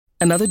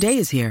Another day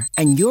is here,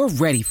 and you're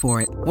ready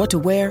for it. What to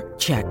wear?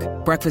 Check.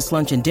 Breakfast,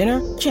 lunch, and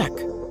dinner? Check.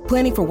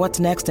 Planning for what's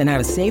next and how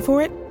to save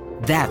for it?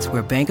 That's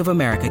where Bank of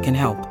America can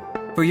help.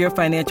 For your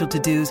financial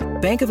to-dos,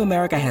 Bank of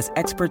America has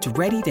experts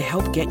ready to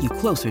help get you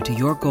closer to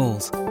your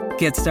goals.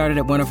 Get started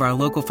at one of our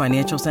local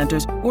financial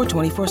centers or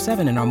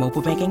 24/7 in our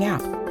mobile banking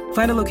app.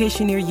 Find a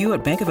location near you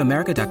at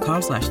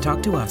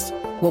bankofamerica.com/talktous.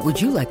 What would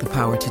you like the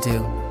power to do?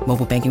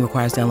 Mobile banking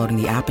requires downloading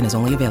the app and is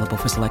only available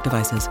for select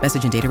devices.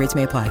 Message and data rates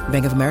may apply.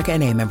 Bank of America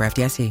N.A., member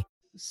FDIC.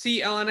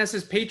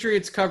 CLNS's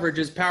Patriots coverage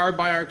is powered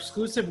by our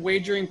exclusive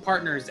wagering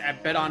partners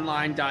at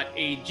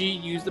betonline.ag.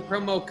 Use the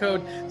promo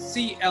code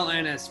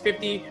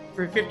CLNS50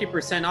 for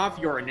 50% off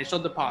your initial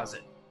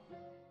deposit.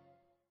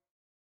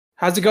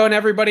 How's it going,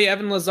 everybody?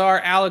 Evan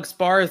Lazar, Alex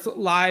Barth,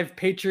 live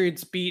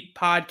Patriots Beat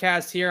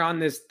podcast here on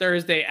this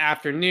Thursday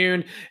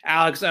afternoon.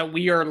 Alex,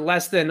 we are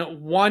less than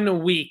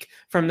 1 week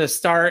from the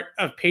start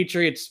of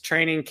Patriots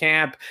training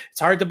camp. It's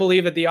hard to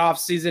believe that the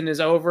offseason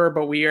is over,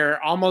 but we are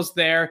almost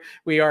there.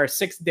 We are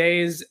 6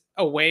 days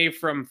away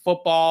from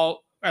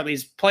football, or at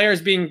least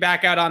players being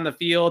back out on the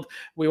field.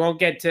 We won't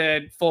get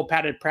to full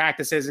padded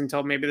practices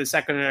until maybe the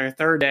second or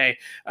third day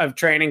of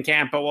training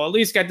camp, but we'll at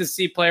least get to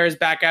see players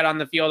back out on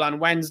the field on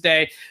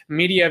Wednesday.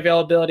 Media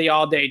availability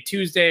all day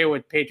Tuesday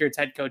with Patriots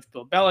head coach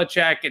Bill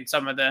Belichick and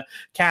some of the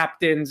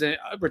captains and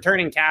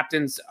returning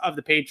captains of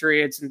the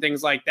Patriots and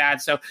things like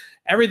that. So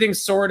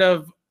everything's sort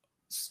of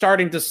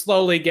starting to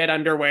slowly get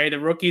underway. The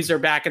rookies are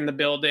back in the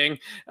building.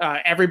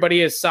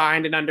 Everybody is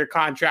signed and under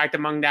contract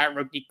among that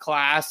rookie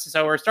class.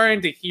 So we're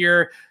starting to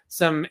hear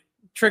some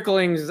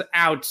tricklings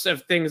out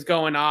of things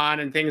going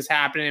on and things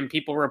happening and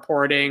people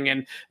reporting,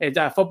 and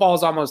football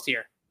is almost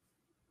here.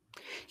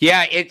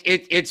 Yeah,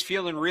 it's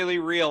feeling really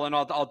real. And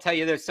I'll tell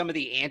you, there's some of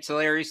the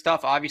ancillary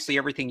stuff. Obviously,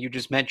 everything you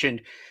just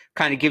mentioned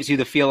kind of gives you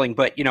the feeling,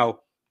 but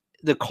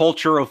the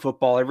culture of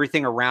football,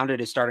 everything around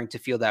it is starting to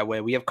feel that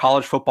way. We have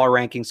college football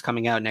rankings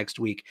coming out next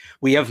week.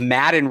 We have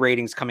Madden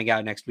ratings coming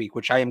out next week,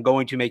 which I am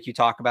going to make you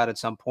talk about at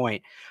some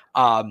point.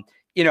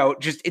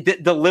 Just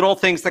the little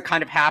things that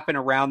kind of happen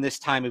around this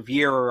time of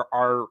year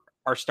are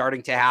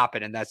starting to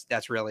happen. And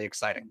that's really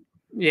exciting.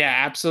 Yeah,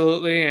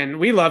 absolutely. And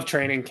we love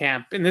training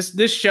camp. And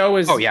this show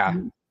is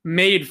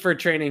made for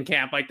training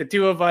camp. Like the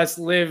two of us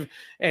live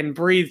and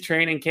breathe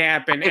training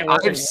camp. And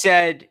I've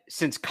said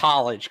since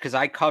college, because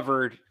I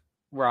covered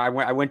where I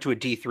went to a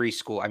D3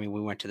 school. I mean,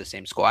 we went to the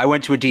same school. I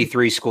went to a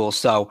D3 school.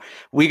 So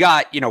we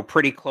got,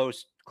 pretty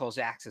close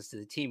access to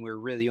the team. We were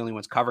really the only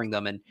ones covering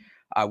them. And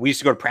we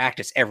used to go to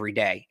practice every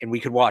day and we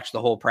could watch the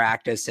whole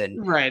practice.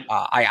 And right.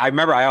 I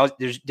remember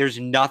there's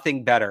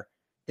nothing better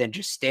than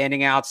just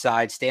standing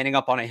outside, standing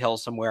up on a hill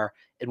somewhere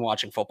and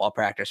watching football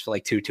practice for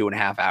like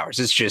 2.5 hours.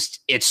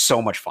 It's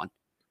so much fun.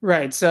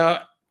 Right. So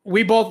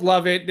we both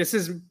love it. This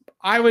is,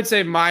 I would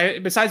say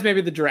besides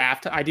maybe the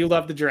draft, I do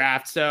love the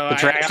draft. So the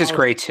draft is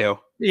great too.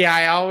 Yeah,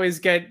 I always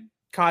get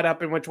caught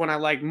up in which one I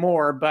like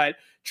more, but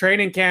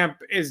training camp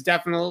is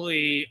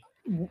definitely,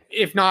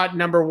 if not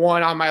number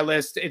one on my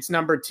list, it's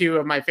number two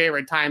of my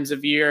favorite times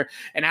of year.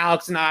 And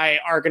Alex and I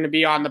are going to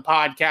be on the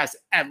podcast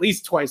at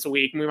least twice a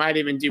week. And we might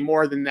even do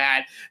more than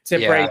that to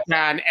break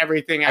down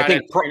everything out. I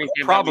think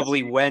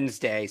probably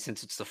Wednesday,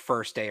 since it's the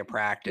first day of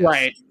practice.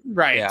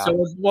 Right. Yeah.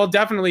 So we'll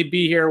definitely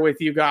be here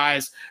with you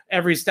guys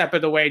every step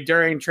of the way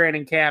during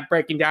training camp,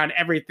 breaking down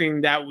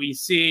everything that we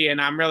see. And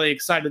I'm really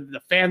excited that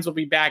the fans will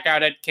be back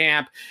out at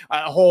camp.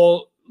 A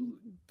whole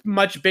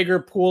much bigger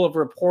pool of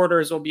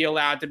reporters will be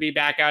allowed to be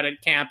back out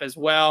at camp as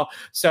well.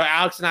 So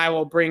Alex and I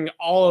will bring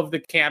all of the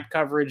camp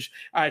coverage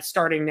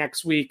starting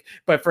next week.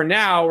 But for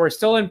now, we're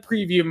still in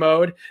preview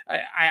mode.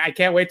 I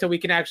can't wait till we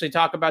can actually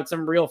talk about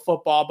some real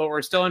football, but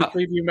we're still in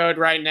preview mode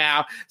right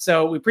now.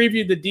 So we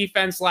previewed the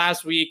defense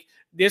last week.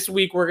 This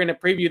week, we're going to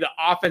preview the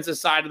offensive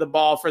side of the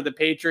ball for the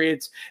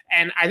Patriots.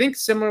 And I think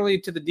similarly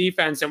to the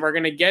defense, and we're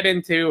going to get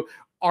into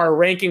our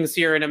rankings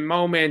here in a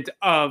moment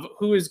of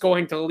who is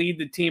going to lead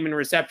the team in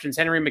receptions.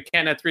 Henry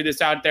McKenna threw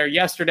this out there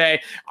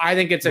yesterday. I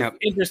think it's an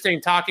interesting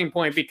talking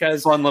point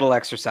because fun little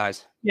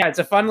exercise. Yeah, it's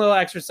a fun little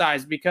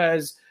exercise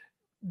because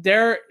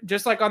they're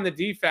just like on the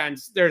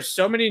defense. There's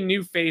so many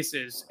new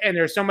faces and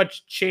there's so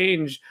much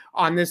change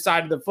on this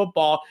side of the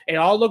football. It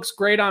all looks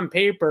great on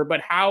paper,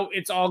 but how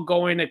it's all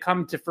going to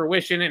come to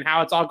fruition and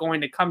how it's all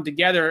going to come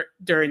together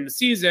during the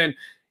season.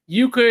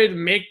 You could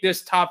make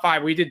this top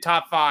five. We did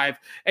top five,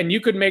 and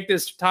you could make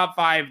this top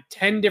five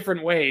 10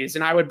 different ways,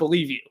 and I would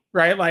believe you,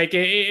 right? Like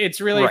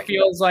it's really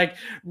feels like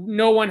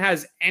no one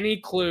has any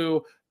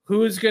clue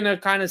who's going to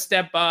kind of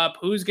step up,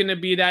 who's going to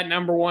be that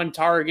number one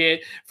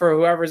target for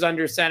whoever's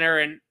under center,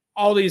 and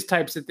all these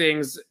types of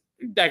things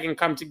that can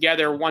come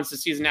together once the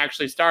season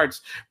actually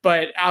starts.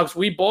 But Alex,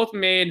 we both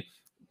made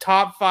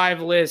top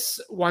five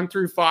lists 1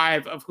 through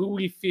 5 of who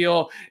we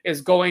feel is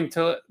going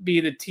to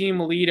be the team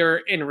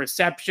leader in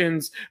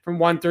receptions from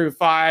 1 through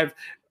 5.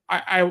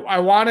 I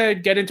want to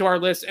get into our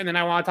list, and then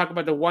I want to talk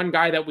about the one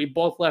guy that we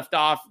both left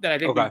off that I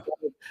think we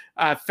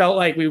both, felt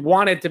like we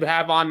wanted to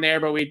have on there,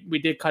 but we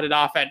did cut it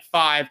off at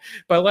 5.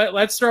 But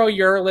let's throw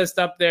your list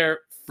up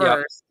there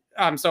first.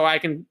 so I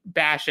can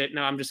bash it.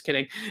 No, I'm just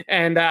kidding.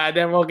 And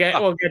then we'll get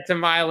to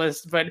my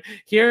list. But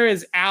here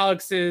is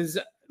Alex's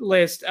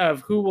list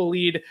of who will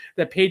lead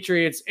the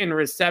Patriots in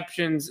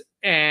receptions.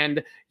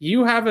 And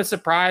you have a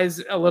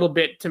surprise a little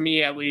bit, to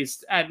me at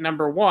least, at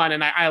number one.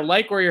 And I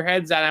like where your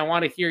head's at. I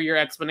want to hear your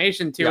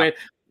explanation to it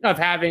of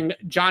having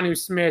Jonnu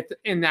Smith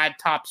in that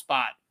top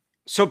spot.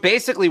 So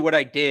basically what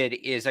I did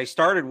is I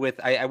started with,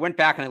 I went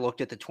back and I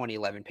looked at the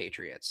 2011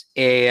 Patriots,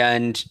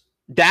 and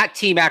that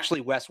team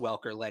actually Wes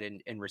Welker led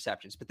in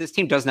receptions, but this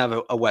team doesn't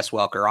have a Wes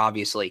Welker,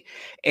 obviously.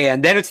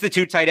 And then it's the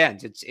two tight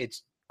ends.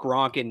 It's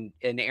Gronk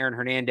and Aaron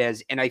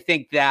Hernandez. And I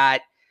think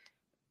that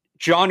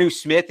Jonnu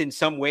Smith in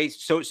some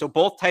ways, so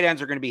both tight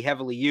ends are going to be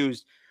heavily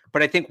used,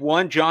 but I think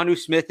Jonnu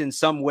Smith in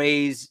some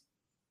ways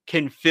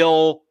can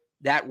fill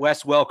that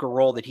Wes Welker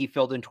role that he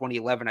filled in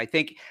 2011.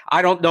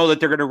 I don't know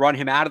that they're going to run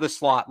him out of the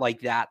slot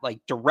like that,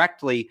 like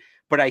directly,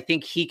 but I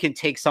think he can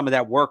take some of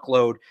that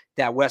workload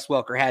that Wes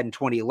Welker had in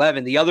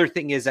 2011. The other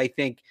thing is, I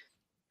think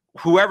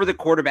whoever the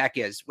quarterback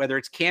is, whether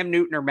it's Cam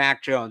Newton or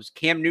Mac Jones,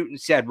 Cam Newton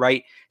said,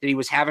 right, that he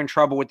was having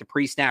trouble with the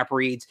pre-snap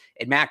reads,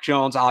 and Mac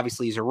Jones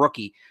obviously is a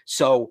rookie.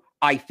 So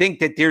I think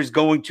that there's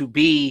going to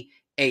be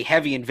a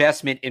heavy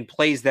investment in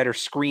plays that are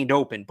screened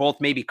open, both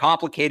maybe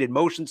complicated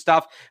motion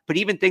stuff, but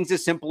even things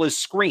as simple as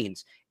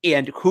screens.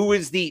 And who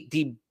is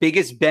the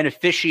biggest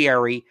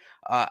beneficiary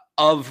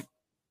of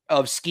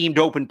schemed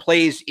open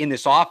plays in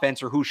this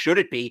offense, or who should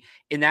it be?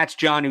 And that's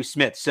Jonnu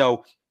Smith.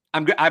 So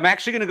I'm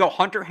actually going to go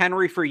Hunter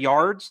Henry for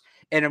yards,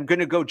 and I'm going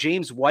to go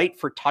James White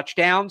for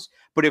touchdowns.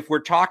 But if we're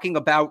talking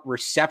about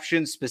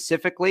receptions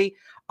specifically,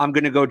 I'm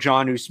going to go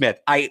Jonnu Smith.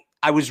 I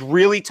was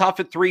really tough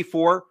at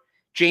 3-4.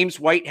 James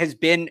White has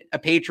been a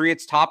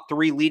Patriots top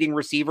 3 leading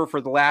receiver for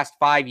the last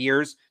 5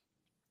 years,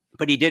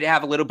 but he did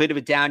have a little bit of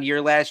a down year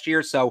last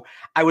year. So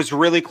I was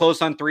really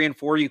close on 3 and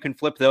 4. You can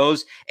flip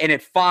those. And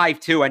at 5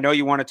 too, I know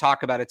you want to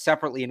talk about it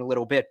separately in a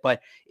little bit,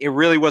 but it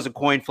really was a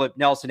coin flip.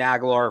 Nelson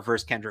Aguilar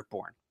versus Kendrick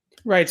Bourne.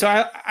 Right. So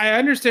I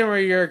understand where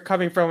you're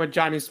coming from with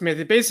Jonnu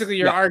Smith. Basically,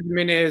 your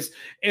argument is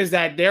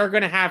that they're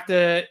going to have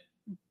to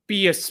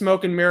be a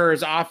smoke and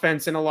mirrors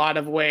offense in a lot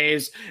of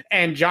ways,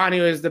 and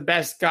Jonnu is the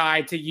best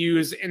guy to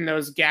use in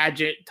those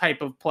gadget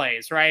type of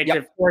plays, right?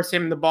 To force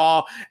him the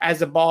ball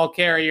as a ball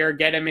carrier,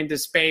 get him into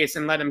space,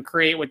 and let him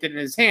create within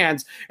his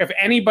hands. If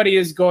anybody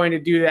is going to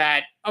do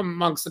that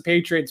amongst the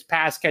Patriots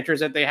pass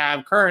catchers that they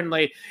have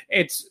currently,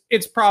 it's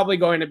probably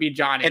going to be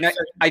Jonnu. And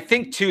I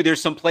think too,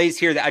 there's some plays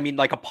here that, I mean,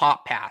 like a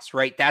pop pass,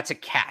 right? That's a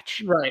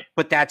catch, right?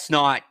 But that's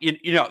not,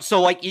 so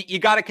like you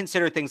got to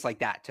consider things like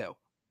that too.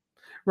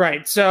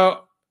 Right.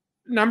 So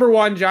number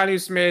one, Jonnu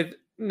Smith.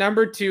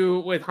 Number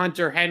 2 with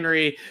Hunter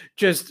Henry.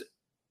 Just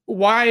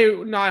why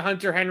not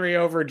Hunter Henry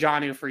over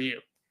Jonnu for you?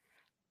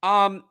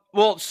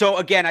 Well, so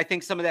again, I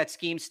think some of that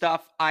scheme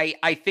stuff,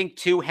 I think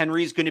too,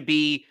 Henry's going to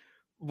be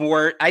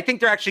more, I think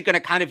they're actually going to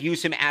kind of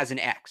use him as an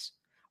X.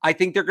 I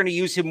think they're going to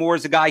use him more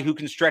as a guy who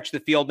can stretch the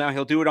field. Now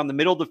he'll do it on the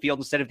middle of the field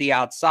instead of the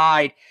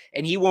outside,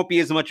 and he won't be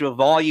as much of a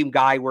volume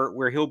guy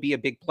where he'll be a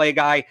big play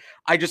guy.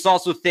 I just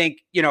also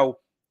think,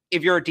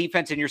 if you're a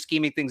defense and you're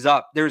scheming things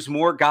up, there's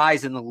more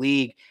guys in the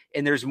league,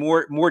 and there's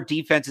more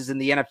defenses in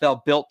the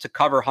NFL built to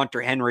cover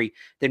Hunter Henry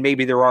than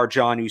maybe there are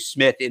Jonnu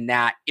Smith, in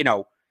that,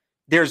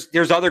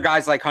 there's other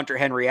guys like Hunter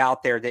Henry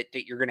out there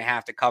that you're going to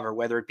have to cover,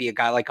 whether it be a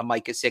guy like a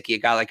Mike Gesicki, a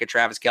guy like a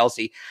Travis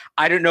Kelce.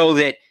 I don't know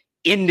that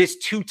in this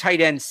 2 tight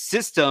end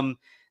system,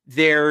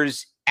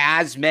 there's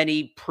as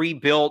many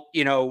pre-built,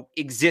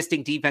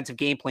 existing defensive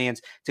game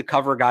plans to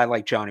cover a guy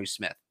like Jonnu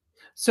Smith.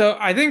 So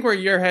I think where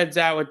your head's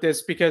at with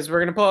this, because we're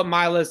going to pull up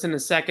my list in a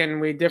second.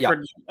 We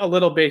differed a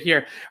little bit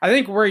here. I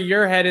think where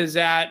your head is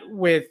at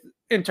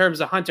in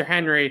terms of Hunter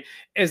Henry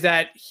is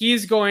that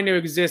he's going to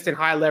exist in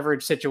high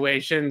leverage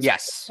situations.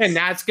 Yes. And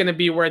that's going to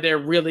be where they're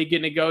really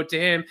going to go to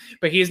him,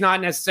 but he's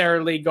not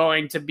necessarily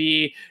going to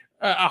be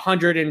a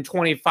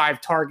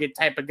 125 target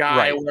type of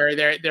guy, right, where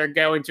they're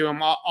going to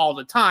him all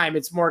the time.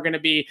 It's more going to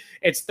be,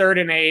 it's 3rd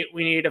and 8.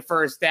 We need a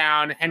first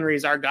down.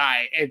 Henry's our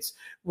guy. It's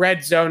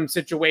red zone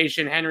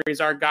situation.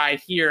 Henry's our guy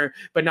here,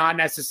 but not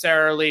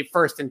necessarily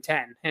 1st and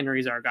 10.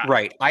 Henry's our guy.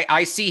 Right.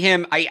 I see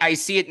him. I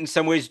see it in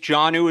some ways.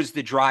 Jonnu is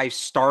the drive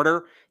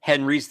starter.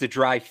 Henry's the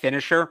drive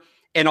finisher.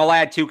 And I'll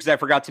add too, because I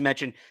forgot to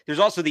mention, there's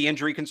also the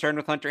injury concern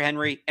with Hunter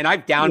Henry. And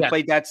I've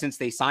downplayed that since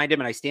they signed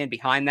him, and I stand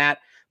behind that.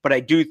 But I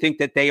do think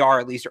that they are,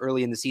 at least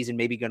early in the season,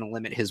 maybe going to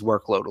limit his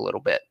workload a little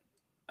bit.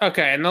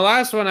 Okay, and the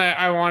last one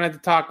I wanted to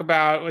talk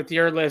about with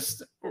your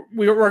list,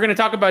 we're going to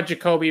talk about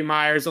Jakobi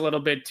Meyers a little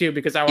bit too,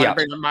 because I want to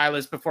bring up my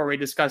list before we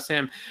discuss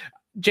him.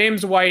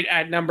 James White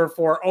at number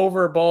 4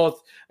 over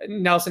both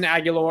Nelson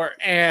Aguilar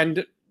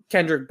and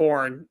Kendrick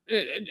Bourne.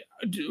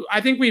 I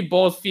think we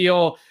both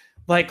feel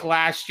like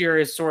last year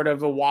is sort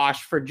of a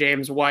wash for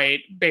James White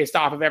based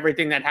off of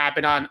everything that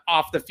happened on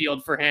off the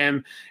field for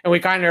him. And we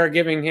kind of are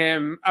giving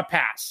him a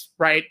pass,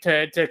 right?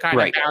 To kind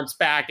of bounce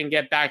back and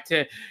get back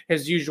to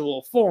his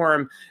usual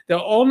form.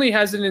 The only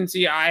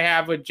hesitancy I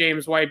have with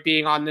James White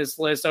being on this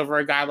list over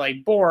a guy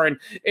like Bourne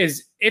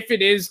is if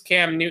it is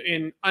Cam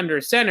Newton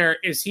under center,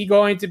 is he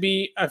going to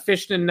be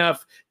efficient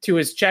enough to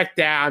his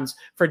checkdowns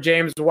for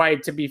James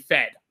White to be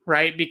fed?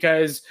 Right,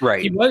 because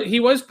he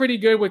was pretty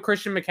good with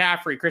Christian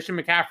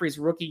McCaffrey's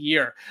rookie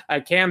year.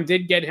 Cam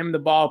did get him the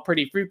ball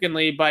pretty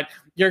frequently, but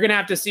you're going to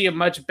have to see a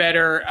much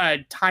better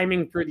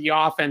timing through the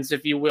offense,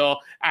 if you will,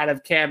 out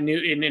of Cam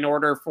Newton in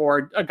order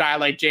for a guy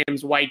like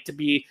James White to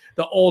be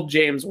the old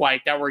James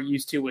White that we're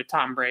used to with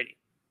Tom Brady.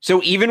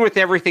 So even with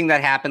everything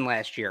that happened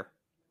last year,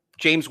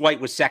 James White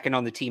was second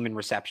on the team in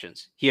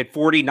receptions. He had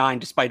 49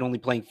 despite only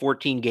playing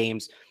 14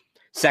 games,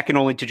 second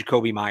only to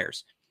Jakobi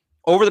Meyers.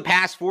 Over the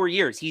past 4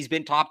 years, he's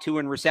been top 2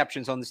 in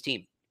receptions on this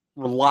team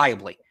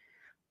reliably.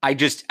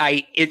 It's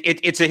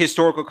a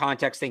historical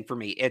context thing for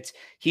me.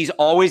 He's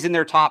always in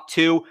their top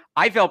 2.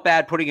 I felt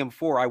bad putting him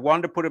 4. I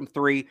wanted to put him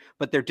 3,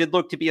 but there did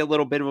look to be a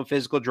little bit of a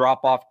physical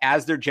drop off,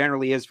 as there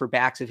generally is for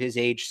backs of his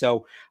age.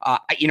 So,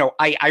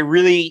 I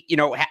really,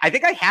 I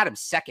think I had him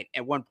second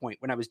at one point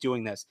when I was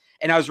doing this,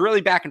 and I was really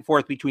back and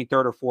forth between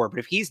 3rd or 4. But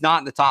if he's not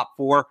in the top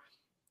 4,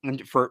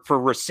 and for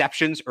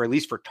receptions, or at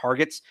least for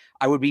targets,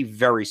 I would be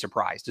very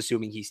surprised,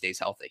 assuming he stays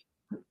healthy.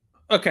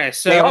 Okay,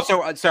 so they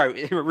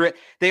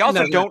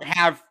also don't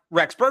have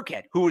Rex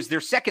Burkhead, who is their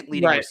second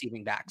leading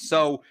receiving back.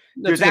 So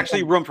there's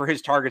actually room for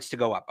his targets to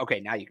go up. Okay,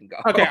 now you can go.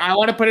 Okay, I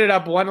want to put it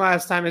up one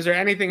last time. Is there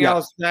anything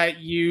else that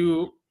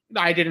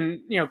I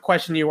didn't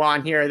question you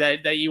on here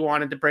that you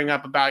wanted to bring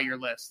up about your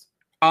list?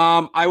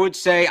 I would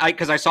say,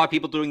 because I saw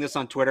people doing this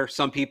on Twitter.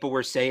 Some people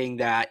were saying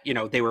that,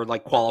 they were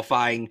like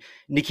qualifying.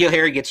 N'Keal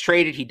Harry gets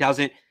traded. He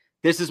doesn't.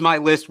 This is my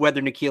list,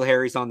 whether N'Keal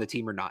Harry's on the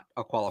team or not.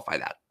 I'll qualify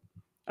that.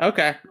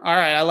 Okay. All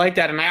right. I like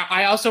that. And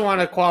I also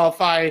want to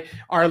qualify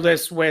our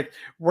list with,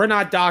 we're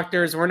not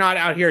doctors. We're not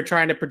out here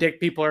trying to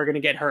predict people are going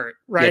to get hurt,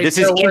 right? Yeah, this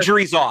is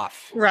injuries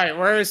off. Right.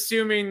 We're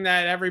assuming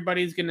that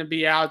everybody's going to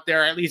be out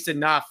there at least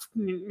enough,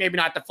 maybe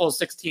not the full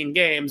 16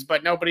 games,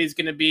 but nobody's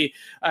going to be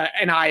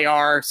an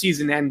IR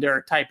season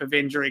ender type of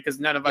injury, because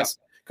none of us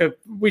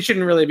we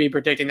shouldn't really be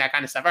predicting that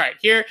kind of stuff. All right.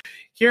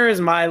 Here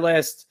is my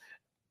list.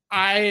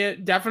 I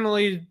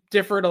definitely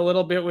differed a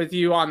little bit with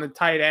you on the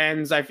tight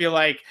ends. I feel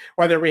like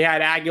whether we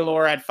had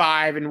Aguilar at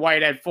 5 and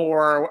White at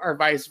 4 or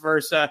vice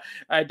versa,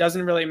 it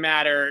doesn't really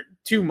matter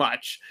too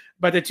much.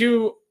 But the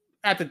two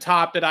at the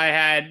top that I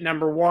had,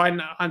 number 1,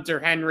 Hunter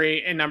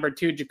Henry, and number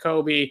 2,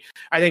 Jakobi,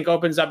 I think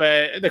opens up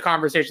the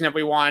conversation that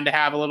we wanted to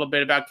have a little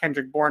bit about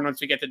Kendrick Bourne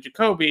once we get to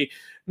Jakobi.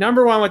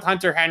 Number 1 with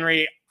Hunter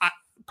Henry,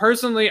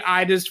 personally,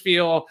 I just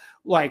feel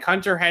like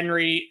Hunter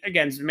Henry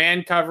against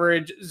man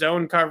coverage,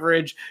 zone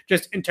coverage,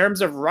 just in terms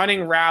of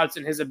running routes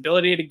and his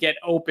ability to get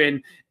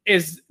open,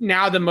 is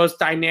now the most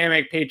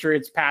dynamic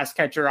Patriots pass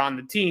catcher on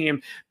the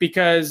team.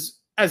 Because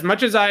as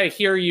much as I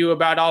hear you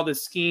about all the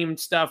scheme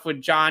stuff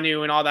with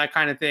Jonnu and all that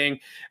kind of thing,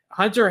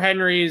 Hunter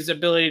Henry's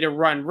ability to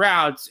run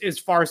routes is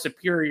far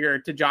superior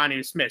to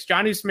Jonnu Smith.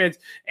 Jonnu Smith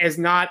is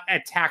not a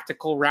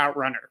tactical route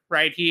runner,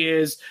 right? He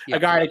is a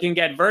guy that can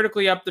get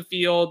vertically up the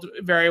field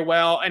very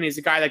well, and he's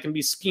a guy that can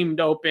be schemed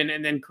open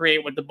and then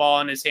create with the ball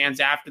in his hands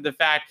after the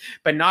fact,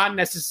 but not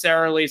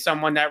necessarily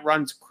someone that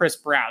runs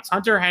crisp routes.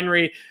 Hunter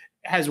Henry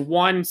has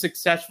won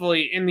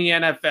successfully in the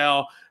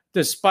NFL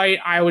despite,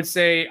 I would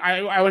say,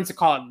 I wouldn't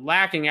call it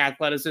lacking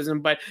athleticism,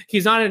 but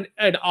he's not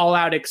an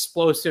all-out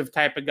explosive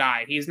type of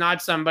guy. He's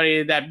not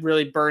somebody that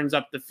really burns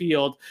up the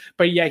field,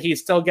 but yet he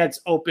still gets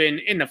open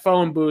in the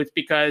phone booth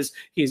because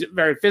he's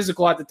very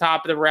physical at the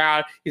top of the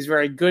route. He's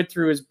very good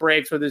through his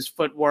breaks with his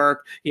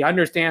footwork. He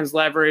understands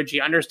leverage. He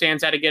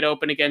understands how to get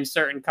open against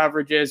certain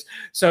coverages.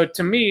 So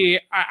to me,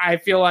 I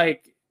feel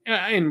like,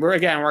 and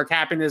we're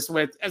capping this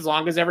with as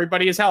long as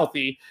everybody is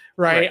healthy,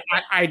 right?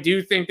 I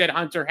do think that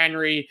Hunter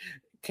Henry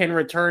can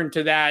return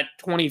to that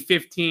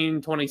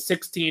 2015,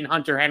 2016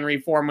 Hunter Henry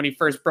form when he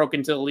first broke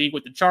into the league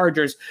with the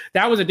Chargers.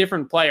 That was a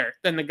different player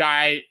than the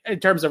guy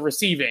in terms of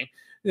receiving,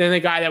 than the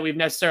guy that we've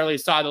necessarily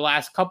saw the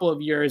last couple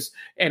of years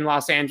in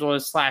Los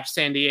Angeles /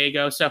 San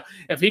Diego. So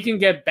if he can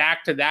get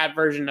back to that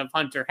version of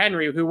Hunter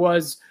Henry, who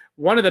was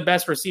one of the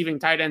best receiving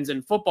tight ends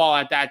in football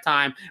at that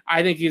time,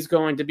 I think he's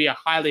going to be a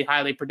highly,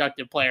 highly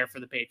productive player for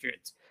the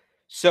Patriots.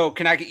 So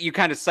you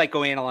kind of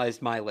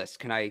psychoanalyzed my list.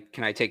 Can I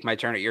take my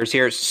turn at yours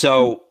here?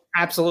 So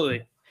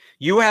absolutely.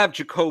 You have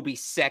Jakobi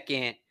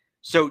second.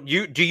 So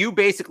do you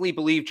basically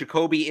believe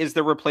Jakobi is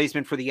the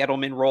replacement for the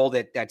Edelman role,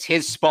 that's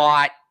his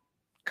spot?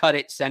 Cut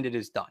it, send it,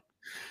 is done.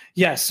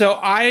 Yeah. So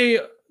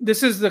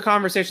this is the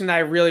conversation that I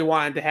really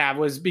wanted to have,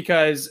 was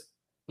because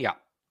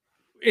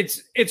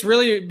it's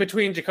really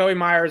between Jakobi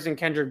Meyers and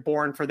Kendrick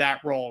Bourne for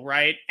that role,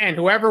 right? And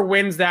whoever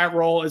wins that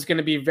role is going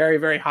to be very,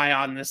 very high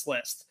on this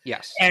list.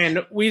 Yes.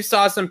 And we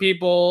saw some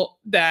people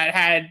that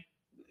had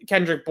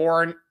Kendrick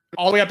Bourne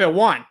all the way up at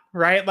 1,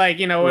 right? Like,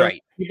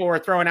 people were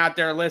throwing out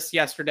their lists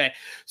yesterday.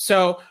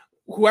 So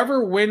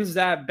whoever wins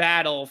that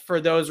battle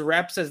for those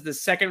reps as the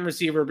second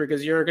receiver,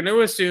 because you're going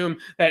to assume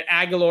that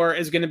Agholor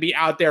is going to be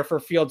out there for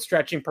field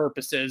stretching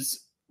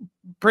purposes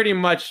pretty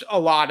much a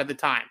lot of the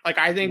time. Like,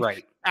 I think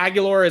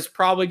Agholor is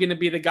probably going to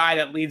be the guy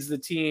that leads the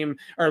team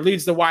or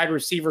leads the wide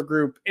receiver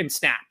group in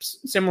snaps,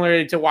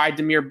 similarly to why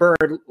Damiere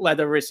Byrd led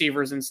the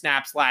receivers in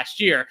snaps last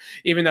year.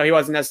 Even though he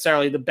wasn't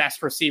necessarily the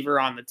best receiver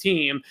on the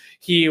team,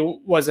 he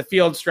was a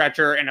field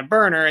stretcher and a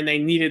burner, and they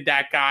needed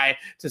that guy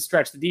to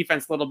stretch the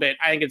defense a little bit.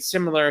 I think it's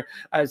similar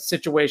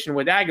situation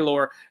with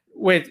Agholor.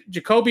 With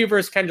Jacoby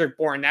versus Kendrick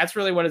Bourne, that's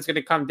really what it's going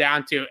to come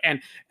down to.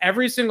 And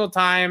every single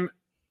time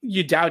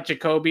you doubt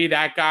Jacoby,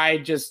 that guy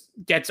just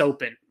gets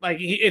open. Like,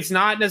 it's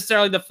not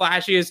necessarily the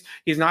flashiest.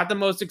 He's not the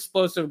most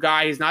explosive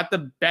guy. He's not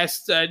the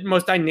best,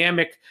 most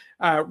dynamic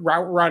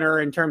route runner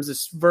in terms of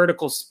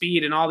vertical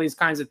speed and all these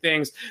kinds of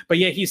things. But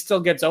yet he still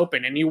gets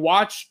open. And you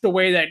watch the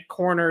way that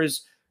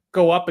corners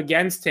go up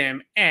against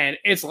him, and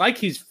it's like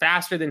he's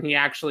faster than he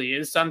actually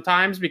is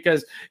sometimes,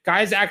 because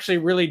guys actually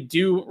really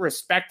do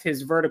respect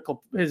his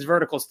vertical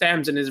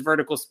stems and his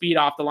vertical speed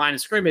off the line of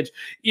scrimmage,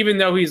 even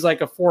though he's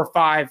like a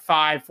 4.55,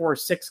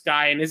 4.6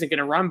 guy and isn't going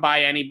to run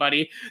by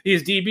anybody.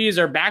 These DBs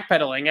are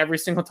backpedaling every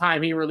single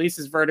time he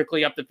releases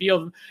vertically up the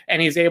field,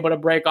 and he's able to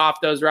break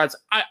off those routes.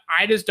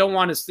 I just don't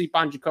want to sleep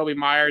on Jacoby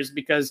Myers,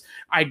 because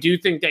I do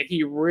think that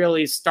he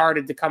really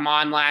started to come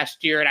on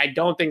last year, and I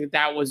don't think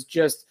that was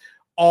just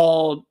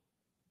all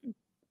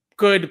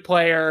good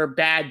player,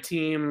 bad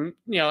team,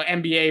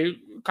 NBA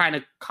kind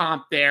of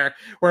comp there,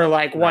 where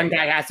like one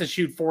guy has to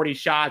shoot 40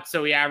 shots,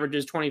 so he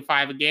averages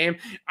 25 a game.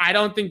 I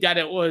don't think that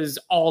it was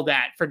all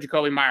that for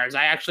Jacoby Myers.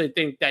 I actually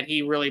think that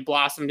he really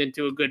blossomed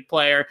into a good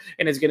player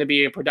and is going to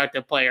be a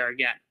productive player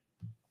again.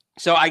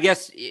 So I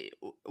guess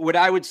what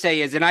I would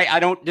say is, and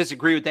I don't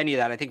disagree with any of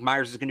that. I think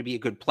Myers is going to be a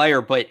good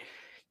player, but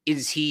do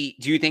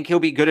you think he'll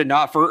be good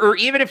enough? Or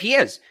even if he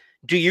is,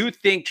 do you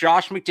think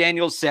Josh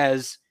McDaniels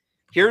says,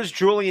 here's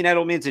Julian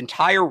Edelman's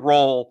entire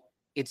role,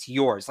 it's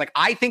yours? Like,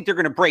 I think they're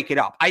going to break it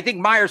up. I think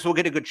Myers will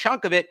get a good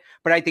chunk of it,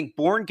 but I think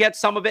Bourne gets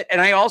some of it.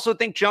 And I also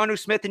think Jonnu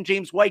Smith and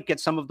James White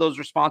get some of those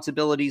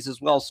responsibilities as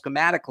well,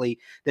 schematically,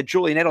 that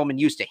Julian Edelman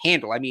used to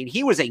handle. I mean,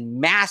 he was a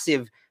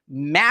massive,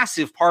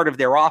 massive part of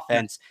their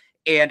offense.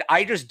 And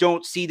I just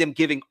don't see them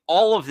giving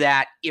all of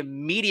that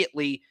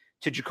immediately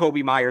to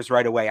Jacoby Myers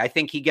right away. I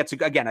think he gets a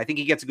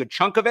good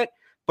chunk of it,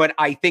 but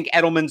I think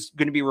Edelman's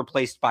going to be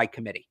replaced by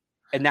committee.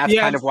 And that's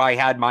kind of why I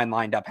had mine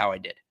lined up how I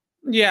did.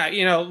 Yeah,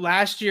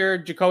 last year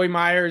Jacoby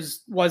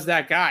Myers was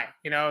that guy.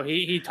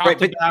 He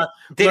talked about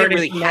they didn't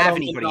really have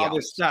anybody else.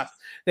 This stuff.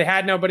 They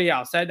had nobody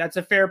else. That's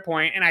a fair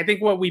point. And I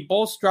think what we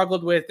both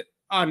struggled with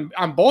on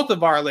both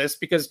of our lists,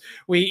 because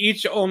we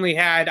each only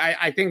had,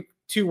 I think,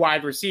 2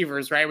 wide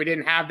receivers, right? We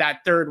didn't have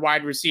that third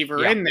wide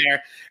receiver in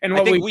there. And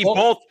what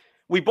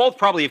we both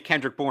probably have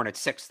Kendrick Bourne at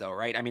 6, though,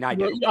 right? I mean, I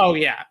do. Oh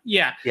yeah.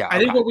 I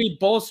think what we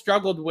both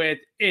struggled with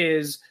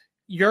is,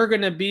 you're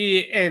going to be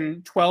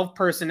in 12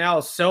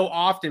 personnel so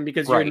often,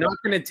 because you're not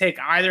going to take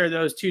either of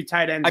those 2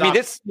 tight ends off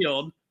the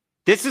field.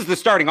 This is the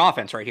starting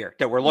offense right here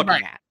that we're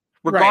looking at,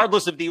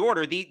 regardless of the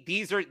order.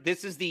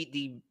 This is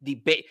the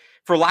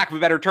for lack of a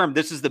better term,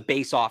 this is the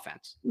base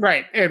offense.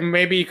 Right. And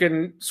maybe you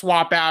can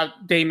swap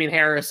out Damien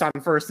Harris on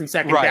first and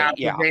second down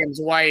with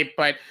James White,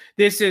 but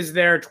this is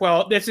their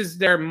 12. This is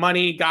their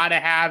money. Got to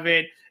have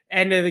it.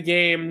 End of the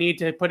game, need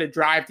to put a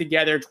drive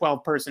together,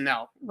 12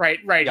 personnel, right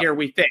here,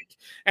 we think,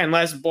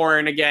 unless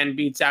Bourne again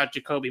beats out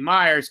Jacoby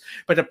Myers.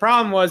 But the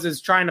problem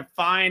is trying to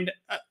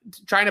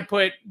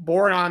put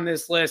Bourne on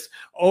this list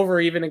over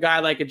even a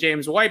guy like a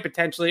James White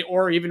potentially,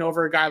 or even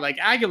over a guy like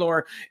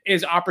Agholor,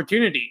 is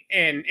opportunity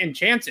and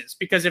chances.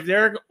 Because if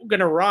they're going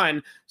to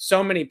run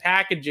so many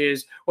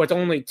packages with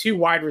only 2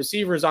 wide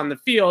receivers on the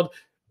field,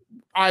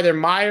 either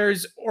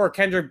Myers or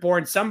Kendrick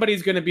Bourne,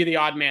 somebody's going to be the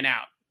odd man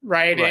out.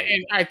 Right.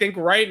 And I think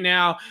right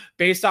now,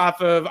 based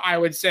off of, I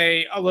would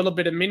say, a little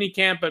bit of mini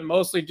camp, but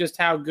mostly just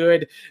how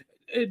good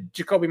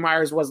Jacoby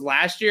Myers was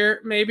last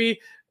year,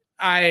 maybe,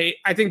 I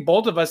think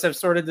both of us have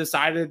sort of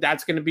decided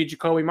that's going to be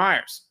Jacoby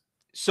Myers.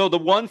 So the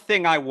one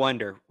thing I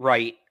wonder,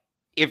 right,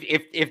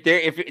 if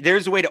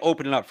there's a way to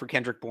open it up for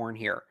Kendrick Bourne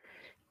here,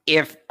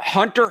 if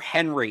Hunter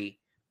Henry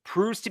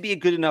proves to be a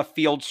good enough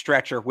field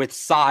stretcher with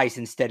size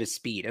instead of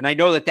speed, and I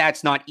know that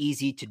that's not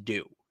easy to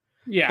do,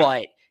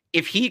 but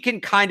if he can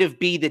kind of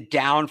be the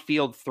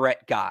downfield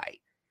threat guy,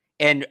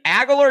 and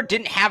Agholor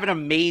didn't have an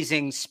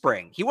amazing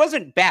spring. He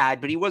wasn't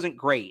bad, but he wasn't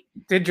great.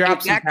 Did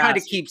drop some that kind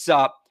of keeps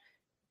up.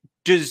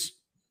 Does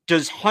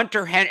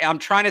Hunter Henry, I'm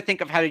trying to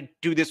think of how to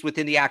do this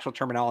within the actual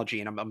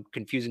terminology, and I'm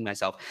confusing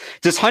myself.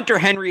 Does Hunter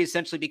Henry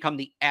essentially become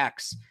the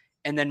X,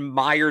 and then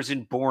Myers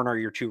and Bourne are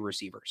your 2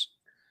 receivers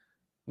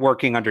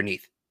working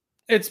underneath?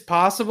 It's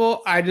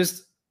possible.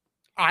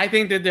 I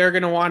think that they're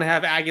going to want to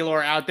have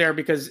Agholor out there,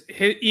 because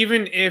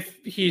even if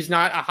he's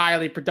not a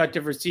highly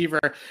productive receiver,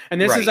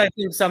 and this is, I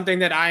think, something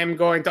that I am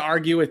going to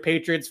argue with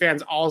Patriots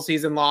fans all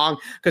season long,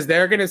 because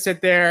they're going to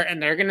sit there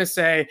and they're going to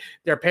say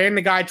they're paying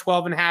the guy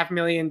 $12.5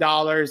 million.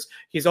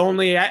 He's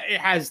only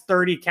has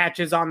 30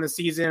 catches on the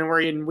season.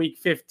 We're in week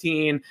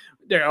 15.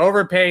 they're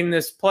overpaying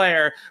this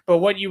player. But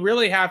what you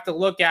really have to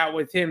look at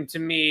with him, to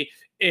me,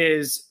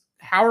 is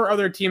how are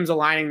other teams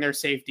aligning their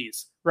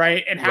safeties,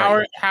 right? And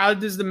how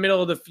does the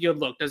middle of the field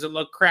look? Does it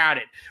look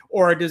crowded,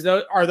 or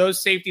are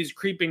those safeties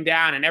creeping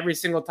down? And every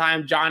single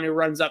time Johnny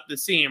runs up the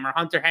seam or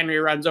Hunter Henry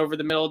runs over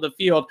the middle of the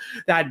field,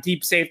 that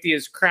deep safety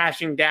is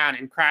crashing down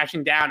and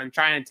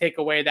trying to take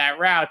away that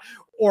route.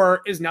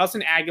 Or is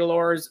Nelson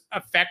Aguilar's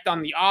effect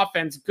on the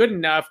offense good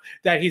enough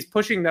that he's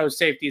pushing those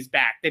safeties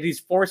back, that he's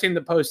forcing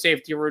the post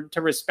safety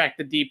to respect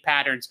the deep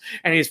patterns,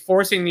 and he's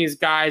forcing these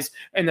guys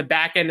in the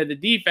back end of the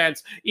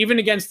defense, even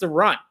against the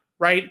run,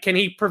 right? Can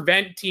he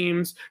prevent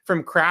teams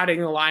from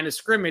crowding the line of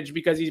scrimmage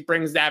because he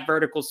brings that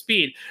vertical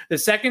speed? The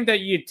second that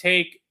you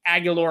take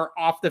Aguilar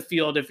off the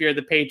field, if you're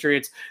the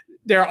Patriots,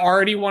 they're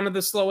already one of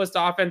the slowest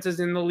offenses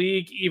in the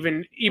league.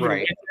 Even with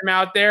him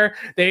out there,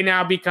 they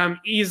now become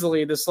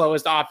easily the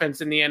slowest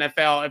offense in the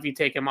NFL if you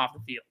take him off the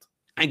field.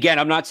 Again,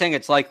 I'm not saying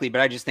it's likely, but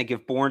I just think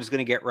if Bourne's going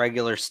to get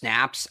regular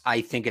snaps,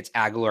 I think it's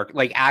Aguilar.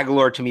 Like,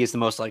 Aguilar to me is the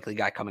most likely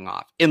guy coming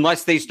off,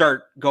 unless they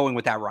start going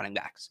without running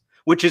backs,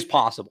 which is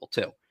possible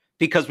too.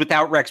 Because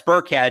without Rex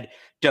Burkhead,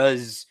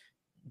 does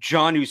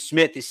Jonnu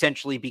Smith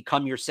essentially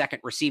become your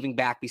second receiving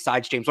back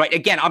besides James White?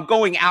 Again, I'm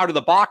going out of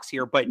the box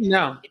here, but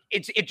no,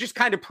 it just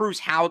kind of proves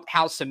how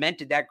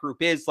cemented that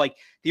group is. Like,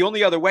 the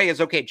only other way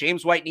is, okay,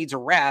 James White needs a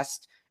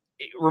rest.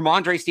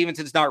 Ramondre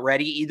Stevenson's not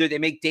ready. Either they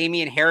make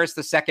Damian Harris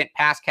the second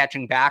pass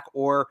catching back,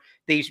 or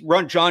they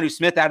run Jonnu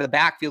Smith out of the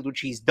backfield, which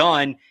he's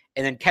done.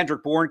 And then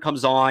Kendrick Bourne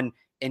comes on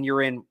and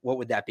you're in, what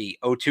would that be?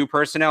 0-2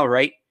 personnel,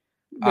 right?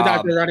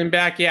 Without the running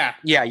back. Yeah.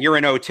 Yeah. You're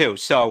in 0-2.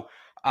 So,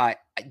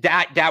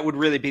 that would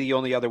really be the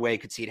only other way I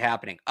could see it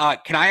happening.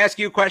 Can I ask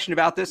you a question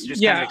about this?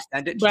 Just kind of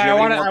extend it. But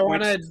I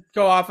want to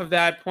go off of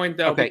that point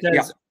though,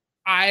 because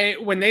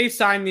when they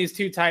signed these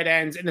two tight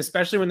ends, and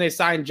especially when they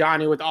signed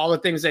Johnny with all the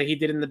things that he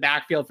did in the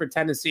backfield for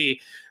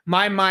Tennessee,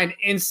 my mind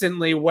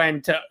instantly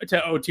went to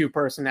 0-2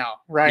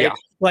 personnel, right? Yeah.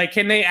 Like,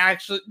 can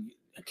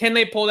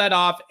they pull that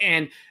off?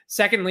 And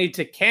secondly,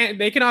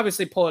 they can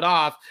obviously pull it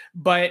off,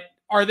 but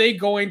are they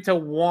going to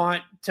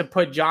want to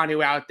put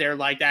Jonnu out there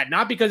like that?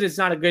 Not because it's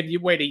not a good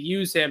way to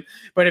use him,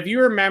 but if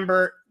you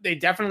remember, they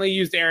definitely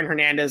used Aaron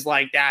Hernandez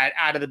like that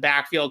out of the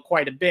backfield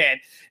quite a bit.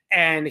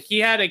 And he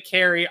had a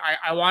carry,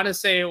 I want to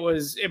say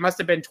it must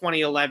have been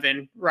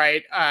 2011,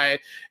 right?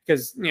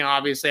 Because,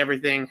 obviously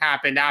everything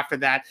happened after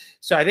that.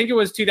 So I think it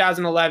was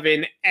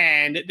 2011,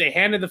 and they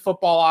handed the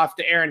football off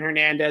to Aaron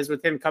Hernandez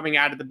with him coming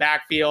out of the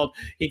backfield.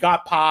 He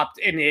got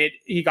popped and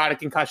he got a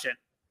concussion.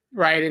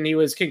 Right. And he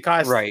was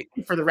concussed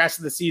for the rest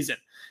of the season.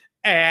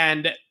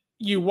 And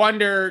you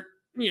wonder,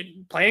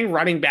 playing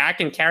running back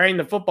and carrying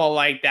the football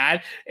like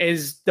that,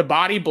 is the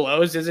body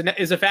blows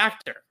is a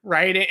factor.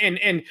 Right.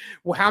 And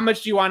how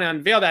much do you want to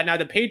unveil that? Now,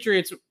 the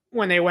Patriots,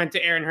 when they went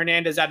to Aaron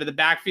Hernandez out of the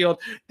backfield,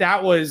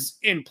 that was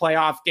in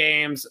playoff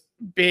games,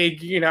 big,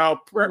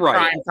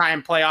 prime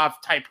time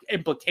playoff type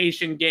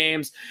implication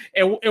games.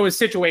 It was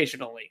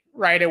situationally,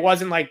 right? It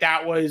wasn't like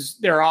that was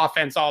their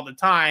offense all the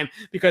time,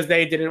 because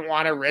they didn't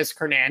want to risk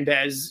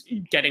Hernandez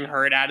getting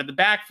hurt out of the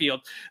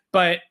backfield.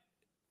 But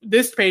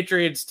this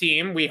Patriots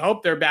team, we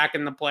hope they're back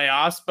in the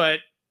playoffs, but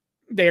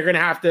they're going to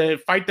have to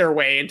fight their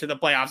way into the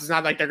playoffs. It's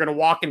not like they're going to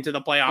walk into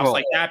the playoffs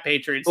like that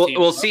Patriots team.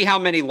 We'll see how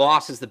many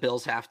losses the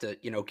Bills have to,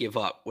 give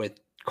up with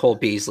Cole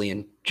Beasley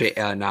and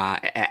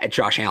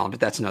Josh Allen, but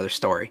that's another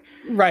story.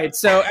 Right.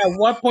 So at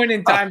what point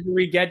in time do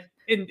we get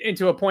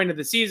into a point of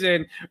the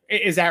season?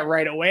 Is that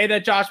right away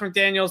that Josh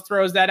McDaniels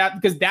throws that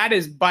out? Because that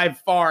is by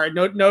far,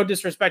 no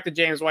disrespect to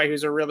James White,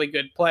 who's a really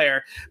good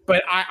player,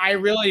 but I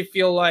really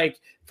feel like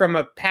from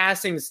a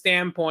passing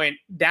standpoint,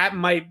 that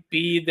might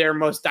be their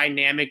most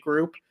dynamic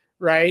group,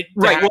 right?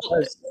 Right.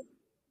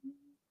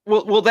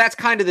 Well, that's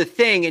kind of the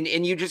thing.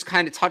 And you just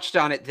kind of touched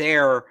on it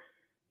there.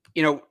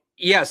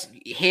 Yes,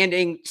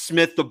 handing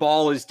Smith the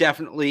ball is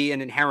definitely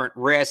an inherent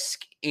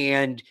risk,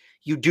 and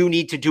you do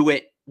need to do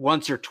it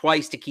once or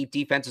twice to keep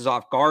defenses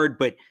off guard,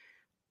 but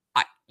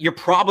you're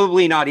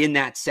probably not in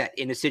that set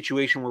in a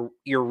situation where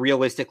you're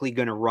realistically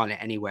going to run it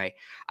anyway.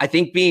 I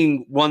think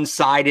being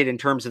one-sided in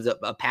terms of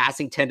a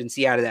passing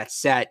tendency out of that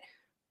set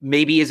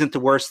maybe isn't the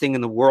worst thing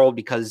in the world,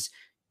 because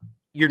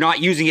you're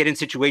not using it in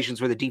situations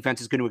where the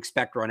defense is going to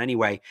expect run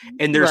anyway.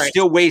 And there's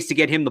still ways to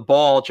get him the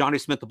ball, Jonnu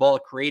Smith the ball,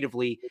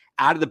 creatively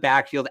out of the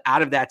backfield,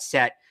 out of that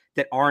set,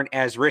 that aren't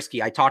as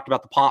risky. I talked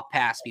about the pop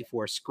pass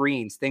before,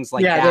 screens, things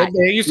like that.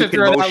 They used to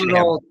throw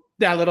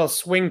that little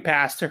swing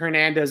pass to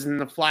Hernandez in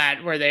the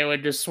flat, where they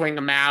would just swing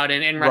him out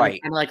and run kind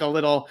of like a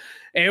little.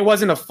 It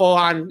wasn't a full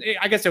on.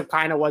 I guess it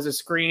kind of was a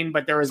screen,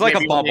 but there was like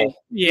a bubble.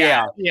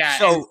 Yeah.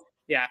 So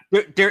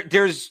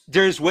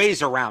there's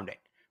ways around it.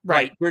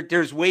 Right.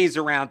 There's ways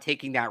around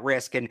taking that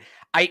risk. And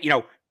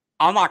I'm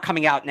not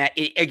coming out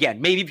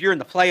again, maybe if you're in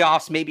the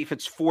playoffs, maybe if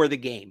it's for the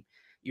game,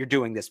 you're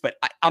doing this, but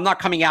I'm not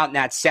coming out in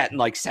that set in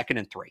like 2nd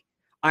and 3.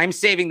 I'm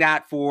saving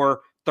that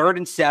for 3rd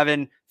and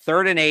 7,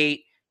 3rd and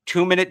 8,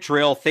 2-minute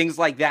drill, things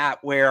like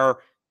that, where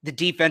the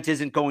defense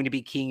isn't going to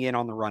be keying in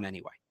on the run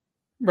anyway.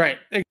 Right,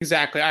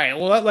 exactly. All right,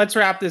 well, let's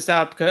wrap this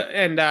up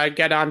and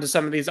get on to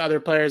some of these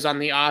other players on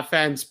the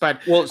offense. But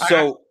Well,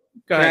 so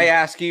go can I ahead.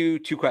 ask you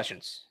two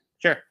questions?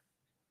 Sure.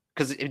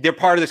 Because they're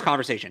part of this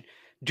conversation.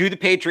 Do the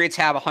Patriots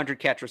have a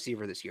 100-catch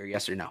receiver this year?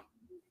 Yes or no?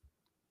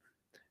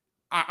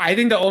 I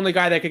think the only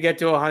guy that could get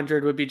to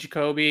 100 would be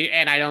Jacoby,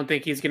 and I don't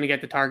think he's going to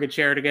get the target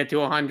share to get to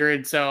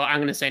 100, so I'm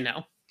going to say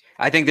no.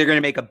 I think they're going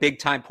to make a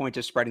big-time point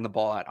of spreading the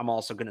ball out. I'm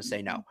also going to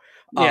say no.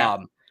 Yeah.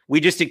 We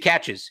just did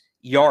catches.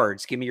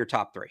 Yards. Give me your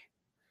top three.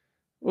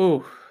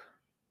 Ooh.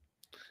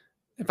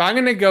 If I'm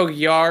going to go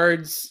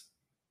yards,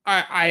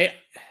 man,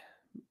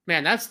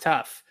 that's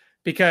tough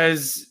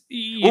because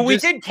we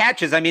did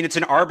catches. I mean, it's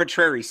an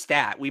arbitrary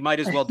stat. We might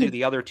as well do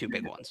the other two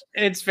big ones.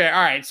 It's fair.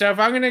 All right. So if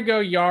I'm going to go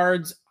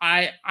yards,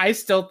 I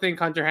still think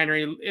Hunter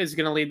Henry is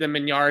going to lead them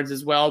in yards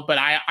as well. But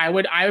I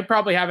would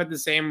probably have it the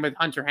same with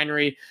Hunter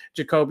Henry,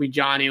 Jacoby,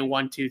 Jonnu,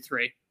 1, 2,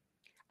 3.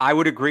 I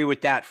would agree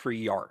with that for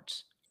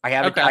yards.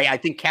 I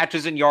think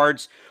catches and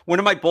yards. One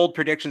of my bold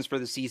predictions for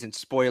the season,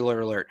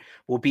 spoiler alert,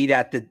 will be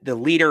that the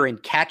leader in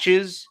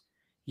catches,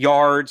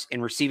 yards,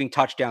 and receiving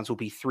touchdowns will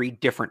be three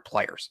different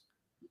players.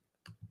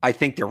 I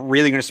think they're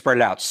really going to spread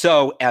it out.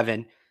 So,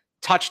 Evan,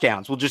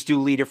 touchdowns. We'll just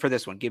do leader for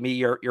this one. Give me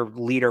your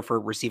leader for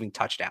receiving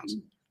touchdowns.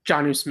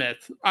 Jonnu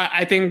Smith.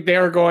 I think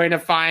they're going to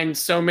find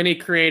so many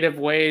creative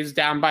ways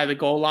down by the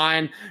goal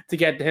line to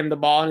get him the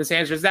ball in his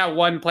hands. There's that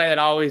one play that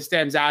always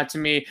stands out to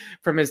me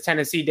from his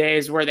Tennessee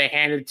days where they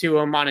handed to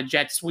him on a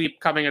jet sweep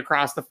coming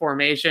across the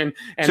formation.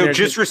 And so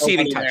just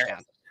receiving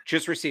touchdowns.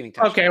 Just receiving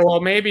touchdowns. Okay,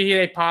 well, maybe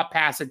they pop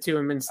pass it to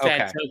him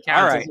instead, so it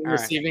counts as a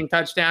receiving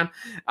touchdown.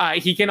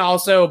 He can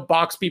also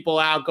box people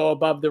out, go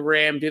above the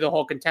rim, do the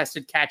whole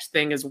contested catch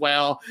thing as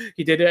well.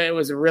 He did it. It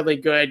was a really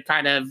good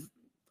kind of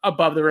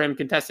above the rim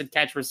contested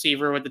catch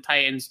receiver with the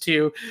Titans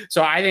too.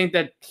 So I think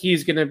that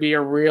he's going to be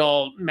a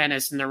real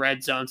menace in the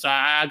red zone. So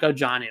I'll go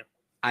Jonnu.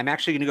 I'm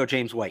actually going to go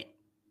James White.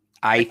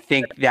 I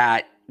think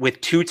that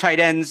with two tight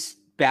ends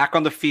back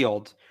on the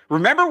field,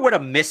 remember what a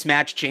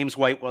mismatch James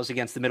White was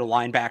against the middle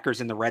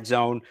linebackers in the red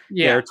zone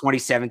there,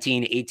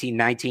 2017, 18,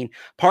 19.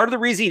 Part of the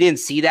reason he didn't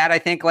see that, I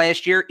think,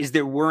 last year is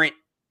there weren't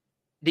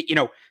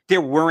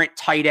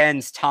tight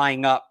ends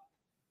tying up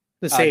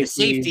the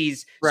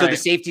safeties, right. So the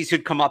safeties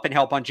could come up and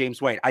help on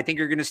James White. I think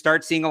you're going to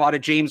start seeing a lot of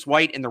James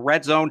White in the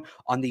red zone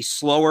on these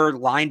slower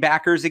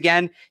linebackers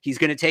again. He's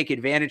going to take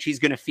advantage. He's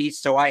going to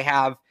feast. So I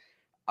have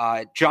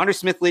Jonnu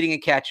Smith leading in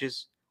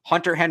catches,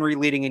 Hunter Henry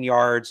leading in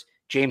yards,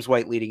 James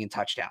White leading in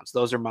touchdowns.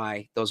 Those are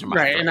my right.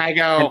 Three. And I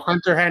go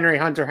Hunter Henry,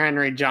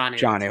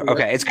 Jonnu.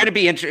 Okay, it's going to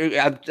be interesting.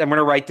 I'm going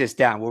to write this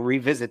down. We'll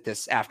revisit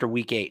this after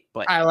week 8.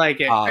 But I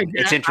like it.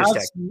 It's interesting.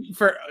 Alex,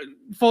 for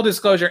full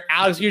disclosure,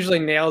 Alex usually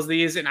nails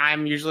these, and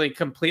I'm usually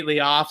completely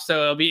off.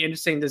 So it'll be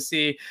interesting to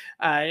see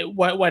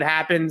what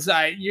happens.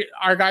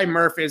 Our guy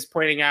Murph is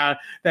pointing out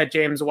that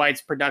James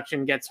White's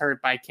production gets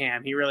hurt by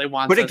Cam. He really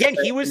wants. But again,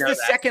 he was the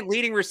second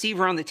leading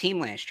receiver on the team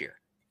last year.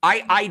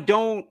 I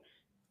don't.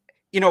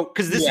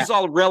 Because this is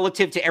all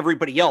relative to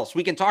everybody else.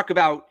 We can talk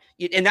about,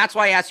 and that's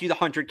why I asked you the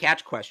 100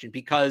 catch question,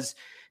 because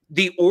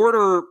the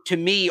order to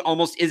me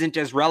almost isn't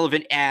as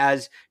relevant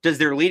as does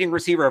their leading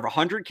receiver have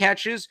 100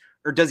 catches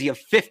or does he have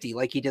 50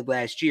 like he did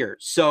last year?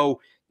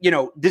 So,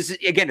 this is,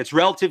 again, it's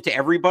relative to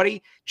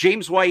everybody.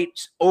 James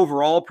White's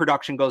overall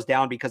production goes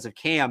down because of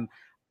Cam.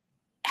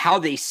 How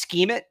they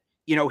scheme it,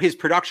 his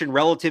production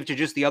relative to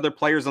just the other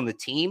players on the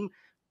team,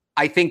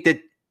 I think that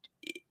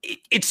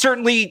it's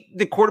certainly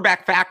the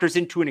quarterback factors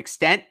into an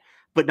extent,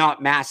 but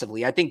not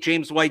massively. I think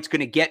James White's going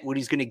to get what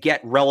he's going to get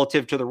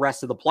relative to the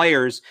rest of the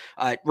players,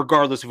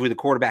 regardless of who the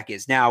quarterback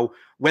is. Now,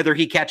 whether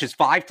he catches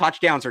 5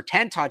 touchdowns or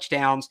 10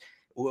 touchdowns,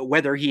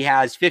 whether he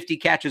has 50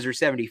 catches or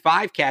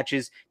 75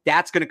 catches,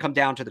 that's going to come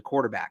down to the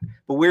quarterback.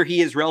 But where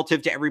he is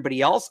relative to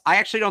everybody else, I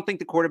actually don't think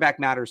the quarterback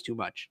matters too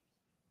much.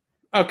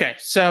 Okay,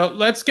 so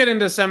let's get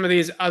into some of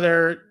these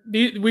other.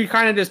 We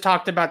kind of just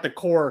talked about the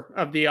core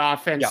of the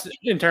offense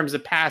in terms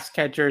of pass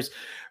catchers,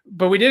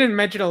 but we didn't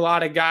mention a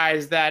lot of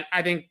guys that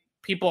I think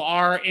people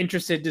are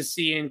interested to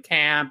see in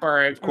camp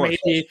or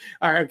maybe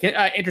are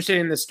interested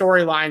in the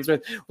storylines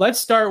with. Let's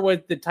start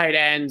with the tight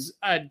ends,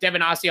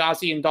 Devin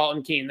Asiasi and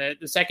Dalton Keene,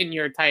 the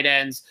second-year tight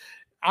ends.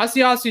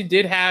 Asiasi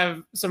did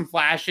have some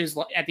flashes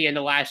at the end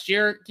of last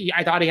year.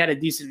 I thought he had a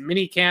decent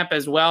mini camp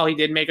as well. He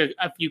did make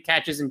a few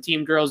catches in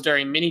team drills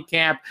during mini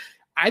camp.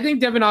 I think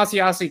Devin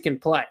Asiasi can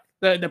play.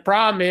 The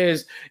problem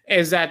is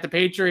that the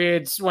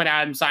Patriots went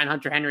out and signed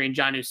Hunter Henry and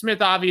Jonnu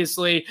Smith,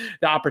 obviously.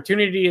 The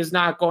opportunity is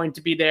not going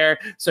to be there.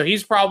 So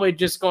he's probably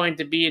just going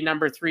to be a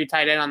number 3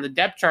 tight end on the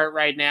depth chart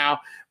right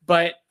now.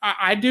 But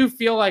I do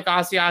feel like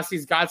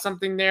Asiasi's got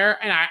something there.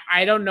 And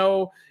I don't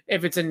know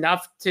if it's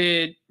enough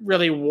to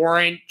really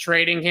warrant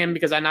trading him,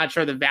 because I'm not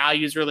sure the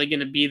value is really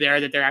going to be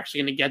there, that they're actually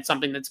going to get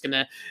something that's going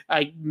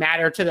to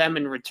matter to them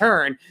in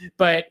return.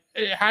 But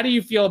how do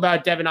you feel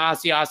about Devin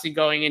Asiasi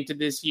going into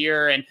this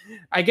year? And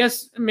I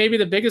guess maybe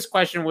the biggest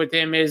question with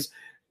him is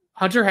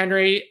Hunter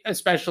Henry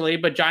especially,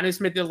 but Jonnu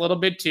Smith a little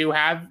bit too,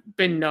 have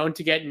been known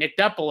to get nicked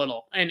up a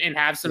little and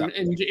have some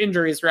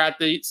injuries throughout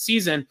the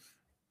season.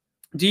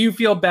 Do you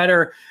feel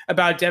better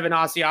about Devin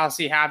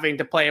Asiasi having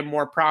to play a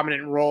more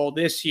prominent role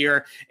this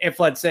year if,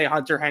 let's say,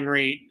 Hunter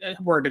Henry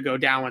were to go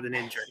down with an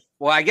injury?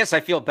 Well, I guess I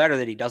feel better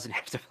that he doesn't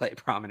have to play a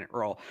prominent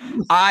role.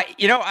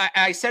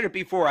 I said it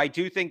before. I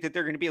do think that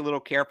they're going to be a little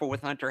careful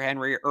with Hunter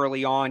Henry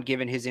early on,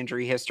 given his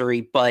injury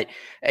history. But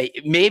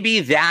maybe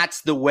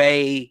that's the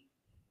way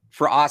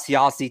for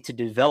Asiasi to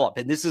develop.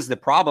 And this is the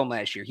problem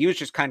last year. He was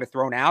just kind of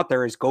thrown out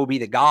there as go be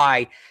the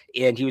guy,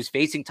 and he was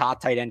facing top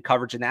tight end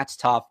coverage, and that's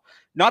tough.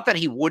 Not that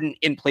he wouldn't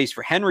in place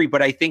for Henry,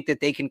 but I think that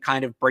they can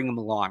kind of bring him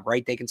along,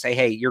 right? They can say,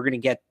 hey, you're going to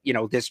get,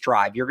 this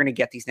drive. You're going to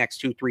get these next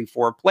 2, 3,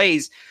 4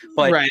 plays.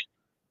 But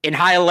in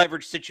high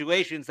leverage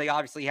situations, they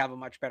obviously have a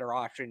much better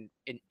option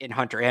in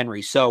Hunter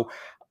Henry. So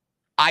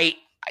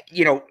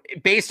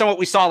based on what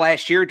we saw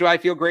last year, do I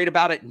feel great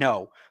about it?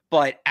 No.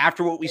 But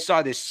after what we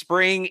saw this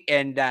spring,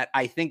 and that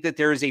I think that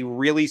there is a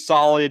really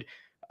solid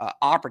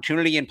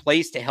opportunity in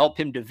place to help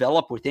him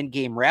develop within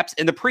game reps,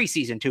 and the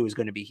preseason too is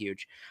going to be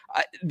huge.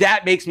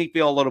 That makes me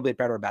feel a little bit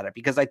better about it,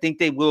 because I think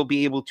they will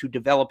be able to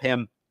develop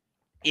him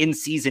in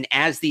season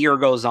as the year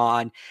goes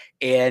on.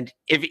 And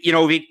if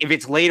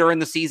it's later in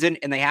the season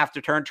and they have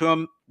to turn to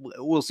him,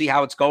 we'll see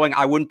how it's going.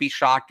 I wouldn't be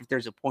shocked if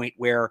there's a point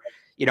where,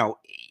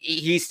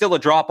 he's still a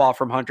drop off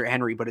from Hunter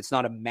Henry, but it's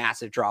not a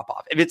massive drop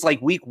off. If it's like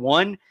week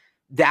 1,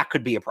 that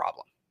could be a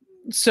problem.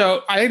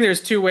 So I think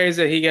there's 2 ways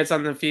that he gets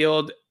on the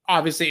field.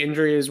 Obviously,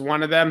 injury is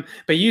one of them,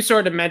 but you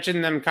sort of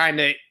mentioned them kind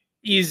of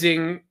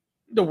easing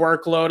the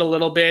workload a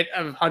little bit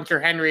of Hunter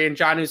Henry and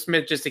Jonnu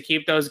Smith just to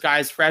keep those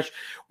guys fresh.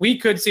 We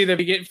could see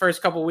the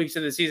first couple of weeks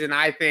of the season,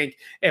 I think,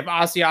 if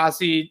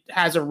Asiasi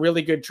has a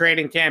really good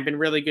training camp and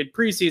really good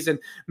preseason,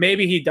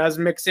 maybe he does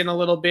mix in a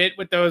little bit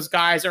with those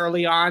guys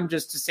early on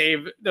just to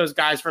save those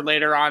guys for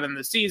later on in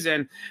the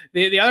season.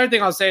 The other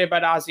thing I'll say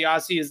about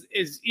Asiasi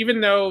is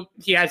even though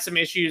he had some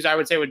issues, I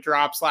would say, with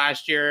drops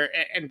last year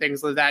and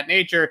things of that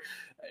nature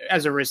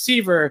as a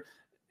receiver,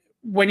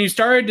 when you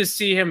started to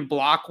see him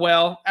block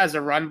well as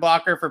a run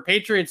blocker for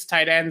Patriots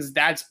tight ends,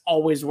 that's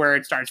always where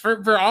it starts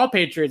for all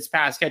Patriots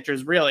pass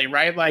catchers, really,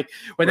 right? Like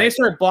when they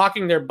start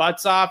blocking their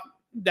butts off,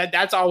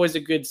 that's always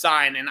a good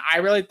sign. And I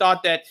really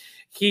thought that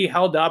he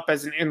held up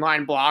as an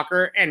inline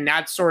blocker, and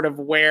that's sort of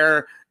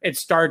where it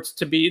starts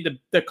to be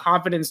the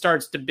confidence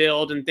starts to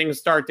build and things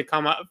start to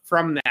come up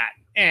from that.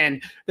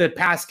 And the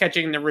pass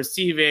catching, the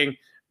receiving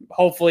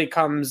hopefully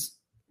comes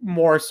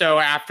more so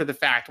after the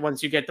fact,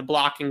 once you get the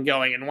blocking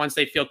going and once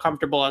they feel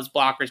comfortable as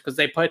blockers, because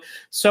they put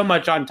so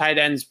much on tight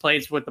ends'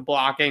 plates with the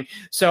blocking.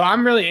 So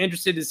I'm really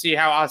interested to see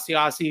how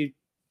Asiasi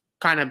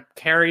kind of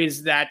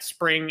carries that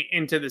spring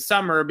into the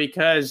summer,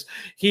 because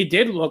he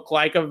did look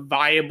like a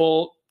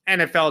viable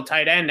NFL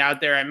tight end out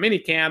there at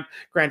minicamp.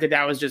 Granted,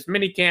 that was just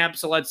minicamp,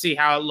 so let's see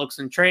how it looks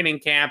in training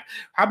camp.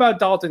 How about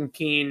Dalton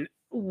Keene?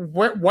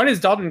 What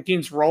is Dalton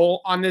Keene's role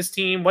on this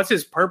team? What's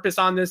his purpose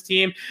on this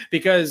team?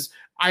 Because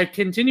I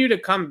continue to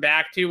come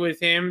back to with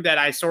him that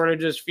I sort of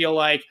just feel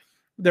like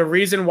the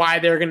reason why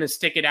they're going to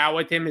stick it out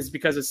with him is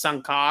because of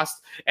sunk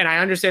cost. And I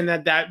understand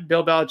that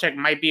Bill Belichick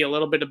might be a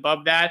little bit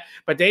above that,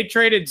 but they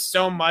traded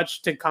so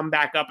much to come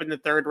back up in the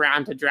 3rd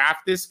round to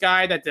draft this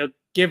guy that to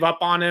give up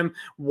on him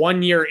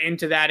 1 year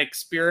into that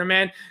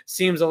experiment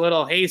seems a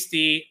little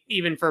hasty,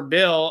 even for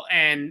Bill.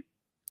 And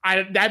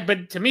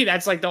but to me,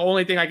 that's like the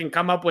only thing I can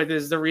come up with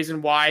is the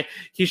reason why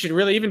he should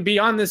really even be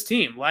on this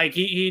team. Like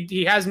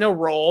he has no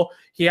role.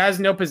 He has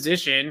no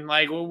position.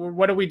 Like,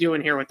 what are we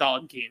doing here with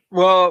Dalton Keene?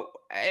 Well,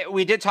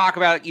 we did talk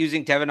about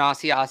using Devin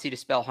Asiasi to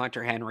spell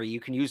Hunter Henry. You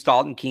can use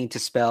Dalton Keene to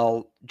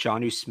spell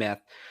Jonnu Smith.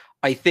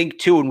 I think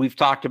too, and we've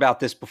talked about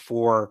this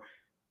before.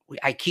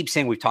 I keep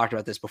saying we've talked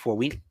about this before.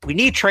 We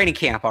need training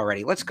camp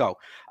already. Let's go.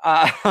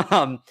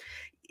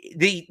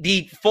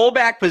 The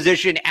fullback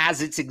position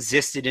as it's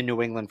existed in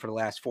New England for the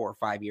last 4 or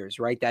 5 years,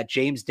 right? That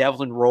James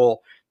Devlin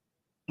role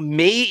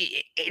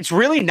it's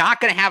really not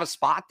going to have a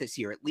spot this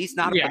year, at least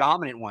not a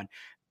predominant one.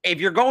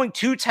 If you're going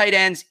 2 tight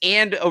ends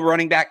and a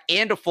running back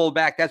and a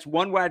fullback, that's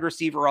 1 wide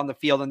receiver on the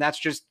field. And that's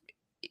just,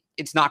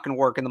 it's not going to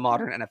work in the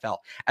modern NFL.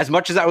 As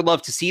much as I would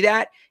love to see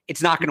that,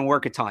 it's not going to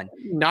work a ton.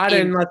 Not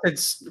unless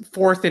it's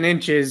 4th and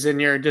inches and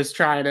you're just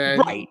trying to,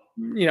 play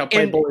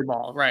bully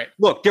ball. Right.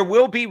 Look, there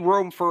will be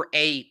room for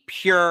a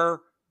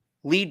pure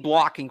lead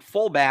blocking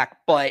fullback,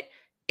 but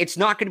it's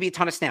not going to be a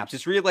ton of snaps.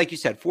 It's really, like you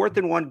said, 4th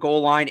and 1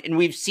 goal line. And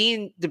we've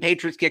seen the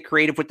Patriots get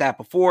creative with that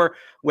before,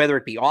 whether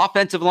it be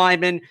offensive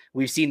linemen.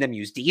 We've seen them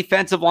use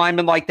defensive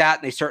linemen like that.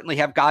 And they certainly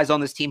have guys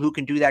on this team who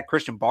can do that.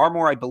 Christian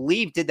Barmore, I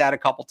believe, did that a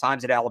couple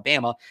times at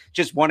Alabama.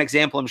 Just one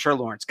example. I'm sure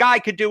Lawrence Guy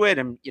could do it.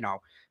 And,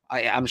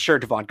 I'm sure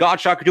Devon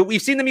Gottschalk could do it.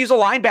 We've seen them use a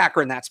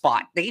linebacker in that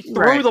spot. They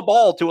threw the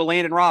ball to a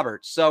Landon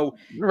Roberts. So,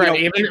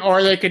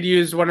 or they could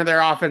use one of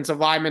their offensive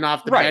linemen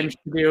off the bench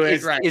to do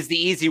it. Is the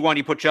easy one.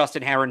 You put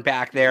Justin Herron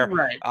back there.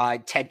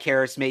 Ted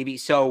Karras maybe.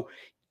 So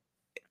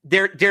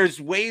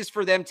there's ways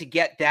for them to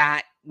get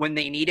that when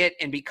they need it.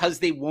 And because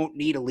they won't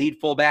need a lead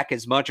fullback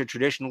as much, a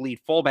traditional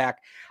lead fullback,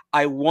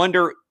 I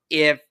wonder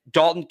if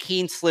Dalton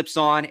Keene slips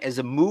on as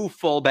a move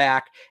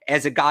fullback,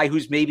 as a guy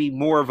who's maybe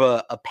more of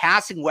a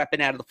passing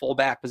weapon out of the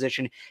fullback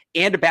position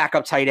and a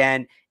backup tight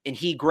end, and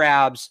he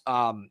grabs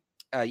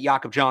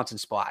Jakob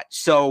Johnson's spot.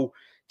 So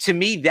to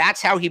me,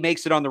 that's how he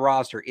makes it on the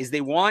roster, is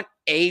they want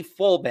a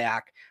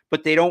fullback,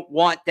 but they don't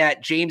want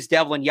that James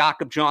Devlin,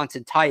 Jakob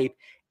Johnson type.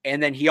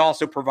 And then he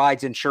also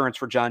provides insurance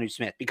for Jonnu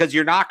Smith, because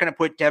you're not going to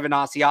put Devin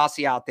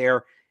Asiasi out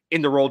there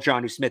in the role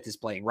Jonnu Smith is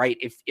playing, right?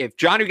 If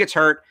Jonnu gets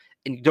hurt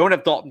and you don't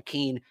have Dalton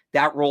Keene,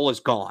 that role is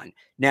gone.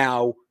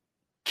 Now,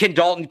 can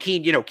Dalton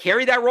Keene,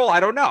 carry that role? I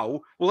don't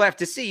know. We'll have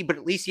to see, but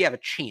at least you have a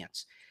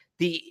chance.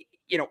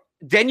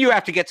 Then you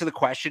have to get to the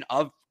question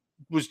of,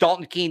 was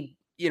Dalton Keene,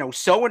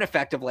 so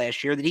ineffective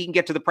last year that he can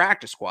get to the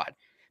practice squad?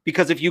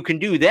 Because if you can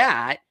do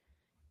that,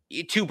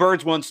 two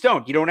birds, one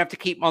stone. You don't have to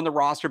keep him on the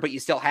roster, but you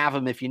still have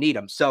him if you need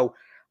him. So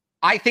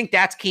I think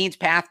that's Keene's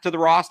path to the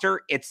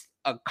roster. It's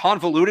a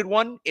convoluted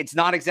one. It's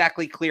not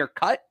exactly clear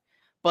cut,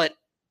 but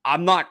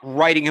I'm not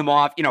writing him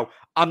off.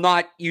 I'm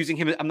not using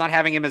him. I'm not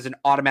having him as an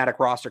automatic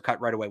roster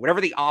cut right away. Whatever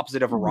the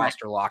opposite of a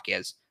roster lock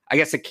is, I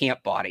guess a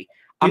camp body.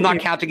 I'm not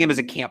counting him as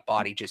a camp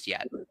body just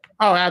yet.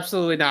 Oh,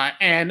 absolutely not.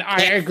 And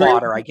I agree.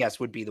 Fodder, I guess,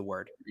 would be the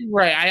word.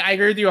 Right. I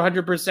agree with you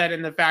 100%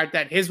 in the fact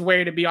that his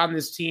way to be on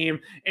this team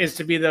is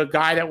to be the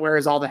guy that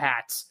wears all the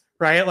hats.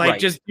 Right? Like,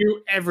 just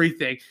do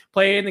everything.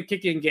 Play in the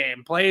kicking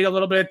game. Play a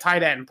little bit of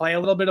tight end. Play a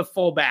little bit of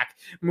fullback.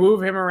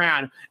 Move him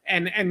around.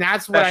 And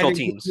that's what special I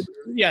think. Teams.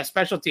 Yeah,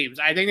 special teams.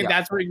 I think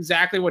that's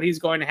exactly what he's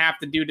going to have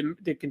to do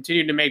to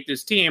continue to make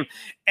this team.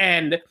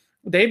 And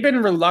they've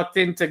been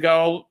reluctant to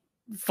go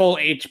full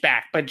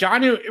H-back, but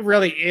Jonnu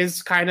really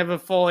is kind of a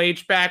full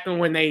H-back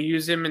when they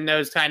use him in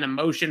those kind of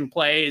motion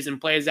plays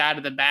and plays out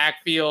of the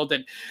backfield,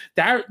 and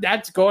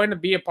that's going to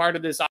be a part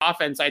of this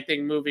offense, I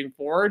think, moving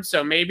forward.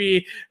 So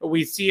maybe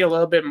we see a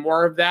little bit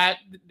more of that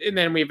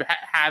than we've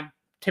have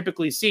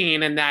typically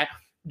seen, and that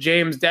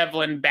James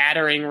Devlin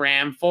battering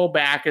ram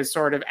fullback is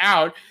sort of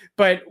out,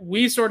 but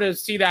we sort of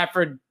see that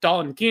for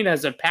Dalton Keene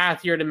as a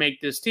path here to make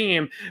this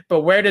team.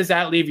 But where does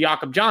that leave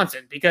Jakob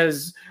Johnson?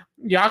 Because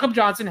Jakob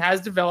Johnson has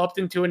developed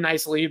into a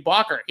nice lead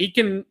blocker.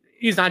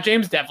 He's not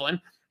James Devlin,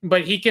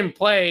 but he can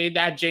play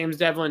that James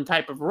Devlin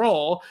type of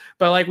role.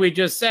 But like we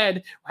just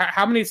said,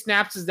 how many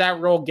snaps does that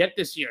role get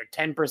this year?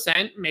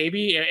 10%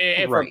 maybe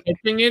if we're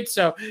pitching it.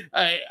 So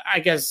I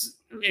guess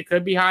it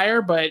could be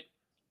higher, but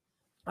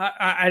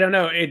I don't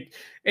know.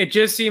 It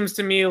just seems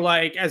to me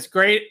like as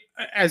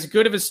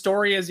good of a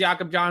story as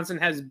Jakob Johnson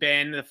has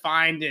been, the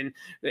find in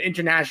the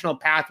international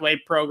pathway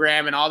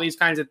program and all these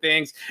kinds of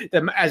things,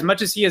 as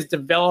much as he has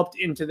developed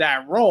into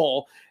that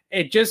role,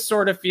 it just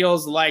sort of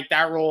feels like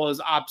that role is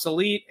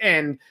obsolete.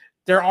 And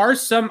there are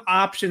some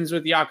options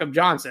with Jakob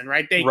Johnson,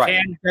 right? They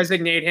can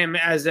designate him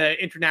as an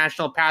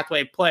international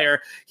pathway player.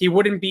 He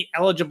wouldn't be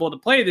eligible to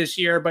play this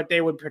year, but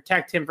they would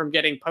protect him from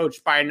getting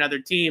poached by another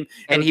team.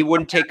 And he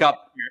wouldn't take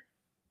up...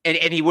 And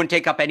he wouldn't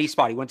take up any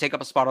spot. He wouldn't take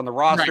up a spot on the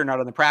roster,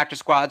 not on the practice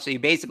squad. So you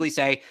basically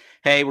say,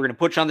 hey, we're going to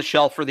put you on the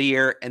shelf for the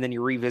year, and then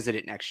you revisit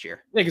it next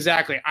year.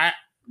 Exactly.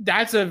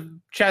 That's a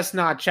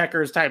chestnut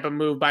checkers type of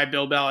move by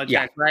Bill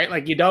Belichick, right?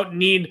 Like, you don't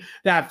need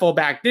that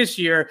fullback this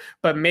year,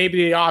 but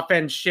maybe the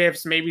offense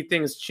shifts, maybe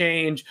things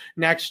change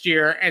next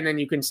year, and then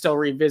you can still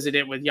revisit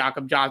it with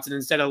Jakob Johnson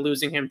instead of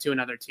losing him to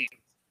another team.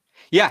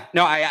 Yeah,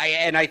 no,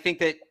 I think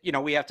that,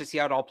 we have to see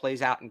how it all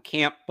plays out in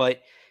camp,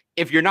 but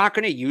if you're not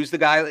going to use the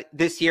guy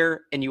this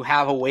year and you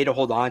have a way to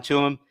hold on to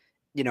him,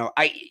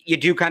 you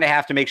do kind of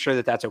have to make sure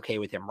that that's okay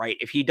with him, right?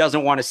 If he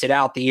doesn't want to sit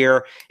out the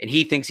year and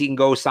he thinks he can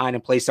go sign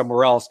and play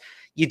somewhere else,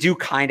 you do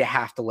kind of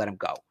have to let him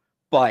go.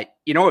 But,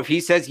 if he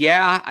says,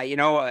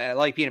 I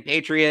like being a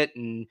Patriot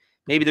and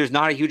maybe there's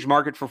not a huge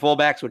market for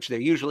fullbacks, which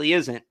there usually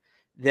isn't,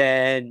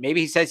 then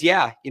maybe he says,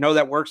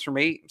 that works for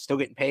me. I'm still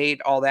getting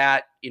paid, all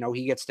that.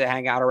 He gets to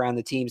hang out around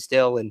the team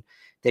still, and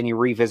then you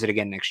revisit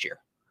again next year.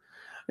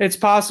 It's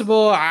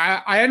possible.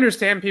 I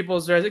understand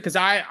people's, because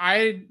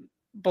I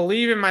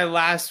believe in my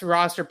last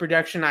roster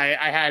projection, I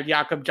had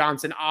Jakob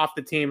Johnson off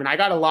the team, and I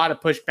got a lot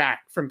of pushback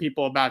from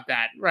people about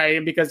that,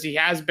 right? Because he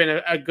has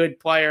been a good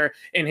player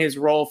in his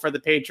role for the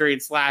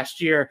Patriots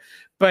last year,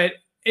 but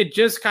it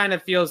just kind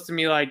of feels to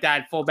me like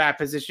that fullback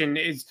position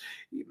is,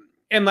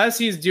 unless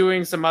he's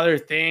doing some other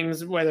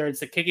things, whether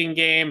it's the kicking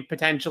game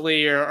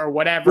potentially or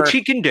whatever. Which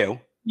he can do.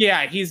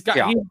 Yeah, he's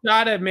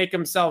got to make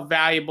himself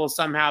valuable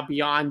somehow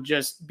beyond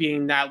just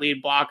being that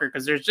lead blocker,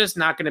 because there's just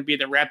not going to be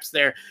the reps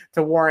there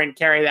to warrant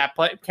carrying that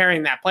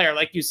player.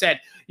 Like you said,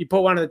 you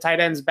put one of the tight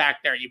ends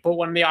back there, you put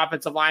one of the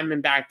offensive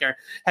linemen back there.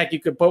 Heck, you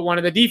could put one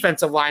of the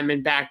defensive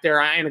linemen back there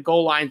in a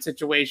goal line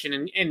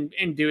situation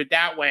and do it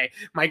that way.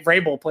 Mike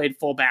Vrabel played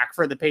fullback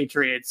for the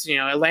Patriots.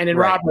 Landon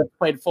Roberts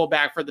played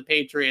fullback for the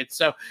Patriots.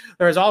 So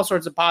there's all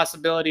sorts of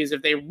possibilities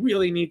if they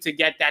really need to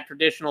get that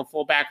traditional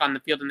fullback on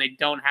the field and they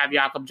don't have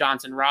Jakob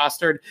Johnson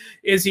rostered.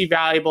 Is he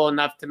valuable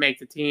enough to make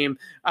the team?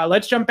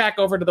 Let's jump back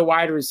over to the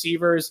wide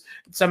receivers.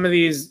 Some of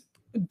these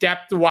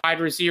depth wide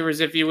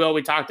receivers, if you will.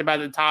 We talked about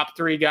the top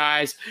three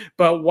guys,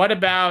 but what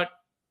about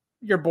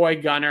your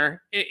boy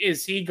Gunnar?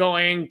 Is he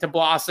going to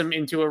blossom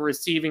into a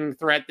receiving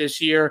threat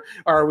this year,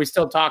 or are we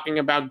still talking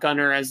about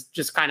Gunnar as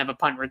just kind of a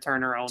punt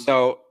returner only?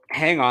 So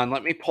hang on,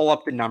 let me pull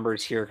up the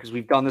numbers here because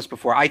we've done this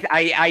before.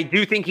 I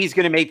do think he's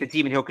going to make the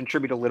team and he'll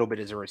contribute a little bit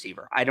as a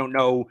receiver. I don't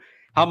know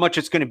how much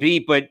it's going to be,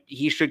 but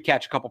he should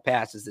catch a couple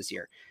passes this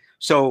year.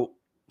 So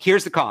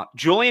here's the comp.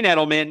 Julian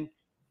Edelman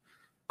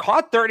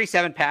caught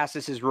 37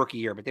 passes his rookie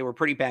year, but they were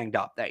pretty banged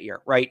up that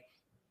year, right?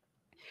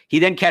 He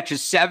then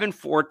catches 7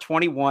 for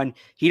 21.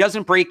 He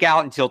doesn't break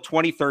out until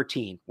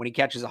 2013 when he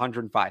catches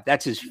 105.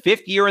 That's his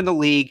 5th year in the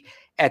league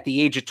at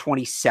the age of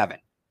 27.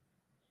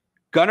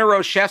 Gunnar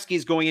Olszewski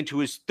is going into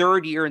his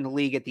 3rd year in the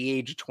league at the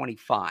age of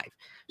 25.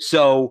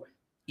 So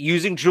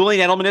using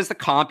Julian Edelman as the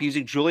comp,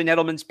 using Julian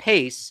Edelman's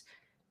pace,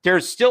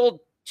 there's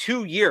still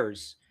 2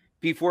 years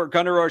before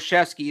Gunnar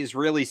Olszewski is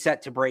really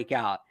set to break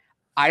out.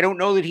 I don't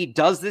know that he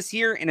does this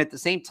year. And at the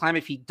same time,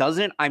 if he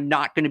doesn't, I'm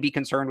not going to be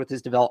concerned with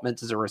his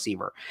development as a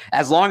receiver.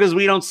 As long as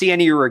we don't see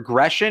any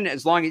regression,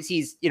 as long as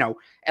he's,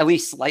 at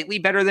least slightly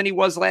better than he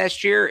was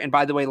last year. And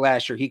by the way,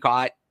 last year he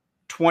caught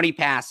 20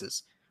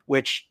 passes,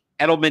 which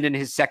Edelman in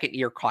his 2nd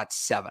year caught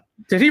 7.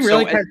 Did he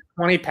really catch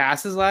 20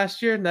 passes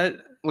last year?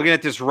 Looking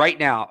at this right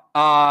now.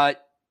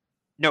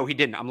 No, he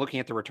didn't. I'm looking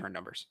at the return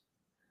numbers.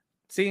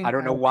 See, I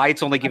don't know why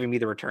it's only giving me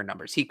the return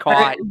numbers. He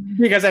caught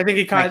because I think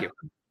he caught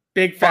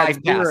big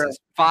 5 passes,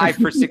 5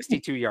 for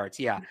 62 yards.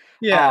 Yeah.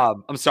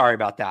 I'm sorry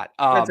about that.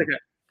 That's okay.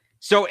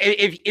 So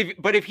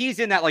if he's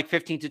in that like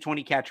 15 to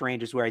 20 catch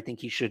range is where I think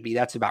he should be.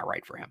 That's about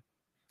right for him.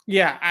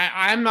 Yeah,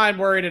 I'm not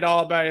worried at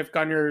all about if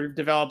Gunnar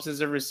develops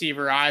as a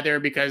receiver either,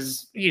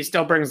 because he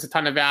still brings a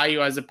ton of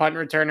value as a punt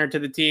returner to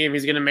the team.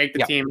 He's going to make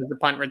the team as a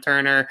punt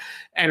returner,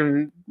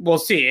 and we'll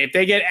see. If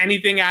they get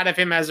anything out of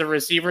him as a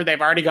receiver,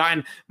 they've already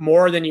gotten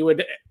more than you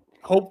would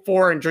hope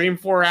for and dream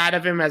for out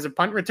of him as a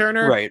punt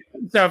returner. Right.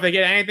 So if they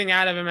get anything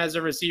out of him as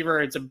a receiver,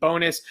 it's a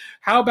bonus.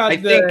 How about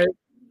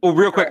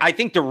real quick, I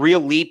think the real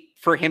leap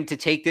for him to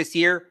take this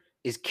year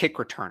is kick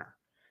returner.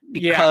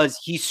 Because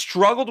he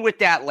struggled with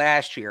that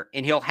last year,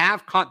 and he'll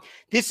have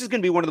this is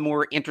going to be one of the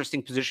more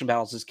interesting position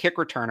battles as kick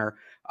returner.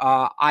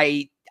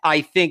 I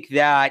think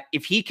that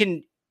if he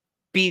can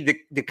be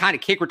the kind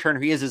of kick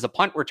returner he is as a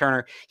punt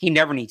returner, he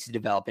never needs to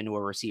develop into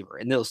a receiver,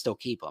 and they'll still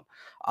keep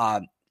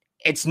him.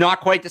 It's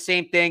not quite the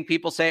same thing.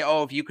 People say,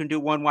 oh, if you can do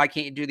one, why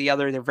can't you do the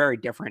other? They're very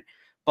different.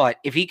 But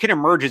if he can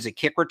emerge as a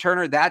kick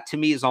returner, that to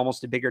me is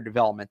almost a bigger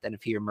development than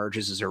if he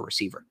emerges as a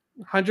receiver.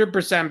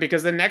 100%,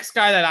 because the next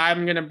guy that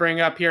I'm going to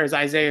bring up here is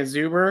Isaiah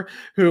Zuber,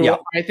 who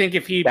I think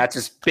that's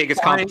his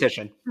biggest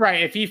competition.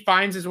 Right. If he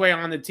finds his way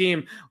on the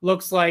team,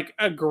 looks like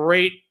a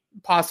great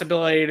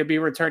possibility to be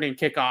returning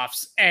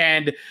kickoffs.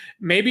 And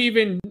maybe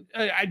even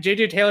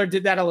JJ Taylor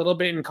did that a little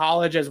bit in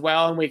college as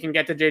well. And we can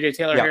get to JJ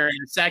Taylor here in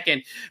a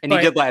second. And he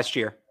did last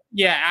year.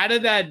 Yeah. Out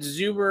of that,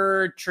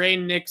 Zuber, Trey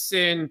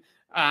Nixon,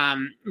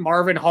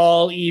 Marvin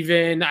Hall,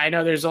 even I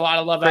know there's a lot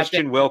of love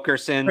Christian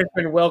Wilkerson.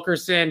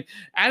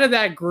 Out of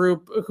that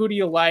group, who do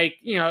you like?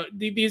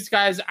 These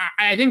guys,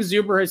 I think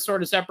Zuber has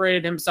sort of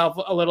separated himself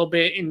a little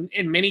bit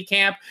in mini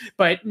camp,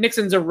 but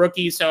Nixon's a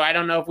rookie, so I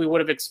don't know if we would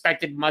have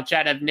expected much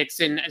out of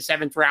Nixon, a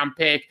 7th round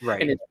pick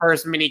in his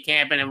first mini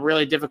camp and a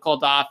really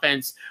difficult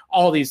offense,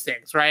 all these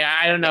things, right?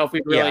 I don't know if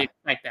we really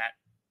expect that.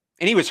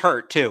 And he was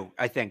hurt too,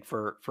 I think,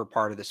 for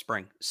part of the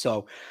spring.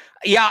 So,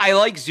 yeah, I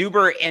like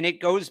Zuber, and it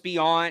goes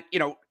beyond,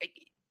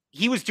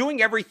 he was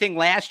doing everything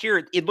last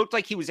year. It looked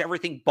like he was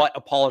everything but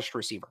a polished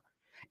receiver.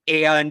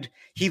 And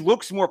he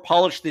looks more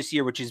polished this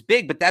year, which is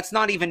big, but that's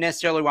not even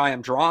necessarily why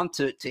I'm drawn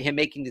to him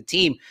making the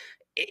team.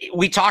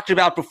 We talked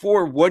about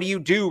before, what do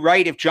you do,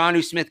 right? If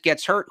Jonnu Smith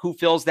gets hurt, who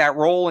fills that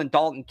role? And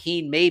Dalton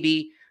Keene,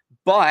 maybe.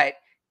 But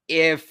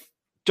if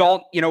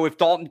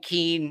Dalton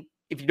Keene,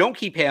 if you don't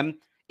keep him,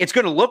 it's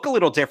going to look a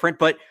little different,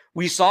 but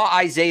we saw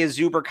Isaiah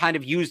Zuber kind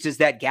of used as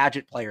that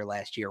gadget player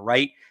last year,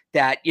 right?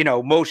 That,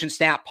 motion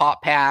snap,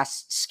 pop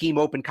pass, scheme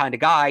open kind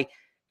of guy.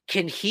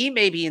 Can he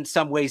maybe in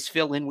some ways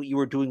fill in what you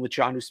were doing with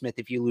Jonnu Smith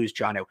if you lose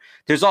Jonnu?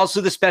 There's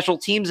also the special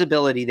teams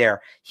ability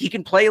there. He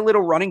can play a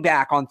little running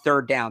back on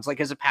 3rd downs, like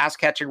as a pass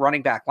catching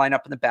running back, line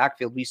up in the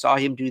backfield. We saw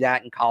him do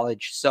that in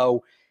college.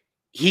 So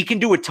he can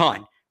do a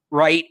ton,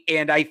 right?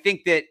 And I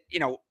think that,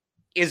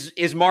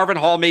 is Marvin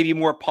Hall maybe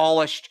more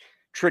polished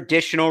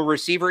traditional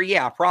receiver?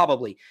 Yeah,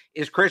 probably.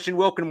 Is Christian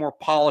Wilkin more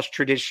polished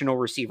traditional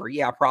receiver?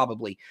 Yeah,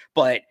 probably.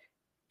 But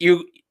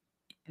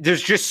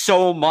there's just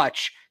so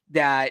much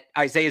that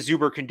Isaiah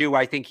Zuber can do.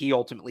 I think he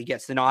ultimately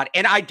gets the nod.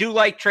 And I do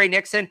like Trey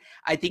Nixon.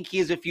 I think he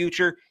is a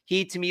future.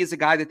 He, to me, is a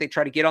guy that they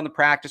try to get on the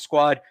practice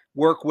squad,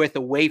 work with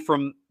away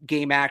from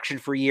game action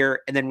for a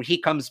year. And then when he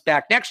comes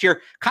back next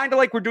year, kind of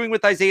like we're doing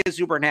with Isaiah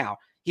Zuber now,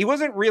 he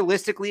wasn't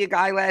realistically a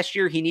guy last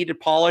year. He needed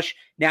polish.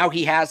 Now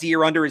he has a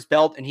year under his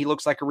belt, and he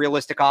looks like a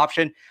realistic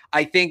option.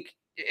 I think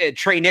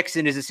Trey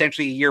Nixon is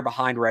essentially a year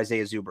behind where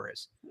Isaiah Zuber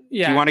is.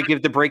 Yeah. Do you want to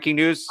give the breaking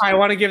news? I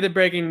want to give the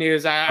breaking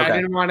news. I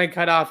didn't want to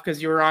cut off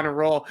because you were on a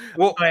roll.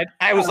 Well, but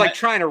I was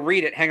trying to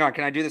read it. Hang on.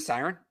 Can I do the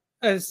siren?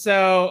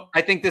 So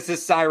I think this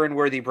is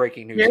siren-worthy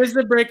breaking news. Here's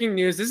the breaking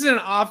news. This is an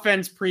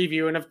offense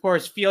preview, and of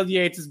course, Field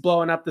Yates is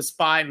blowing up the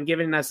spot and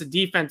giving us a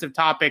defensive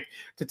topic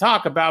to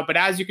talk about. But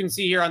as you can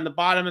see here on the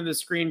bottom of the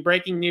screen,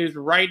 breaking news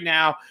right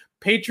now,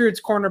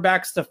 Patriots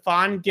cornerback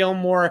Stephon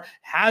Gilmore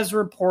has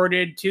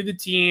reported to the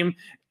team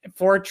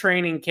for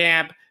training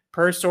camp.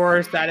 Per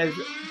source, that is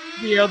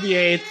Field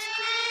Yates,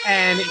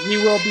 and he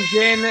will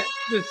begin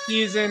the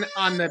season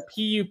on the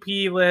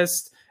PUP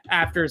list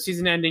after a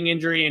season-ending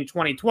injury in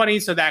 2020.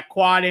 So that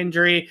quad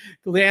injury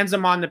lands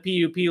him on the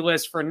PUP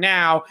list for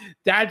now.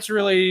 That's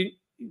really,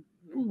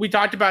 we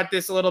talked about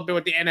this a little bit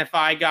with the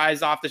NFI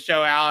guys off the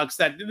show, Alex,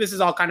 that this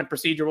is all kind of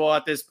procedural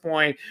at this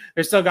point.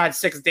 They've still got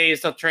 6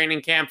 days till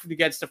training camp to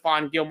get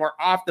Stephon Gilmore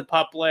off the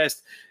PUP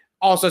list.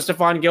 Also,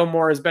 Stephon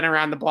Gilmore has been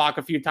around the block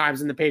a few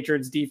times in the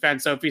Patriots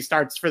defense. So if he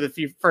starts for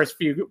the first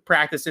few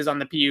practices on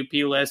the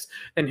PUP list,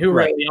 then who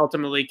really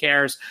ultimately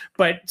cares?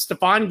 But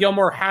Stephon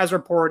Gilmore has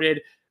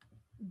reported.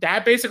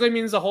 That basically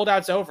means the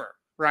holdout's over,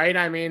 right?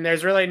 I mean,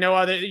 there's really no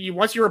other.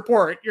 Once you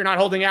report, you're not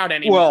holding out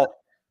anymore. Well,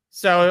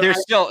 so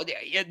there's still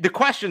the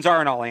questions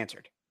aren't all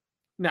answered.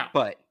 No,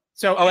 but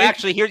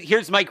actually,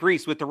 here's Mike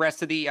Reese with the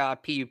rest of the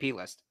PUP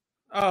list.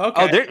 Oh,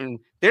 okay. Oh,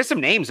 there's some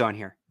names on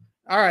here.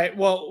 All right.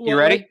 Well, you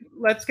ready?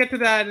 Let's get to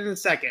that in a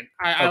second.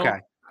 Okay.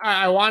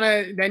 I want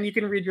to, then you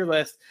can read your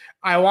list.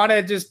 I want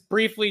to just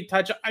briefly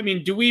touch. I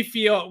mean, do we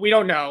feel, we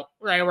don't know,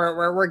 right?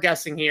 We're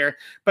guessing here,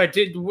 but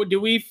do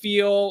we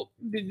feel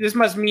this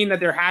must mean that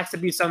there has to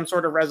be some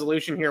sort of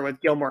resolution here with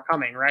Gilmore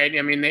coming, right?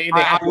 I mean, they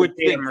have to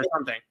pay him or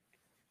something.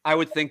 I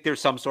would think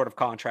there's some sort of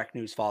contract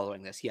news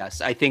following this.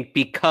 Yes. I think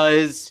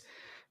because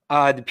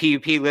the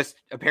PUP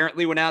list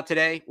apparently went out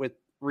today with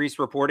Reese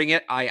reporting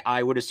it,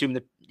 I would assume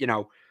that,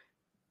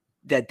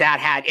 that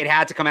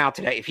had to come out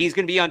today. If he's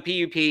going to be on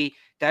PUP,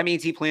 that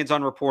means he plans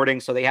on reporting.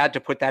 So they had to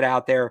put that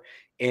out there.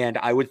 And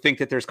I would think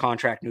that there's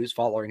contract news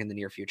following in the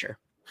near future.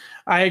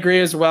 I agree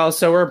as well.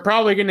 So we're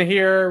probably going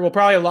to we'll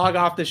probably log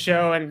off the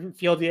show and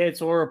Field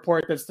Yates will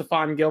report that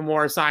Stephon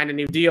Gilmore signed a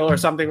new deal or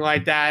something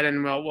like that.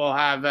 And we'll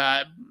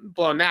have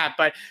blown that.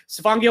 But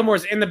Stephon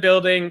Gilmore's in the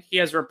building. He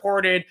has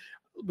reported.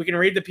 We can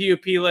read the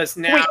PUP list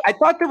now. Wait, I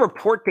thought the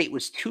report date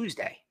was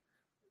Tuesday.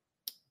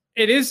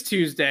 It is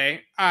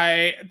Tuesday.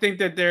 I think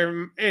that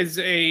there is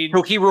a.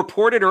 So he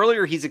reported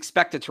earlier. He's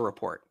expected to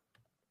report.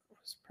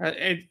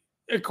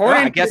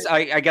 According, I guess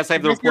I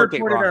have the report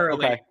date wrong.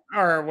 Early, okay,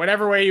 or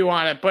whatever way you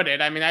want to put it.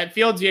 I mean,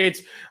 Field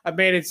Yates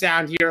made it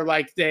sound here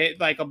like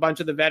a bunch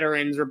of the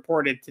veterans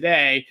reported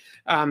today.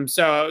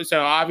 So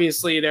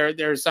obviously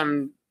there's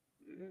some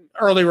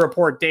early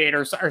report date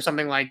or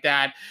something like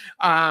that.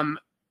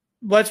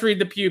 Let's read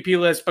the PUP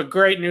list, but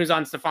great news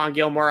on Stephon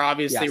Gilmore,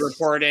 obviously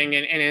reporting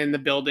and in the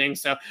building.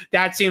 So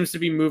that seems to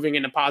be moving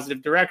in a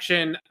positive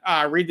direction.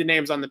 Read the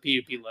names on the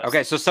PUP list.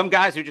 Okay, so some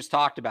guys we just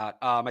talked about,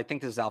 I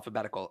think this is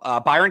alphabetical.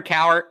 Byron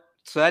Cowart,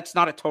 so that's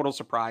not a total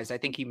surprise. I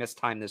think he missed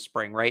time this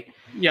spring, right?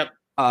 Yep.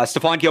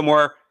 Stephon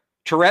Gilmore,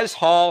 Terez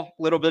Hall,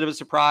 little bit of a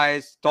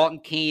surprise. Dalton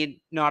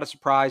Keene, not a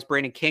surprise.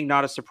 Brandon King,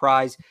 not a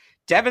surprise.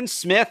 Devin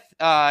Smith,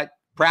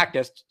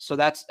 practiced, so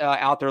that's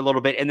out there a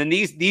little bit. And then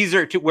these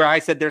are two where I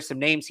said there's some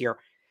names here.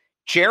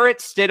 Jarrett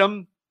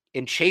Stidham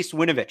and Chase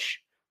Winovich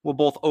will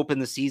both open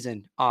the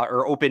season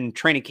or open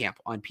training camp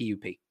on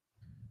PUP.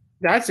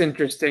 That's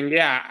interesting.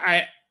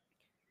 Yeah,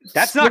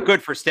 that's not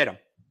good for Stidham.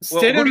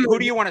 Stidham, who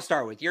do you want to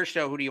start with? Your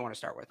show. Who do you want to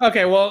start with?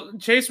 Okay, well,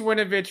 Chase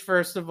Winovich,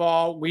 first of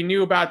all, we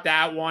knew about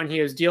that one. He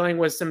was dealing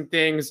with some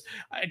things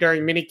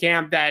during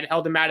minicamp that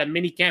held him out of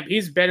minicamp.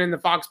 He's been in the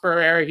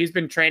Foxborough area. He's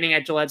been training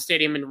at Gillette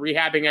Stadium and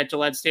rehabbing at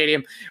Gillette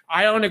Stadium.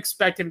 I don't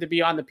expect him to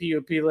be on the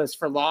PUP list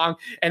for long.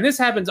 And this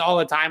happens all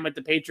the time with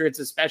the Patriots,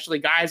 especially.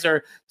 Guys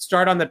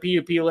start on the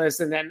PUP list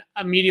and then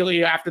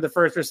immediately after the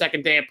first or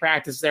second day of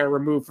practice, they're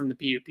removed from the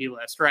PUP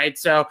list, right?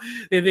 So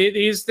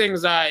these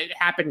things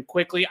happen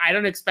quickly. I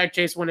don't expect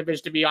Chase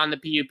Winovich to be on the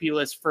PUP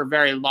list for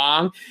very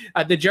long.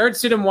 The Jarrett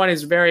Stidham one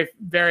is very,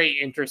 very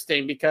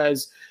interesting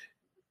because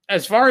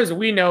as far as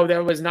we know,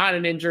 there was not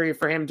an injury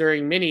for him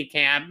during mini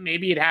camp.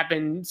 Maybe it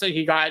happened, so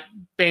he got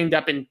banged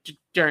up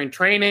during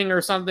training or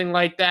something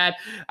like that.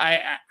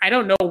 I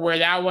don't know where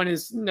that one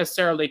is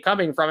necessarily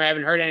coming from. I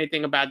haven't heard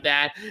anything about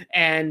that.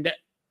 And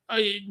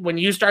when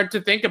you start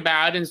to think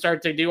about and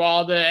start to do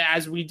all the,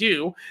 as we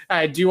do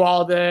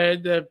all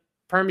the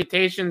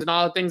permutations and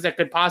all the things that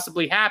could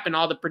possibly happen,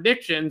 all the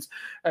predictions,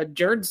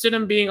 Jarrett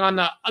Stidham being on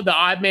the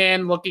odd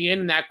man looking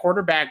in that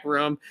quarterback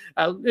room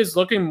is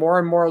looking more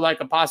and more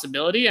like a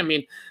possibility. I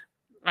mean,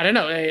 I don't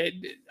know.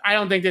 I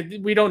don't think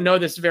that we don't know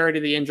the severity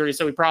of the injury,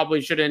 so we probably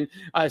shouldn't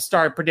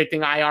start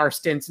predicting IR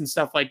stints and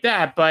stuff like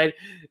that. But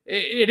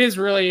it is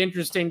really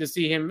interesting to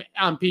see him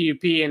on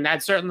PUP, and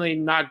that's certainly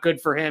not good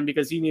for him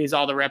because he needs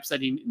all the reps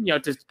that he,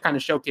 to kind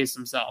of showcase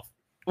himself.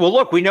 Well,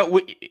 look, we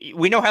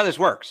know how this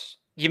works.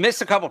 You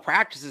miss a couple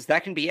practices,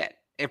 that can be it.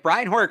 If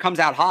Brian Hoyer comes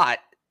out hot,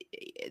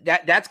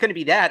 that's going to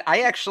be that.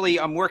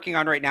 I'm working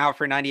on right now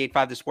for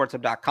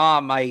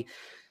 98.5thesportshub.com my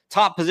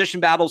top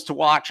position battles to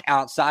watch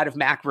outside of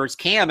Mac versus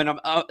Cam. And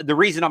the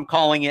reason I'm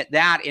calling it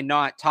that and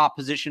not top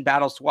position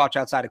battles to watch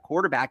outside of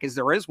quarterback is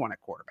there is one at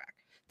quarterback.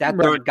 that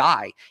third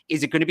guy.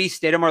 Is it going to be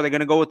Stidham? Are they going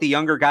to go with the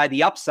younger guy,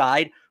 the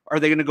upside? Or are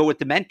they going to go with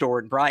the mentor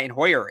and Brian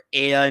Hoyer?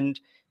 And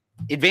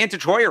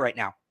advantage Hoyer right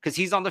now because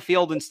he's on the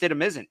field and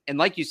Stidham isn't. And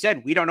like you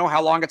said, we don't know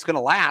how long it's going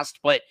to last,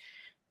 but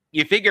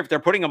you figure if they're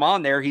putting him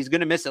on there, he's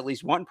going to miss at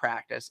least one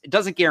practice. It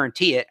doesn't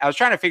guarantee it. I was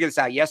trying to figure this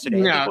out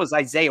yesterday. I think it was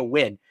Isaiah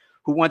Wynn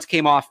who once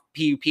came off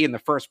PUP in the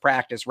first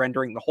practice,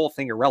 rendering the whole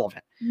thing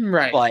irrelevant.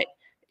 Right. But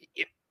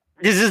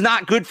this is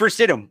not good for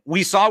Stidham.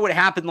 We saw what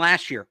happened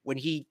last year when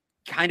he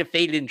kind of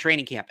faded in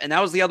training camp, and that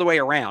was the other way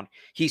around.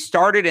 He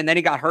started and then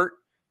he got hurt.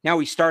 Now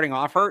he's starting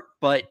off hurt,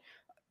 but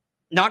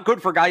not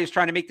good for a guy who's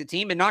trying to make the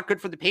team and not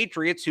good for the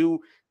Patriots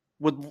who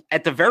would,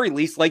 at the very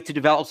least, like to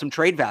develop some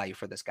trade value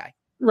for this guy.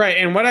 Right.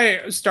 And what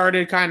I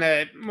started kind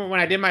of when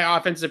I did my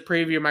offensive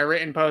preview, my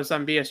written post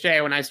on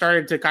BSJ, when I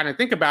started to kind of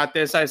think about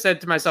this, I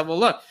said to myself, well,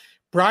 look,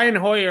 Brian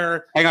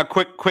Hoyer. Hang on,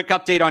 quick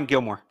update on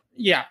Gilmore.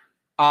 Yeah.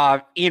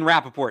 Ian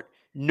Rappaport,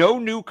 no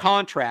new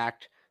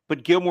contract,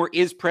 but Gilmore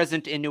is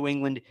present in New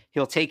England.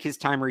 He'll take his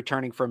time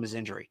returning from his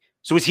injury.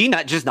 So is he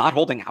not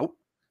holding out?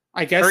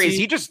 I guess. Or is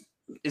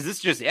this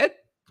just it?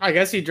 I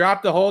guess he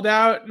dropped the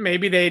holdout.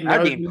 Maybe they know.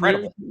 That'd be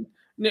incredible.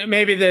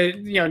 Maybe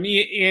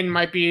Ian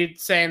might be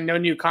saying no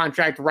new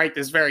contract right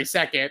this very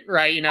second,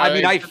 right?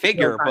 I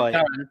figure,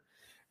 but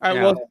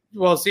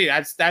we'll see.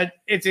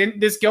 It's in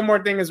this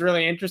Gilmore thing is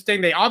really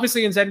interesting. They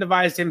obviously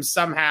incentivized him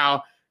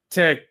somehow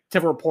to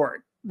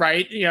report,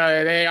 right?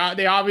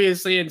 They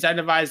obviously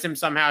incentivized him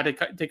somehow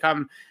to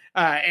come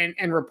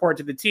and report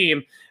to the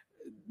team.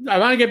 I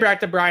want to get back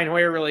to Brian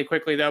Hoyer really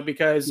quickly though,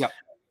 because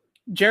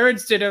Jarrett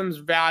Stidham's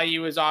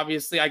value is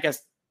obviously, I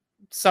guess,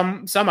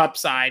 some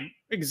upside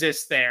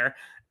exists there.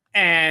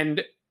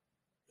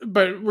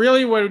 But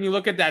really when you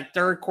look at that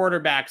third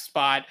quarterback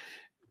spot,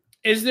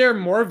 is there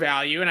more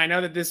value? And I know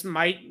that this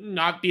might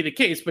not be the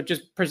case, but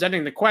just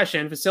presenting the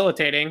question,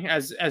 facilitating,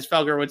 as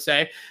Felger would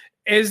say,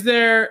 is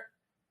there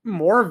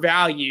more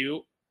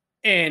value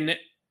in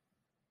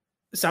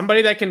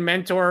somebody that can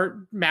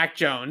mentor Mac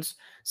Jones,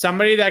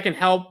 somebody that can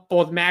help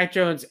both Mac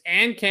Jones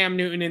and Cam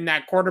Newton in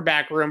that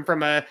quarterback room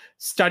from a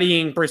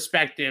studying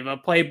perspective, a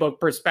playbook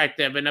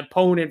perspective, an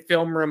opponent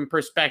film room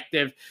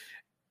perspective,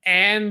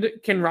 and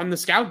can run the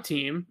scout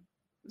team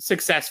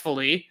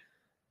successfully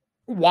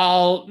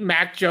while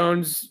Mac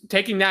Jones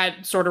taking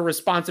that sort of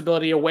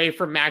responsibility away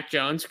from Mac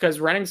Jones, because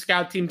running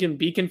scout team can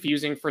be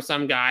confusing for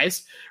some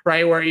guys,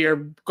 right? Where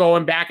you're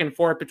going back and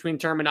forth between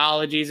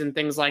terminologies and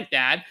things like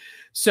that.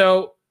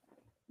 So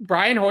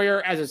Brian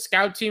Hoyer as a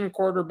scout team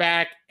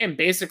quarterback and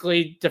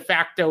basically de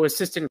facto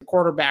assistant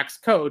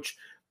quarterbacks coach,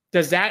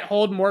 does that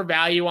hold more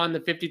value on the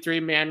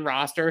 53-man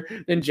roster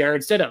than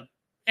Jarrett Stidham?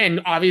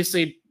 And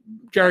obviously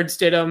Jarrett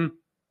Stidham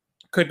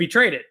could be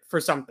traded for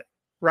something,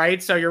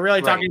 right? So you're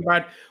really talking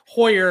about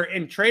Hoyer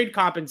in trade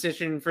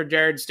compensation for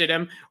Jarrett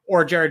Stidham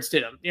or Jarrett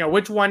Stidham.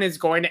 Which one is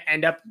going to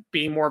end up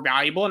being more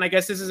valuable? And I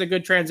guess this is a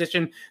good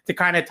transition to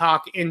kind of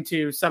talk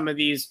into some of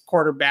these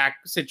quarterback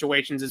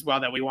situations as well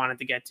that we wanted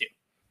to get to.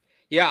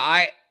 Yeah,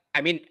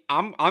 I mean,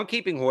 I'm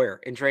keeping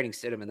Hoyer and trading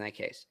Stidham in that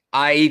case.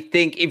 I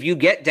think if you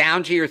get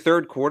down to your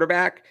third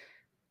quarterback,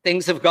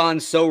 things have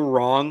gone so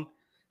wrong.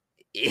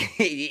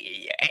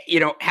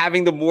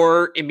 Having the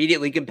more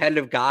immediately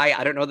competitive guy,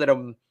 I don't know that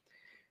I'm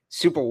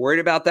super worried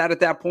about that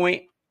at that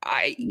point.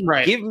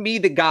 Give me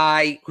the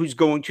guy who's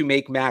going to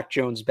make Mac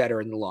Jones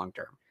better in the long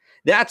term.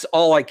 That's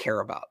all I care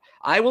about.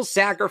 I will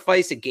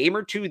sacrifice a game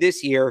or two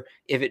this year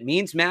if it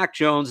means Mac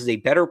Jones is a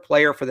better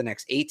player for the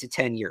next 8 to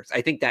 10 years.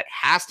 I think that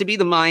has to be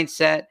the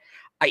mindset.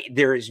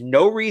 There is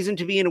no reason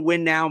to be in a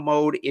win now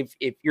mode if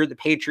you're the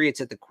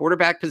Patriots at the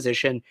quarterback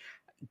position.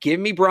 Give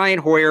me Brian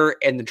Hoyer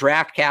and the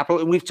draft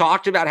capital. And we've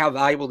talked about how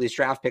valuable these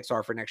draft picks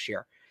are for next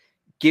year.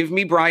 Give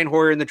me Brian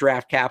Hoyer and the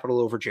draft capital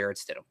over Jarrett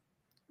Stidham.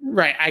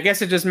 Right. I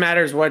guess it just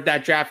matters what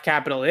that draft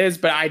capital is,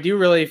 but I do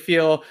really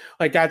feel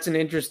like that's an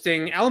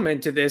interesting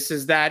element to this,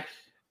 is that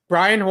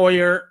Brian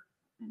Hoyer,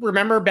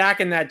 remember back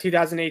in that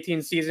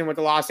 2018 season with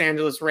the Los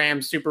Angeles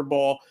Rams Super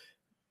Bowl,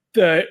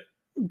 the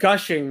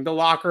gushing the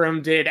locker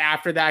room did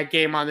after that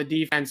game on the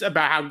defense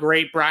about how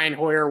great Brian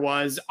Hoyer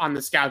was on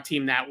the scout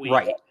team that week.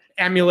 Right.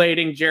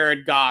 Emulating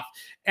Jared Goff.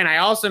 And I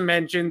also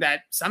mentioned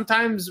that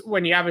sometimes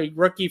when you have a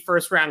rookie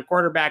first round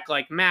quarterback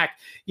like Mac,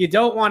 you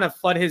don't want to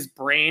flood his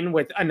brain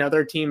with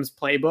another team's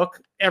playbook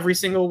every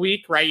single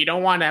week, right? You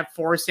don't want to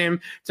force him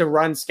to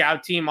run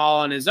scout team all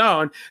on his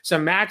own. So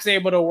Mac's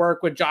able to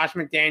work with Josh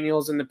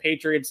McDaniels and the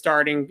Patriots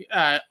starting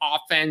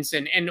offense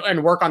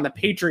and work on the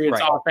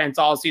Patriots offense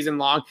all season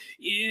long,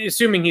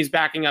 assuming he's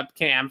backing up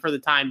Cam for the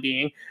time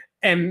being.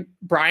 And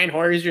Brian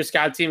Hoyer is your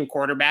scout team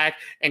quarterback,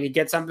 and you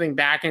get something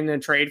back in the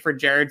trade for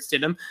Jarrett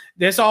Stidham.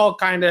 This all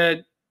kind of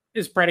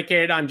is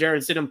predicated on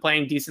Jarrett Stidham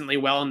playing decently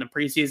well in the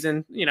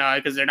preseason,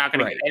 because they're not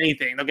going to get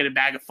anything. They'll get a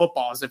bag of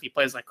footballs if he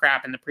plays like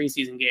crap in the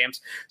preseason games.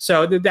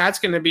 So that's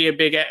going to be a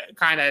big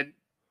kind of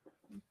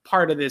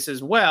part of this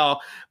as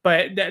well.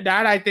 But that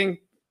I think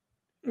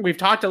we've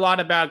talked a lot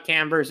about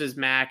Cam versus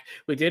Mac.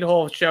 We did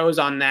whole shows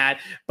on that,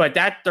 but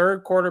that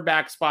third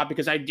quarterback spot,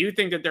 because I do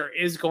think that there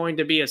is going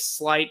to be a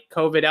slight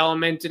COVID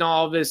element in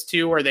all of this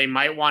too, where they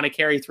might want to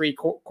carry three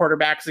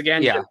quarterbacks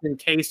again, just in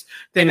case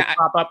things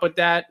pop up with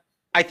that.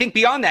 I think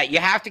beyond that, you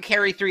have to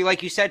carry three,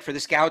 like you said, for the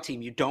scout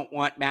team. You don't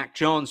want Mac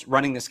Jones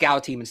running the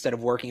scout team instead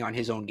of working on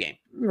his own game.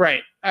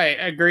 Right. I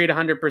agreed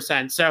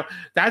 100%. So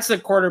that's the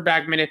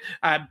quarterback minute.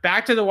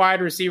 Back to the wide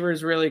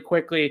receivers really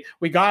quickly.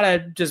 We got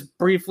to just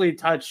briefly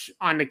touch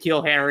on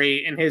N'Keal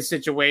Harry and his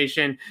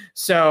situation.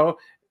 So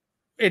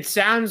it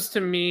sounds to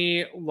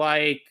me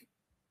like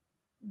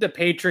the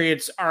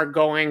Patriots are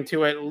going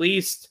to at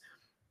least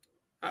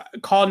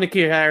call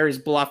N'Keal Harry's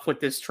bluff with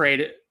this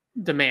trade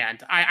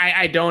demand.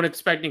 I don't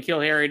expect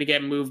N'Keal Harry to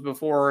get moved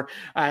before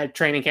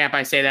training camp.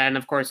 I say that, and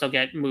of course he'll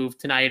get moved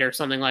tonight or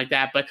something like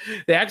that. But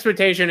the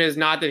expectation is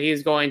not that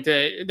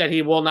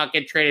he will not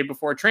get traded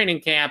before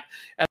training camp,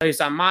 at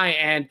least on my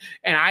end.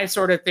 And I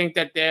sort of think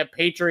that the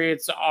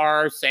Patriots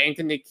are saying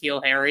to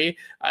N'Keal Harry,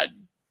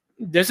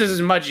 this is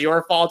as much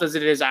your fault as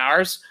it is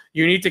ours.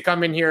 You need to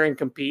come in here and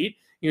compete.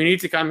 You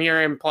need to come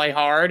here and play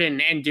hard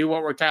and do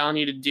what we're telling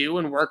you to do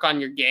and work on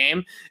your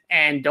game.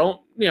 And don't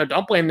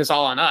blame this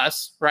all on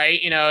us, right?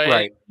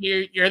 Right.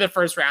 You're the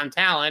first round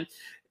talent.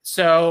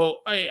 So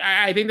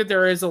I think that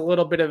there is a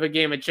little bit of a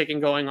game of chicken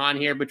going on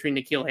here between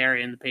N'Keal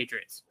Harry and the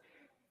Patriots.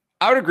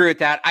 I would agree with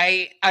that.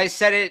 I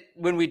said it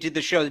when we did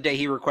the show the day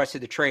he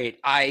requested the trade.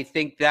 I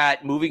think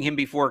that moving him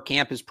before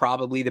camp is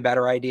probably the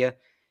better idea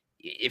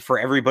for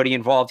everybody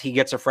involved. He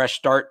gets a fresh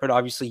start, but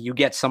obviously you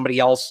get somebody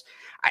else.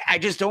 I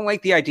just don't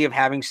like the idea of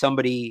having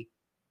somebody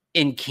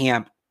in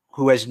camp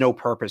who has no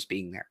purpose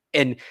being there.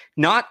 And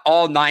not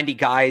all 90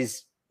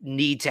 guys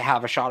need to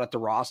have a shot at the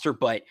roster,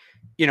 but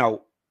you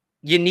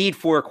need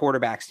 4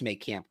 quarterbacks to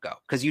make camp go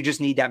because you just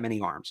need that many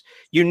arms.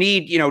 You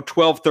need,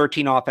 12,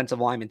 13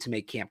 offensive linemen to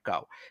make camp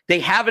go. They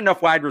have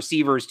enough wide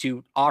receivers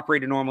to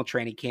operate a normal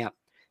training camp.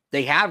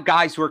 They have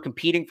guys who are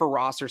competing for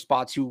roster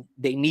spots who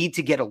they need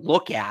to get a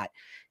look at.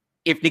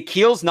 If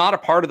N'Keal's not a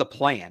part of the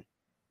plan,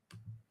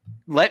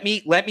 let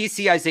me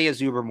see Isaiah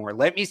Zuber more.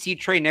 Let me see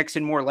Trey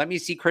Nixon more. Let me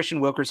see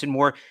Christian Wilkerson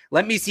more.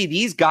 Let me see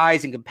these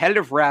guys in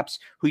competitive reps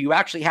who you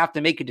actually have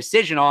to make a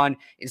decision on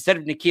instead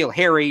of N'Keal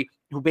Harry,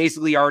 who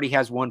basically already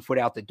has one foot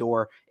out the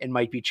door and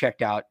might be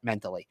checked out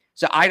mentally.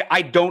 So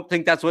I don't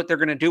think that's what they're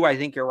going to do. I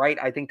think you're right.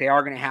 I think they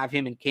are going to have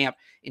him in camp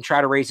and try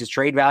to raise his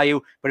trade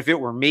value. But if it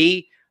were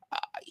me,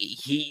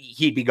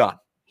 he'd be gone.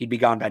 He'd be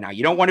gone by now.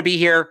 You don't want to be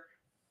here.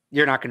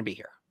 You're not going to be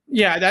here.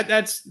 Yeah,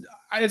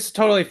 that's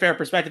totally fair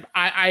perspective.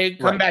 I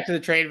come back to the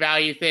trade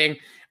value thing.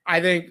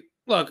 I think,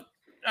 look,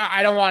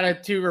 I don't want to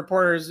toot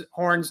reporters'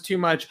 horns too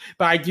much,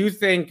 but I do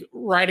think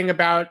writing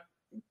about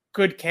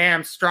good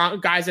camps, strong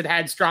guys that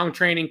had strong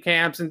training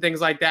camps and things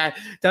like that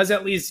does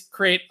at least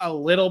create a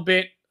little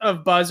bit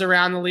of buzz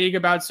around the league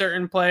about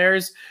certain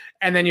players.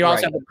 And then you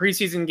also have the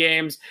preseason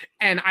games.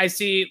 And I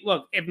see,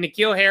 look, if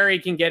N'Keal Harry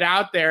can get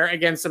out there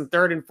against some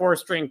 3rd and 4th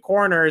string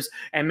corners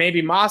and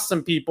maybe moss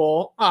some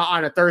people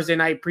on a Thursday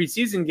night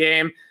preseason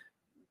game,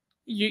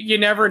 you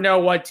never know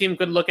what team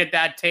could look at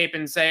that tape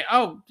and say,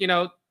 oh,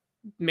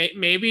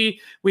 maybe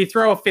we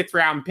throw a 5th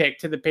round pick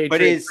to the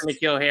Patriots for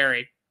N'Keal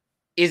Harry.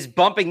 Is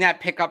bumping that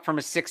pick up from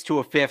a 6th to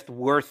a 5th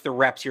worth the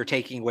reps you're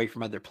taking away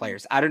from other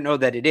players? I don't know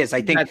that it is.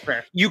 I think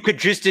you could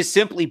just as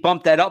simply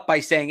bump that up by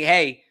saying,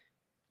 hey,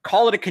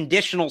 call it a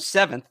conditional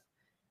 7th.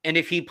 And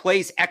if he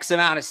plays X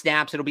amount of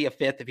snaps, it'll be a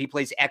 5th. If he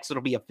plays X,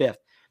 it'll be a 5th.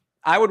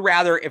 I would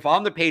rather, if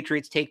I'm the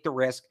Patriots, take the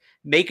risk,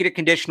 make it a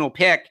conditional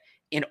pick,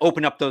 and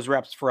open up those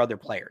reps for other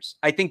players.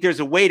 I think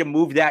there's a way to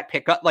move that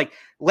pick up. Like,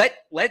 let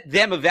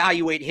them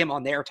evaluate him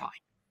on their time.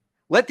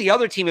 Let the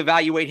other team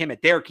evaluate him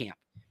at their camp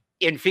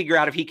and figure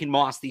out if he can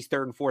moss these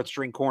 3rd and 4th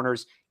string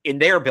corners in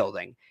their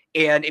building.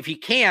 And if he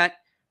can't,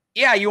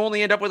 you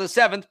only end up with a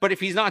 7th, but if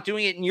he's not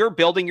doing it in your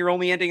building, you're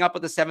only ending up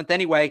with a 7th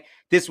anyway.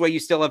 This way you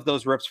still have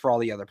those rips for all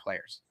the other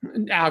players.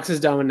 Alex is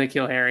done with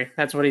N'Keal Harry.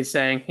 That's what he's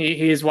saying.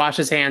 He's washed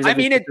his hands. I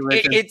mean,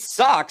 it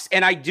sucks.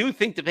 And I do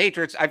think the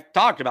Patriots, I've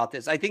talked about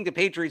this. I think the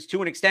Patriots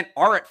to an extent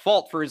are at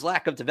fault for his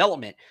lack of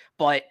development,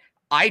 but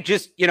I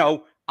just,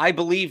 I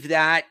believe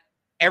that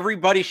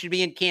everybody should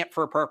be in camp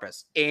for a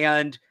purpose.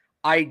 And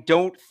I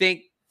don't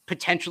think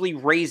potentially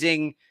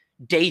raising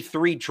day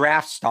 3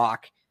 draft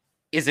stock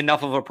is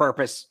enough of a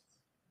purpose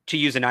to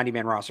use a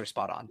 90-man roster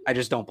spot on. I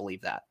just don't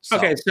believe that.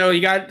 Okay, so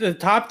you got the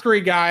top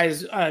 3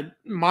 guys,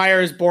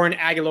 Myers, Bourne,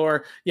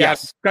 Aguilar.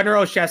 Yes. Gunnar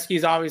Olszewski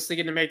is obviously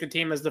going to make the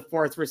team as the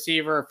 4th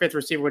receiver, 5th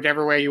receiver,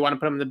 whichever way you want to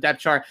put him in the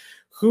depth chart.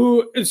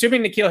 Who,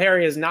 assuming N'Keal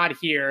Harry is not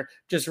here,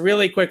 just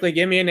really quickly,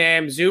 give me a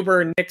name.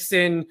 Zuber,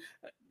 Nixon,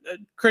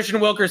 Christian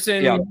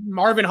Wilkerson,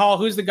 Marvin Hall.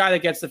 Who's the guy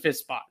that gets the 5th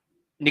spot?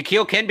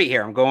 N'Keal can be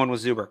here. I'm going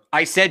with Zuber.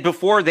 I said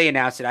before they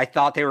announced it, I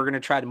thought they were going to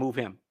try to move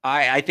him.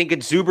 I think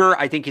it's Zuber.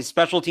 I think his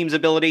special teams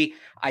ability.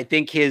 I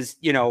think his,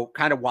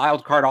 kind of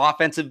wild card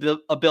offensive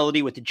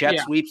ability with the jet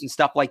sweeps and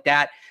stuff like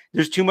that.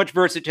 There's too much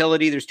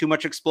versatility. There's too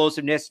much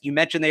explosiveness. You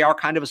mentioned they are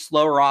kind of a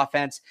slower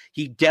offense.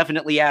 He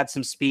definitely adds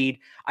some speed.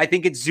 I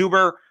think it's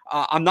Zuber.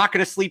 I'm not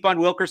going to sleep on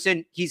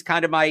Wilkerson. He's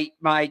kind of my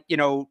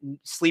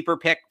sleeper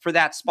pick for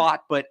that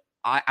spot, but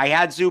I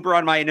had Zuber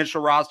on my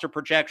initial roster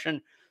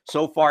projection.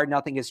 So far,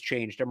 nothing has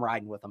changed. I'm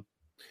riding with him.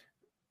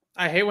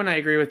 I hate when I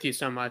agree with you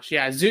so much.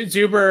 Yeah,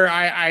 Zuber,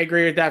 I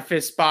agree with that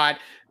fifth spot.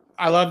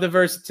 I love the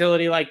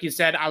versatility, like you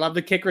said. I love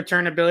the kick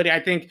return ability. I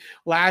think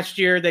last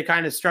year they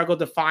kind of struggled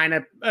to find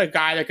a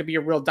guy that could be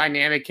a real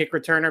dynamic kick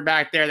returner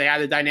back there. They had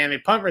the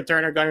dynamic punt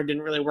returner. Gunner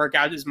didn't really work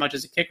out as much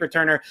as a kick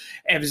returner.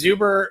 If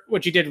Zuber,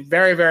 which he did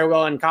very, very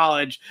well in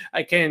college,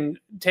 can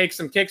take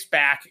some kicks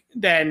back,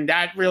 then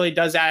that really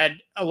does add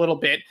a little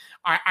bit.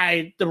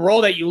 The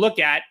role that you look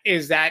at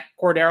is that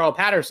Cordero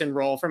Patterson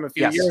role from a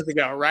few years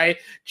ago, right?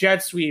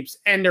 Jet sweeps,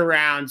 end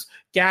arounds,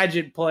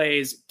 gadget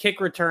plays, kick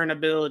return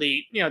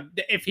ability.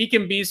 If he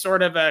can be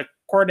sort of a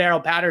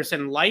Cordero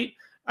Patterson light,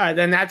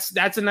 then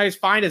that's a nice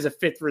find as a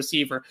fifth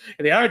receiver.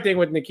 And the other thing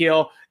with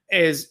N'Keal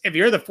is if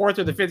you're the fourth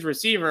or the fifth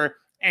receiver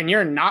and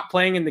you're not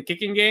playing in the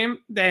kicking game,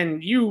 then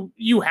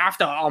you have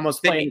to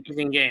almost play in the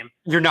kicking game.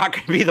 You're not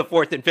going to be the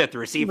fourth and fifth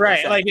receiver.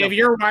 Right. Like if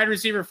you're wide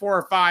receiver 4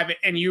 or 5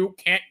 and you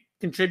can't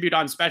contribute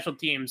on special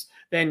teams,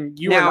 then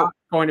you are not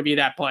going to be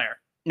that player.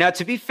 Now,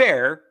 to be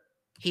fair,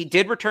 he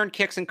did return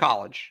kicks in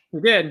college. He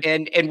did.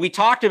 And we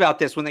talked about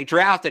this when they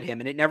drafted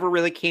him, and it never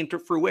really came to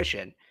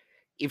fruition.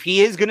 If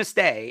he is going to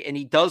stay and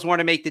he does want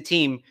to make the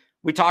team,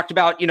 we talked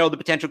about, the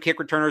potential kick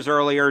returners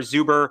earlier,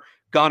 Zuber,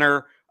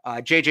 Gunner,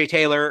 JJ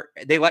Taylor.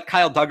 They let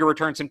Kyle Duggar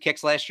return some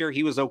kicks last year.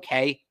 He was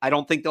okay. I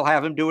don't think they'll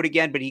have him do it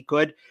again, but he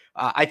could.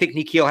 I think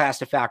N'Keal has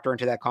to factor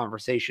into that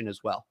conversation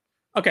as well.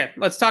 Okay,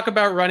 let's talk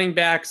about running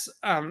backs.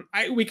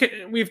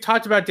 We've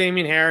talked about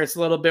Damien Harris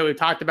a little bit. We've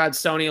talked about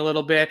Sony a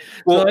little bit.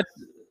 Well,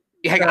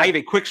 I have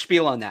a quick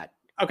spiel on that.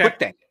 Okay. Quick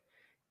thing.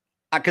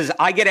 Because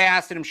I get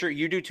asked, and I'm sure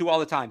you do too all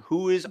the time,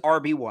 who is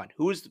RB1?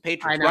 Who is the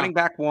Patriots running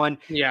back 1?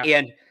 Yeah.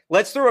 And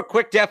let's throw a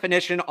quick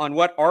definition on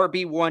what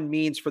RB1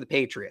 means for the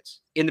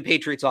Patriots in the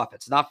Patriots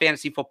offense, not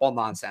fantasy football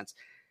nonsense.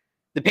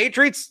 The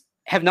Patriots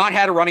have not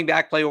had a running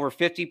back play over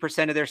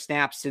 50% of their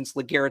snaps since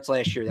LeGarrett's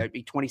last year. That would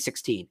be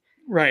 2016.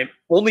 Right.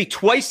 Only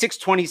twice since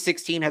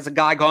 2016 has a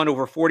guy gone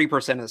over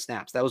 40% of the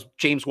snaps. That was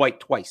James White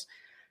twice.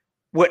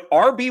 What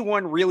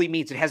RB1 really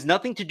means, it has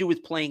nothing to do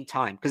with playing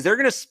time because they're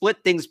going to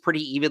split things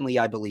pretty evenly,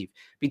 I believe,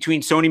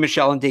 between Sony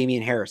Michel and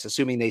Damien Harris,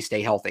 assuming they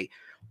stay healthy.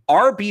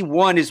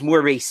 RB1 is more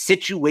of a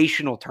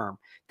situational term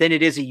than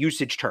it is a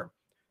usage term.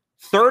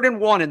 3rd and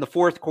 1 in the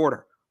fourth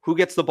quarter. Who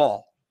gets the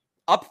ball?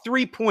 Up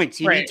 3 points.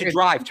 You need to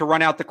drive to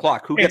run out the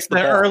clock. Who gets the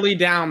ball? Early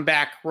down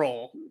back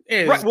role.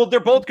 Right. Well,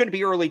 they're both going to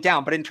be early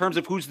down, but in terms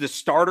of who's the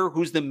starter,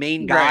 who's the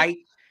main guy,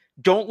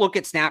 don't look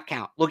at snap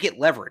count. Look at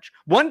leverage.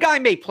 One guy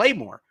may play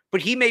more, but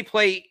he may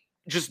play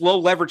just low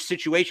leverage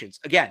situations.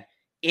 Again,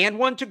 and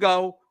 1 to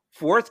go,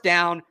 4th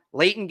down,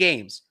 late in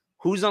games.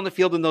 Who's on the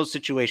field in those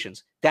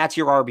situations? That's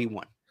your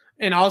RB1.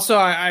 And also,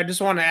 I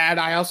just want to add,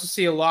 I also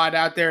see a lot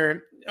out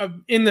there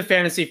in the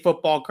fantasy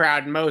football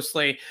crowd,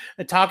 mostly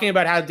talking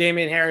about how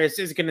Damien Harris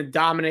is going to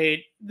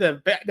dominate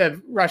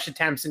the rush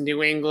attempts in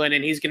New England,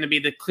 and he's going to be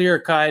the clear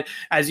cut,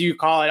 as you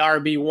call it,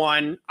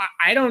 RB1.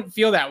 I don't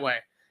feel that way.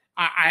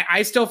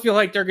 I still feel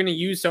like they're going to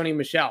use Sony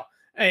Michel.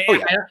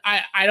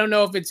 I don't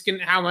know if it's going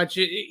how much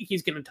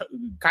he's going to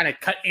kind of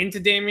cut into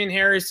Damien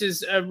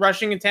Harris's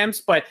rushing attempts,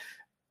 but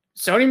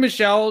Sony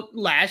Michel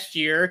last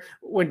year,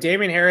 when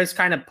Damien Harris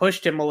kind of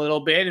pushed him a little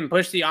bit and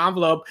pushed the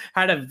envelope,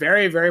 had a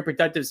very, very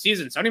productive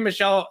season. Sony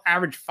Michel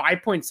averaged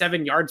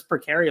 5.7 yards per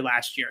carry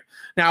last year.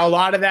 Now, a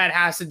lot of that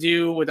has to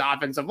do with the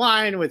offensive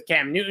line, with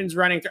Cam Newton's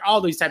running through all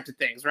these types of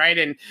things, right?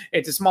 And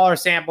it's a smaller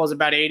sample, it's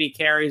about 80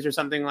 carries or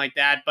something like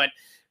that. But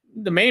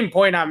the main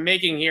point I'm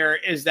making here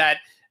is that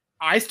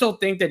I still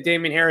think that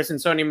Damien Harris and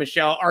Sony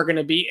Michel are going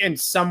to be in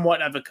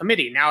somewhat of a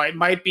committee. Now, it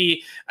might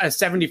be a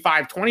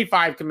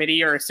 75-25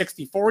 committee or a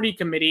 60-40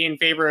 committee in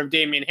favor of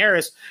Damien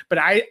Harris, but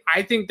I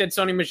think that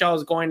Sony Michel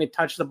is going to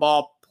touch the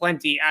ball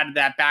plenty out of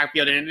that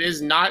backfield, and it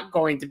is not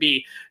going to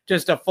be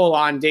just a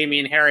full-on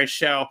Damien Harris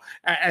show,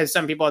 as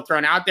some people have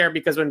thrown out there,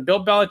 because when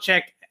Bill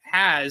Belichick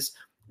has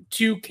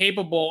 2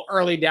 capable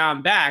early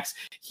down backs,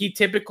 he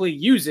typically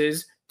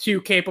uses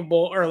 2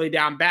 capable early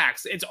down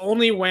backs. It's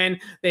only when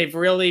they've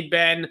really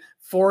been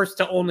forced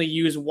to only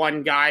use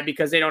one guy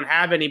because they don't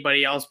have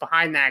anybody else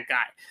behind that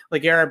guy,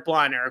 like Garrett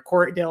Blount or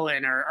Corey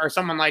Dillon or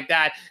someone like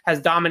that has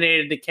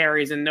dominated the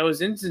carries in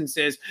those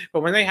instances.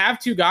 But when they have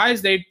 2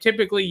 guys, they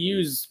typically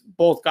use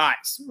both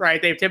guys, right?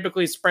 They've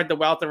typically spread the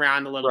wealth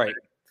around a little bit.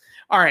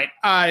 All right.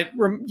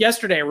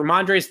 Yesterday,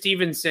 Ramondre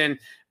Stevenson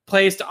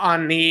placed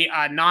on the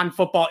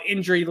non-football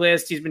injury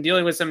list. He's been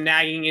dealing with some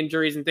nagging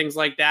injuries and things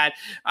like that.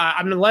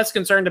 I'm less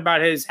concerned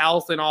about his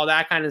health and all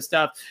that kind of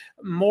stuff.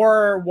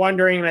 More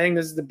wondering, and I think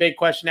this is the big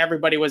question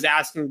everybody was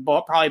asking,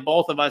 probably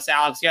both of us,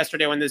 Alex,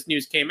 yesterday when this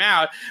news came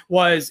out,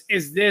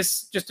 is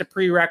this just a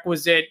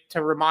prerequisite to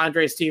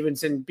Ramondre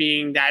Stevenson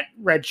being that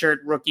redshirt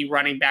rookie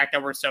running back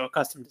that we're so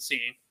accustomed to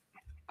seeing?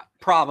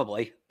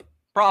 Probably.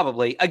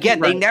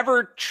 Again, They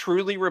never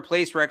truly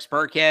replaced Rex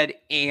Burkhead,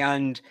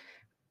 and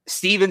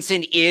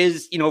Stevenson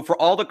is, for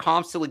all the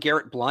comps to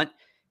LeGarrette Blount,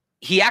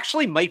 he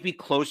actually might be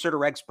closer to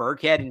Rex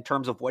Burkhead in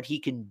terms of what he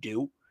can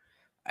do.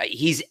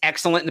 He's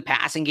excellent in the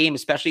passing game,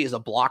 especially as a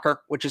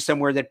blocker, which is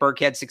somewhere that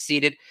Burkhead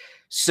succeeded.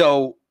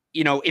 So,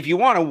 if you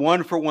want a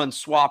 1-for-1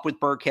 swap with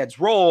Burkhead's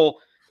role,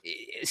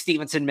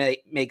 Stevenson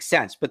makes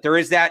sense. But there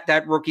is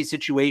that rookie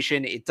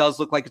situation. It does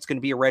look like it's going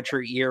to be a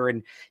redshirt year.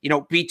 And,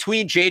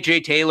 between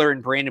J.J. Taylor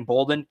and Brandon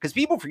Bolden, because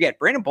people forget,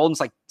 Brandon Bolden's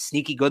like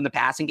sneaky good in the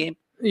passing game.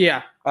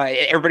 Yeah.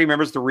 Everybody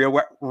remembers the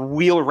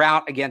wheel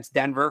route against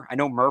Denver. I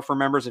know Murph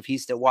remembers if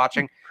he's still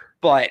watching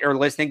or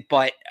listening,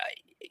 but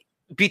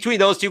between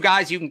those two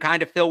guys, you can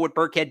kind of fill what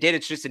Burkhead did.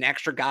 It's just an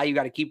extra guy you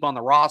got to keep on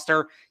the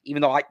roster,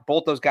 even though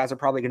both those guys are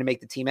probably going to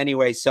make the team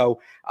anyway. So,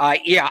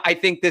 I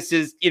think this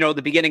is,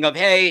 the beginning of,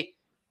 hey,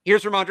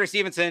 here's Rhamondre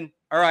Stevenson.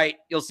 All right,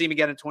 you'll see him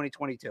again in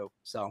 2022.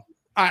 So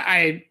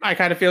I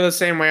kind of feel the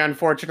same way,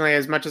 unfortunately,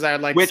 as much as I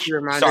would like to see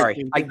Rhamondre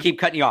Stevenson. I keep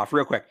cutting you off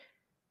real quick.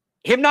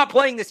 Him not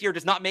playing this year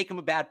does not make him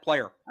a bad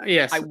player.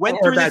 Yes. I went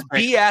through this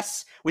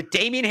BS with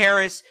Damian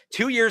Harris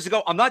 2 years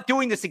ago. I'm not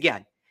doing this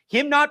again.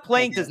 Him not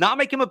playing does not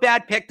make him a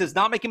bad pick, does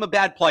not make him a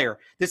bad player.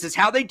 This is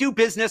how they do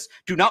business.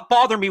 Do not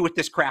bother me with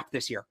this crap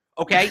this year,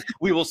 okay?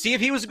 We will see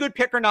if he was a good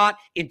pick or not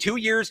in 2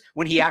 years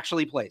when he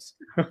actually plays.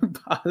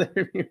 Bother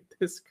me with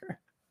this crap.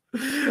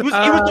 It was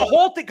the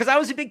whole thing, because I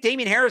was a big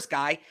Damian Harris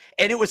guy,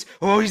 and it was,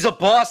 he's a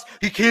bust.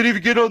 He can't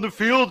even get on the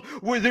field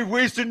where they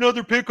wasted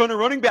another pick on a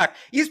running back.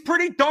 He's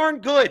pretty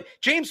darn good.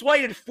 James White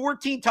had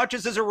 14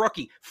 touches as a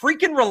rookie.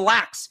 Freaking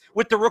relax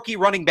with the rookie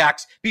running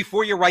backs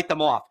before you write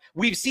them off.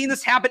 We've seen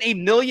this happen a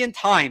million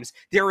times.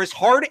 There is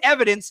hard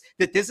evidence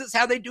that this is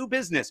how they do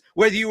business.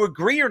 Whether you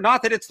agree or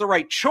not that it's the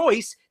right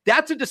choice,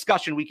 that's a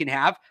discussion we can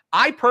have.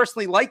 I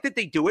personally like that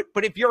they do it,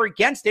 but if you're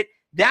against it,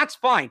 that's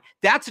fine.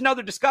 That's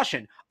another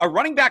discussion. A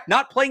running back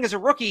not playing as a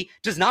rookie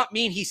does not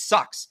mean he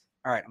sucks.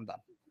 All right, I'm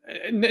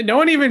done. No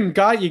one even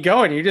got you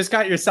going. You just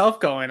got yourself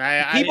going.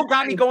 People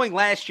got me going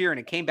last year, and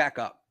it came back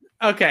up.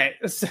 Okay,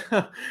 so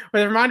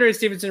with Rhamondre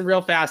Stevenson,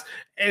 real fast,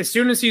 as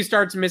soon as he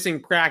starts missing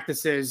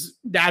practices,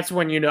 that's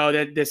when you know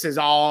that this is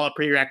all a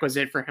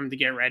prerequisite for him to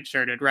get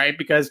redshirted, right?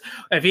 Because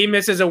if he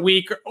misses a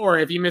week or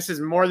if he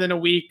misses more than a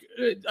week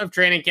of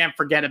training camp,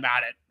 forget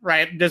about it,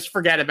 right? Just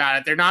forget about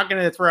it. They're not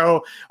going to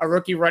throw a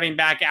rookie running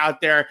back out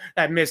there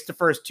that missed the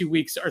first 2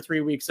 weeks or 3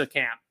 weeks of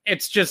camp.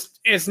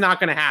 It's not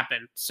going to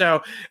happen.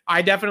 So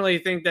I definitely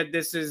think that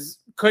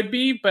could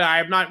be, but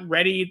I'm not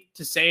ready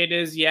to say it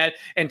is yet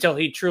until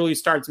he truly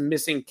starts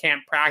missing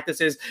camp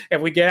practices.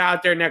 If we get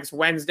out there next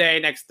Wednesday,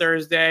 next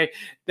Thursday,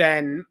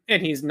 and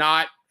he's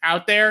not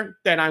out there,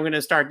 then I'm going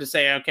to start to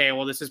say, okay,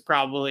 well, this is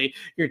probably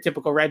your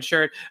typical red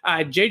shirt.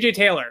 J.J.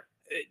 Taylor,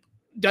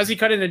 does he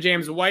cut into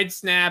James White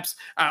snaps?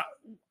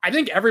 I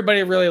think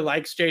everybody really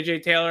likes J.J.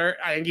 Taylor.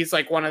 I think he's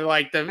like one of the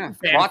fan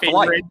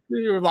favorites.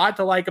 A lot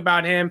to like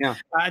about him. Yeah.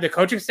 The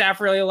coaching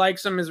staff really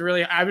likes him.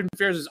 Ivan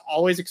Fears is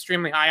always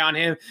extremely high on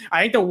him.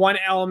 I think the one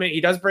element, he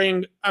does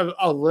bring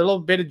a little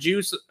bit of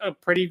juice, a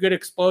pretty good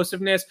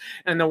explosiveness.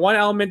 And the one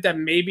element that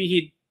maybe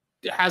he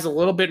has a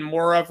little bit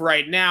more of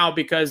right now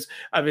because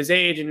of his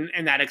age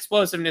and that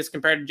explosiveness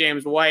compared to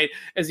James White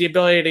is the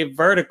ability to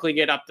vertically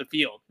get up the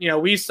field.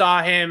 We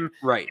saw him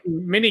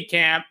in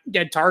minicamp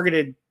get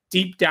targeted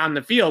deep down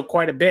the field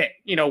quite a bit,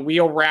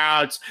 wheel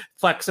routes,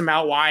 flex them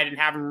out wide and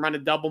have him run a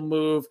double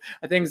move,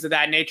 things of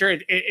that nature.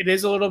 It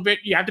is a little bit,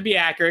 you have to be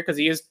accurate because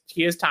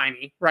he is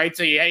tiny, right?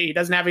 So he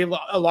doesn't have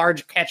a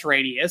large catch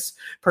radius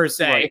per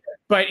se,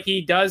 but he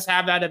does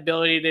have that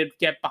ability to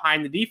get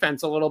behind the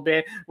defense a little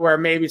bit where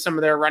maybe some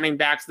of their running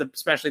backs,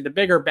 especially the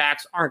bigger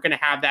backs, aren't going to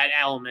have that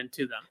element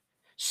to them.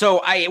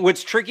 So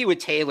what's tricky with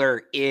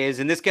Taylor is,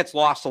 and this gets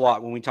lost a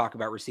lot when we talk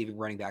about receiving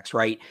running backs,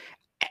 right?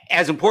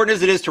 As important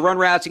as it is to run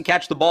routes and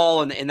catch the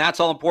ball, and that's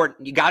all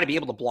important, you got to be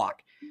able to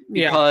block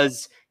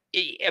because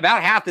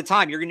about half the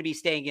time you're going to be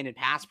staying in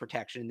pass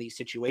protection in these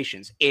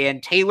situations.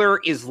 And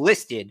Taylor is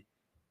listed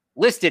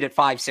at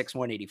 5'6",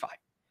 185.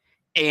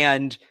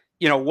 And,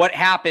 what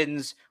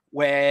happens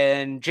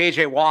when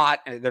J.J.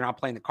 Watt, they're not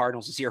playing the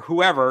Cardinals this year,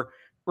 whoever,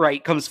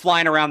 right, comes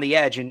flying around the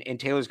edge and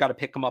Taylor's got to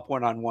pick him up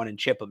one-on-one and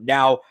chip him.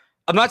 Now,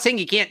 I'm not saying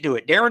he can't do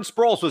it. Darren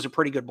Sproles was a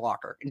pretty good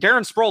blocker. And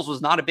Darren Sproles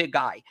was not a big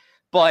guy,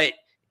 but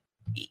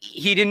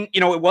he didn't,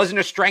 it wasn't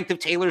a strength of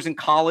Taylor's in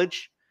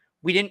college.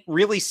 We didn't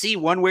really see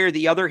one way or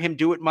the other him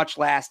do it much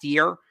last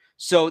year.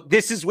 So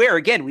this is where,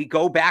 again, we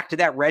go back to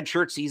that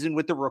redshirt season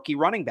with the rookie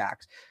running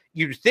backs.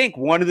 You'd think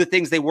one of the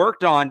things they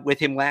worked on with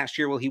him last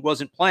year while he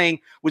wasn't playing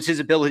was his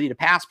ability to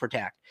pass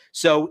protect.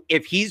 So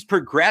if he's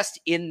progressed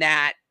in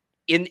that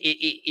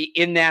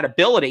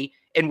ability,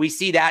 and we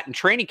see that in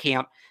training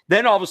camp,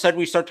 then all of a sudden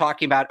we start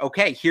talking about,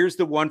 okay, here's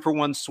the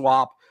 1-for-1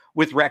 swap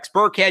with Rex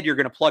Burkhead. You're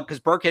going to plug, because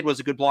Burkhead was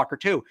a good blocker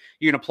too.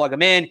 You're going to plug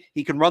him in.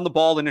 He can run the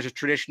ball in a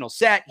traditional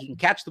set. He can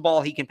catch the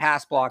ball. He can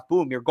pass block.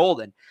 Boom, you're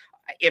golden.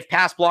 If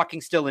pass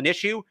blocking's still an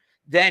issue,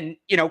 then,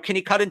 can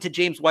he cut into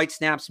James White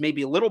snaps?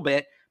 Maybe a little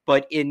bit,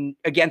 But in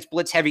against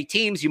blitz heavy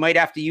teams, you might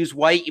have to use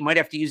White, you might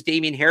have to use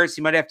Damian Harris,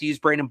 you might have to use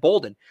Brandon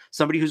Bolden,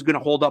 somebody who's going to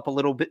hold up a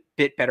little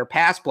bit better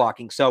pass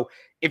blocking. So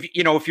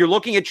if you're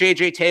looking at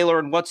JJ Taylor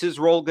and what's his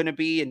role going to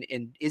be,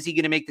 and is he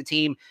going to make the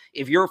team?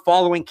 If you're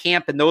following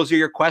camp and those are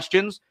your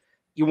questions,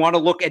 you want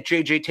to look at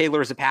JJ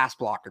Taylor as a pass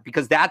blocker,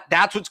 because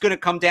that's what's going to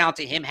come down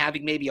to him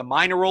having maybe a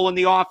minor role in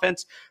the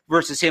offense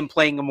versus him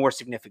playing a more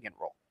significant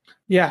role.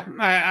 Yeah,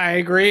 I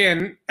agree.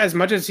 And as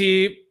much as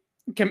he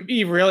can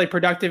be really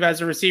productive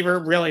as a receiver,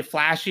 really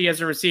flashy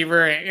as a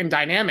receiver, and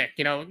dynamic,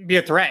 be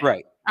a threat.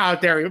 Right.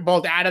 Out there,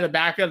 both out of the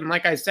backfield. And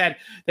like I said,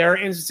 there are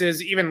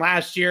instances, even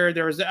last year,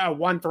 there was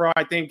one throw,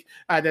 I think,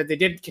 that they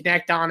didn't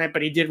connect on it,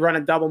 but he did run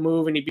a double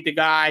move and he beat the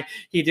guy.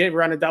 He did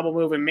run a double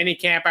move in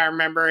minicamp, I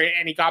remember,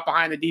 and he got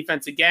behind the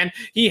defense again.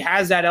 He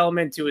has that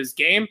element to his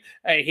game.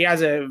 He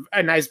has a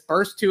nice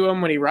burst to him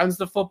when he runs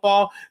the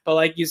football. But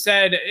like you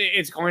said,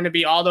 it's going to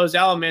be all those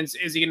elements.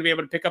 Is he going to be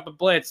able to pick up a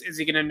blitz? Is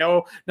he going to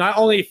know, not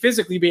only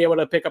physically be able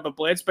to pick up a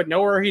blitz, but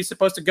know where he's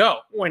supposed to go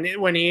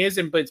when he is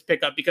in blitz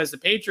pickup? Because the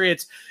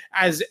Patriots,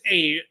 as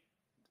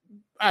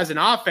an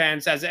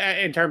offense,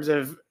 in terms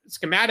of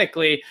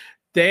schematically,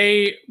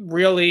 they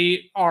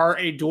really are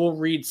a dual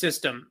read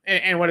system.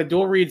 And what a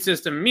dual read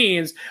system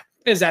means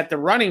is that the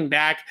running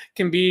back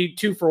can be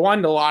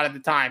 2-for-1 a lot of the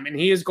time, and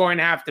he is going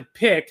to have to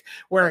pick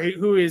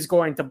who is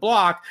going to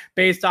block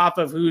based off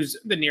of who's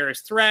the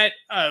nearest threat,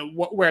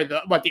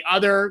 what the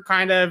other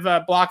kind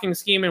of blocking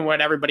scheme and what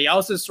everybody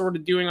else is sort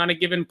of doing on a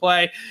given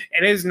play.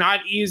 It is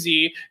not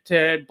easy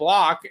to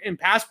block and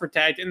pass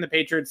protect in the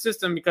Patriots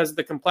system because of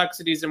the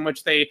complexities in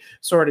which they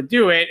sort of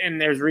do it,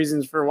 and there's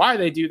reasons for why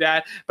they do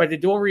that. But the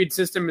dual read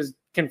system is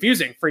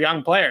confusing for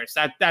young players.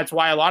 That's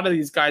why a lot of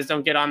these guys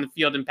don't get on the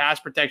field in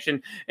pass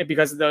protection,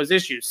 because of those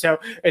issues. So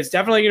it's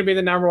definitely going to be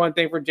the number one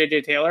thing for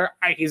JJ Taylor.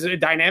 He's a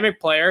dynamic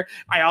player.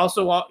 I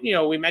also,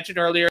 we mentioned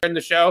earlier in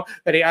the show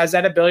that he has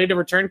that ability to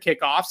return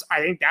kickoffs. I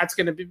think that's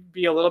going to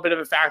be a little bit of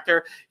a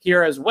factor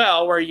here as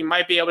well, where you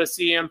might be able to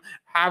see him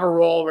have a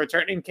role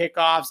returning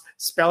kickoffs,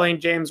 spelling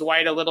James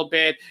White a little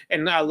bit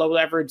in low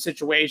leverage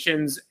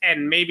situations.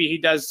 And maybe he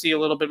does see a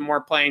little bit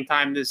more playing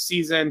time this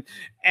season.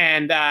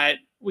 And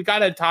we got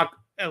to talk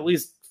at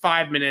least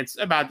 5 minutes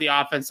about the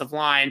offensive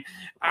line.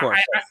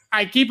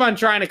 I keep on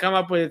trying to come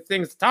up with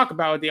things to talk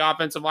about with the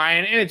offensive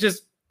line, and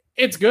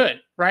it's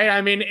good, right?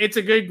 I mean, it's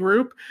a good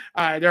group.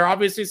 There are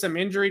obviously some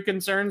injury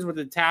concerns with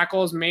the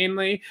tackles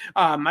mainly.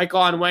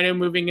 Michael Onwenu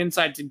moving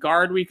inside to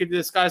guard, we could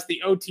discuss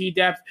the OT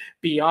depth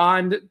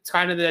beyond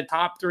kind of the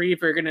top three,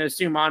 if you're going to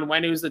assume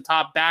Onwenu's the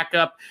top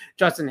backup.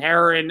 Justin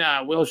Herron,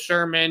 Will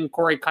Sherman,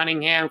 Corey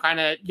Cunningham, kind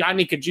of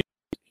Yodny Kajus,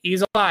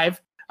 he's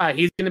alive.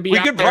 He's going to be. We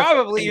could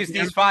probably use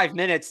these 5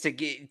 minutes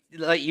to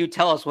let you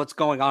tell us what's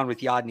going on with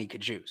Yodny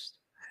Kajus.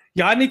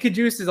 Yodny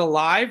Kajus is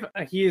alive.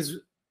 He is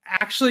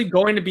actually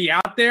going to be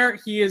out there.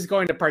 He is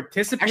going to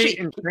participate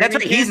in training. That's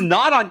right. He's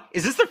not on.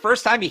 Is this the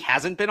first time he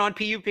hasn't been on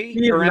PUP?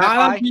 He is not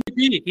on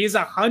PUP. He's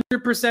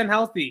 100%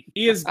 healthy.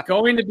 He is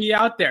going to be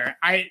out there.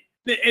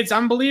 It's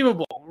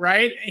unbelievable,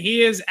 right?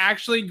 He is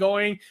actually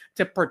going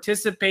to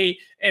participate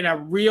in a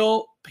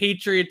real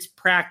Patriots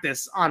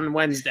practice on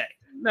Wednesday.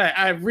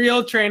 A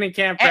real training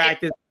camp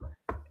practice.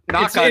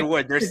 Knock on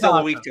wood. There's still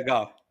a week to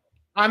go.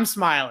 I'm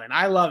smiling.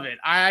 I love it.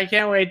 I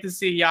can't wait to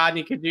see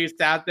Yodny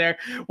Kajus out there.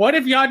 What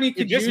if Yodny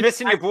Kajus... You're just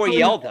missing your boy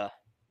Yelda.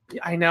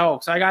 I know.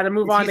 So I got to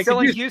move on to still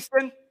Kajus. In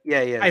Houston?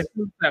 Yeah, he is. I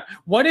think so.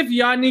 What if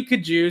Yodny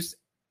Kajus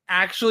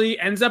actually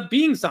ends up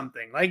being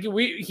something? Like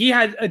he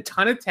had a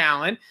ton of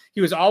talent. He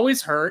was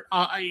always hurt.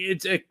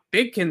 It's a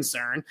big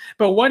concern.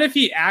 But what if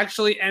he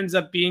actually ends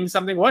up being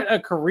something? What a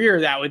career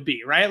that would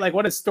be, right? Like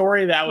what a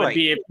story that would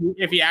be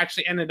if he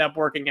actually ended up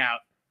working out.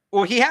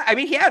 Well, he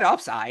had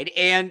upside,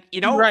 and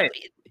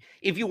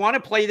if you want to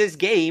play this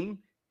game,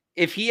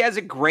 if he has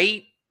a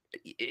great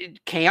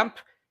camp,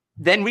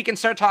 then we can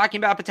start talking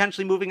about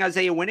potentially moving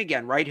Isaiah Wynn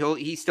again, right?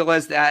 He still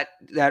has that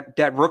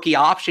rookie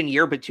option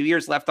year, but 2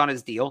 years left on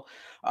his deal.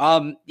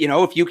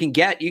 If you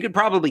could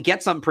probably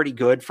get something pretty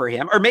good for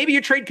him, or maybe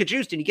you trade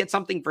Kajust and you get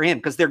something for him,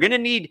 because they're going to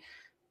need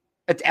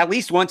at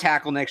least one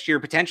tackle next year,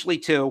 potentially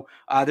two.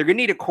 They're going to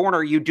need a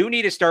corner. You do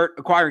need to start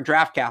acquiring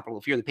draft capital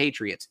if you're the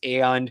Patriots,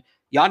 and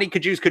Yodny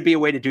Kajus could be a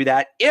way to do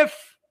that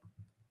if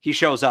he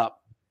shows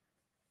up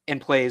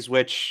and plays,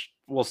 which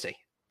we'll see.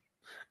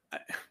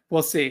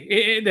 We'll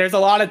see. There's a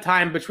lot of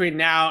time between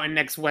now and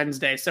next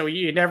Wednesday, so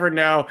you never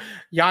know.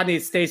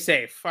 Yodny, stay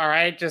safe, all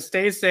right? Just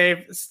stay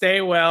safe, stay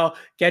well,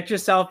 get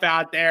yourself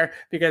out there,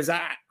 because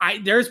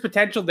there's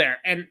potential there.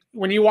 And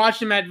when you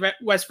watch him at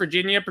West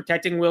Virginia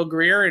protecting Will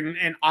Grier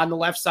and on the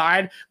left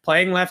side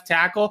playing left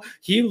tackle,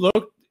 he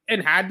looked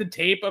and had the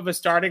tape of a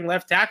starting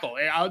left tackle.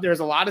 There's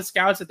a lot of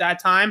scouts at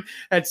that time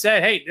that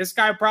said, hey, this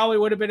guy probably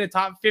would have been a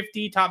top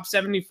 50, top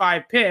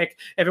 75 pick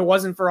if it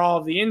wasn't for all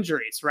of the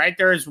injuries, right?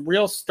 There's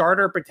real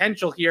starter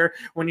potential here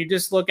when you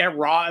just look at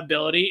raw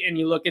ability and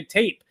you look at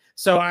tape.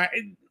 So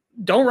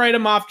don't write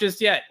him off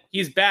just yet.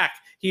 He's back.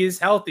 He is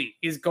healthy.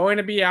 He's going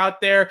to be out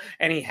there,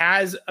 and he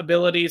has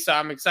ability. So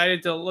I'm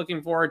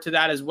looking forward to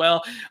that as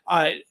well.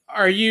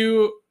 Are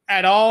you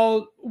at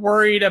all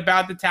worried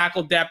about the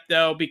tackle depth,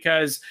 though,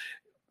 because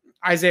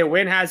Isaiah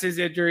Wynn has his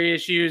injury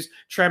issues.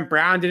 Trent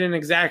Brown didn't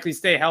exactly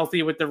stay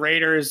healthy with the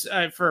Raiders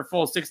for a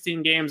full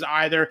 16 games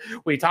either.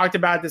 We talked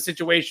about the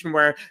situation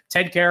where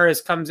Ted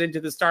Karras comes into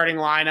the starting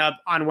lineup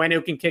on when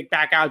it can kick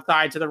back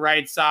outside to the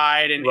right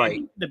side,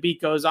 and the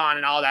beat goes on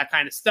and all that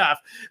kind of stuff.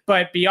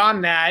 But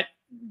beyond that,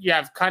 you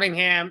have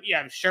Cunningham, you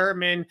have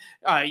Sherman,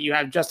 you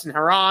have Justin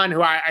Herron,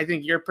 who I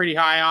think you're pretty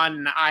high on,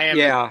 and I am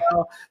as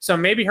well. So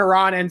maybe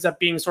Herron ends up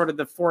being sort of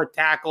the fourth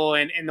tackle,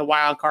 and the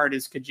wild card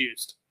is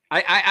Cajuste.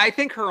 I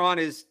think Herron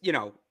is,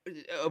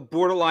 a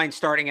borderline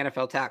starting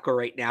NFL tackle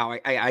right now.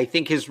 I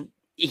think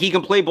he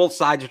can play both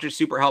sides, which is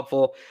super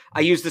helpful. I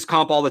use this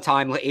comp all the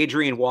time.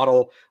 Adrian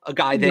Waddle, a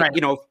guy that,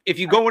 if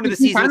you go into the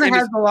season, he kind of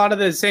has a lot of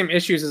the same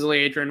issues as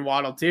Adrian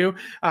Waddle too.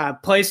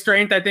 Play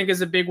strength, I think,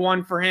 is a big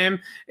one for him,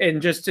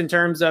 and just in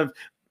terms of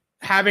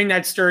having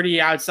that sturdy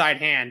outside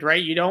hand,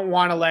 right? You don't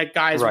want to let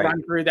guys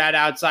run through that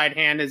outside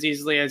hand as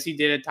easily as he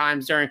did at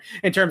times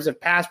in terms of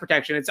pass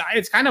protection.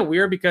 It's kind of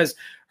weird because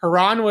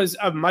Herron was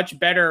a much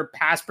better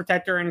pass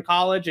protector in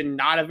college and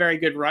not a very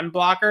good run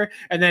blocker.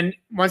 And then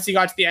once he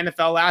got to the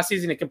NFL last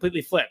season, it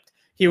completely flipped.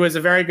 He was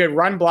a very good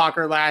run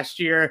blocker last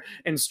year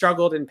and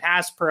struggled in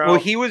pass pro. Well,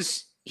 he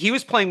was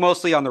playing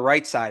mostly on the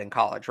right side in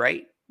college,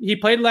 right? He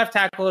played left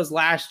tackle his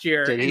last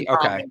year. Did he?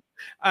 Okay.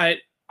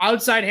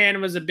 Outside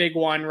hand was a big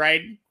one,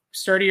 right?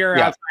 Sturdier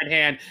outside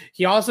hand.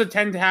 He also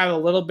tended to have a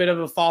little bit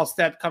of a false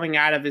step coming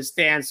out of his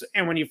stance.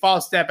 And when you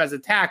false step as a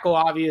tackle,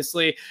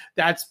 obviously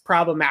that's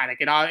problematic.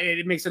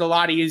 It makes it a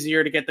lot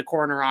easier to get the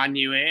corner on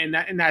you. And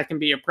that can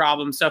be a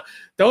problem. So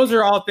those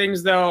are all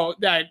things, though,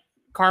 that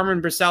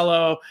Carmen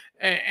Brasello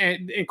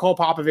and Cole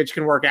Popovich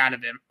can work out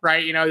of him,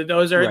 right?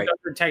 Those are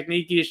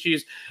technique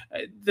issues.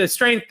 The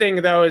strength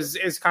thing, though,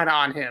 is kind of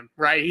on him,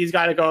 right? He's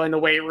got to go in the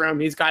weight room.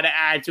 He's got to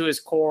add to his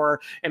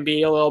core and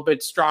be a little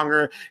bit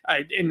stronger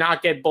and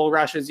not get bull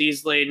rushes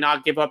easily,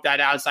 not give up that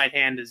outside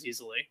hand as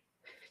easily.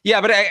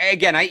 Yeah, but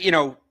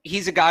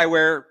he's a guy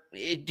where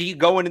do you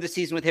go into the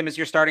season with him as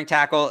your starting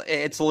tackle?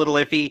 It's a little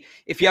iffy.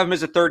 If you have him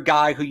as a third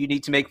guy who you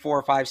need to make 4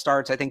 or 5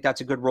 starts, I think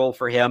that's a good role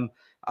for him.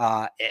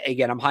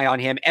 Again, I'm high on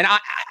him, and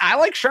I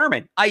like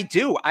Sherman. I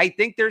do. I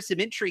think there's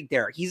some intrigue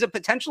there. He's a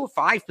potential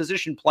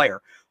 5-position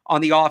player on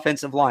the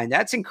offensive line.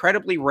 That's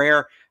incredibly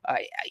rare.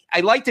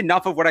 I liked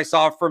enough of what I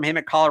saw from him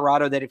at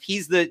Colorado that if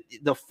he's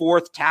the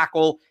fourth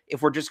tackle,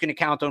 if we're just going to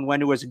count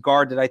Onwenu as a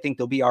guard, that I think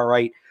they'll be all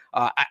right.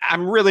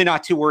 I'm really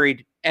not too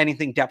worried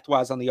anything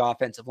depth-wise on the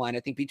offensive line. I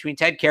think between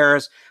Ted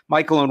Karras,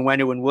 Michael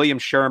Onwenu, and William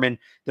Sherman,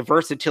 the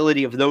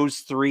versatility of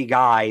those 3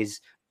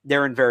 guys,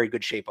 they're in very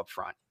good shape up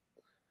front.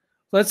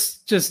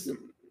 Let's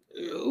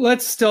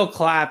still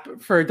clap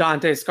for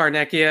Dante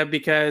Scarnecchia,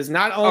 because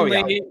not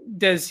only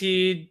does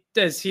he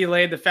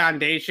lay the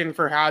foundation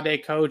for how they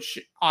coach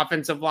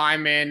offensive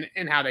linemen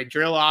and how they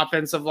drill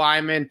offensive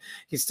linemen,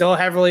 he's still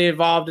heavily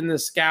involved in the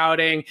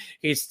scouting.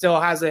 He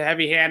still has a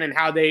heavy hand in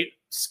how they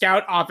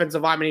scout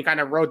offensive linemen. He kind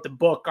of wrote the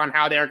book on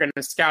how they're going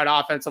to scout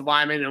offensive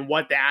linemen and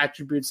what the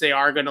attributes they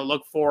are going to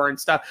look for and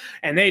stuff.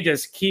 And they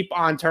just keep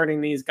on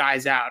turning these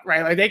guys out,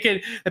 right? Like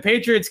the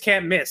Patriots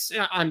can't miss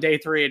on day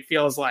 3. It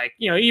feels like,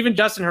 even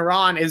Justin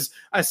Herron is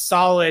a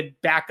solid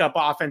backup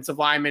offensive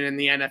lineman in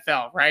the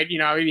NFL, right?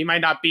 He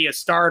might not be a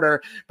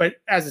starter, but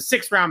as a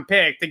 6th round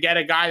pick to get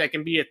a guy that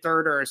can be a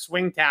third or a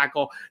swing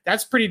tackle,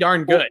 that's pretty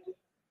darn good.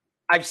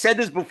 I've said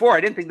this before.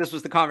 I didn't think this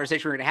was the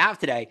conversation we're going to have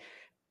today.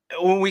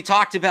 When we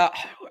talked about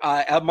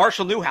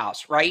Marshall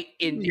Newhouse, right,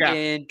 in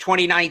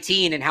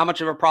 2019 and how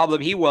much of a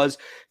problem he was,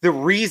 the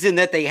reason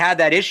that they had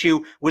that issue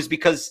was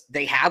because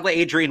they had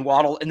Adrian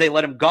Waddle and they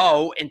let him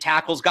go and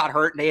tackles got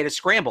hurt and they had to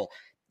scramble.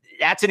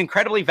 That's an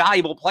incredibly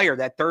valuable player,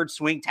 that third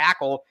swing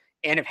tackle.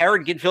 And if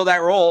Herron can fill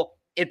that role,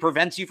 it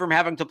prevents you from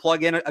having to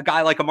plug in a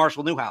guy like a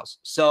Marshall Newhouse.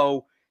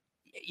 So,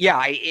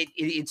 yeah,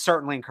 it's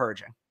certainly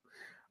encouraging.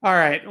 All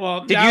right.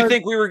 Well, did you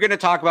think we were going to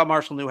talk about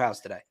Marshall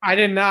Newhouse today? I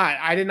did not.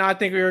 I did not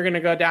think we were going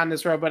to go down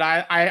this road, but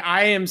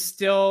I am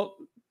still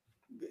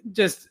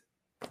just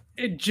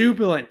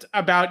jubilant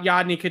about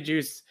Yodny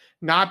Cajuste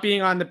not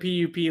being on the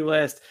PUP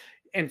list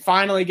and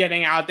finally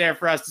getting out there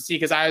for us to see,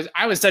 because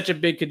I was such a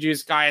big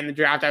Cajuste guy in the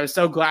draft. I was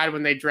so glad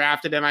when they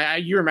drafted him.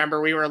 You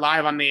remember we were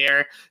live on the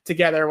air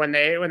together when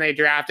they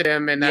drafted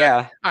him, and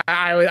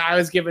I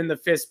was given the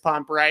fist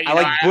pump, right?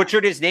 I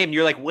butchered his name.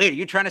 You're like, wait, are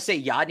you trying to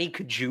say Yodny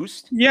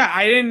Cajuste? Yeah,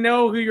 I didn't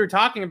know who you were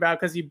talking about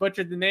because you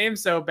butchered the name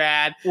so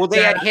bad. Well,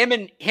 they had him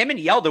and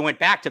Yelda went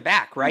back to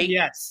back, right?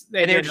 Yes,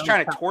 they were just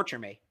trying to torture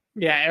me.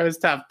 Yeah, it was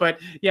tough. But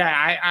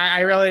yeah, I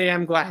really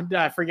am glad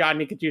for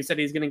Yodny Cajuste that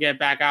he's going to get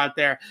back out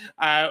there.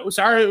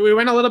 Sorry, we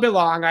went a little bit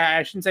long.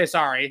 I shouldn't say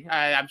sorry.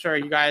 I'm sure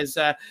you guys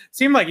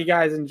seemed like you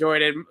guys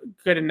enjoyed it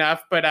good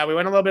enough. But we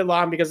went a little bit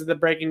long because of the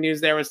breaking news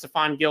there with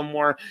Stephon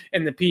Gilmore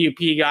and the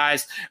PUP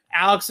guys.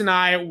 Alex and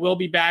I will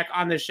be back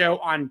on the show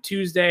on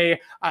Tuesday,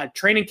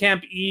 training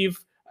camp eve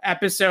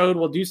episode.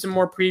 We'll do some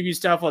more preview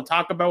stuff. We'll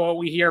talk about what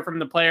we hear from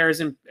the players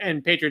and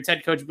Patriots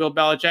head coach Bill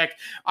Belichick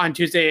on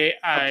Tuesday.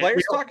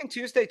 Players talking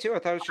Tuesday too. I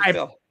thought it was just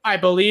Bill. I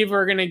believe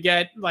we're gonna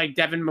get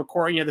Devin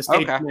McCourty, the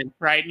statesman,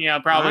 right?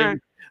 Probably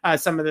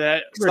some of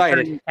the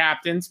returning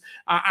captains.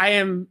 I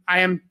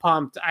am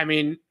pumped. I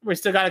mean, we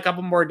still got a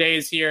couple more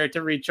days here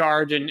to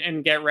recharge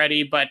and get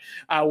ready, but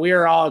we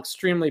are all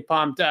extremely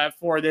pumped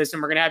for this,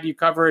 and we're going to have you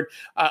covered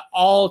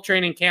all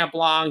training camp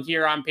long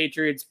here on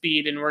Patriots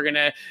Beat, and we're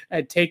going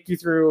to take you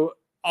through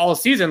all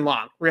season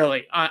long,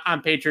 really, on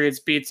Patriots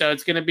Beat. So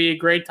it's going to be a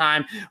great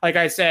time. Like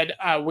I said,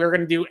 we're going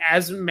to do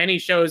as many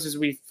shows as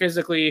we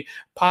physically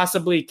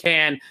possibly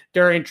can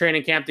during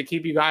training camp to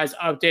keep you guys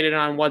updated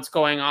on what's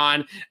going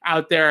on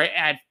out there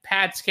at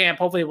Pat's Camp.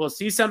 Hopefully we'll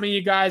see some of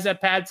you guys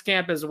at Pat's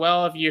Camp as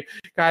well. If you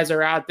guys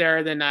are out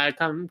there, then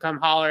come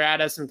holler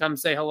at us and come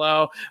say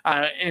hello,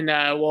 and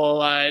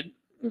we'll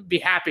be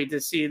happy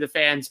to see the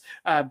fans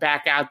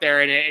back out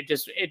there, and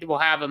it will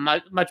have a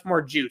much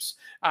more juice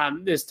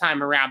this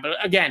time around.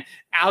 But again,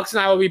 Alex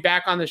and I will be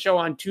back on the show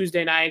on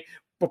Tuesday night.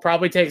 We'll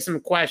probably take some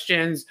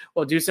questions.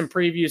 We'll do some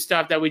preview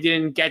stuff that we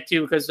didn't get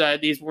to because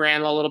these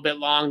ran a little bit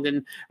long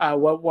than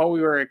what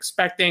we were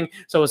expecting.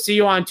 So we'll see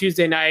you on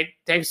Tuesday night.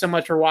 Thanks so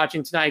much for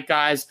watching tonight,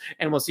 guys,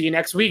 and we'll see you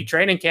next week.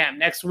 Training camp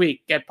next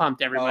week. Get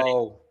pumped, everybody.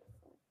 Oh.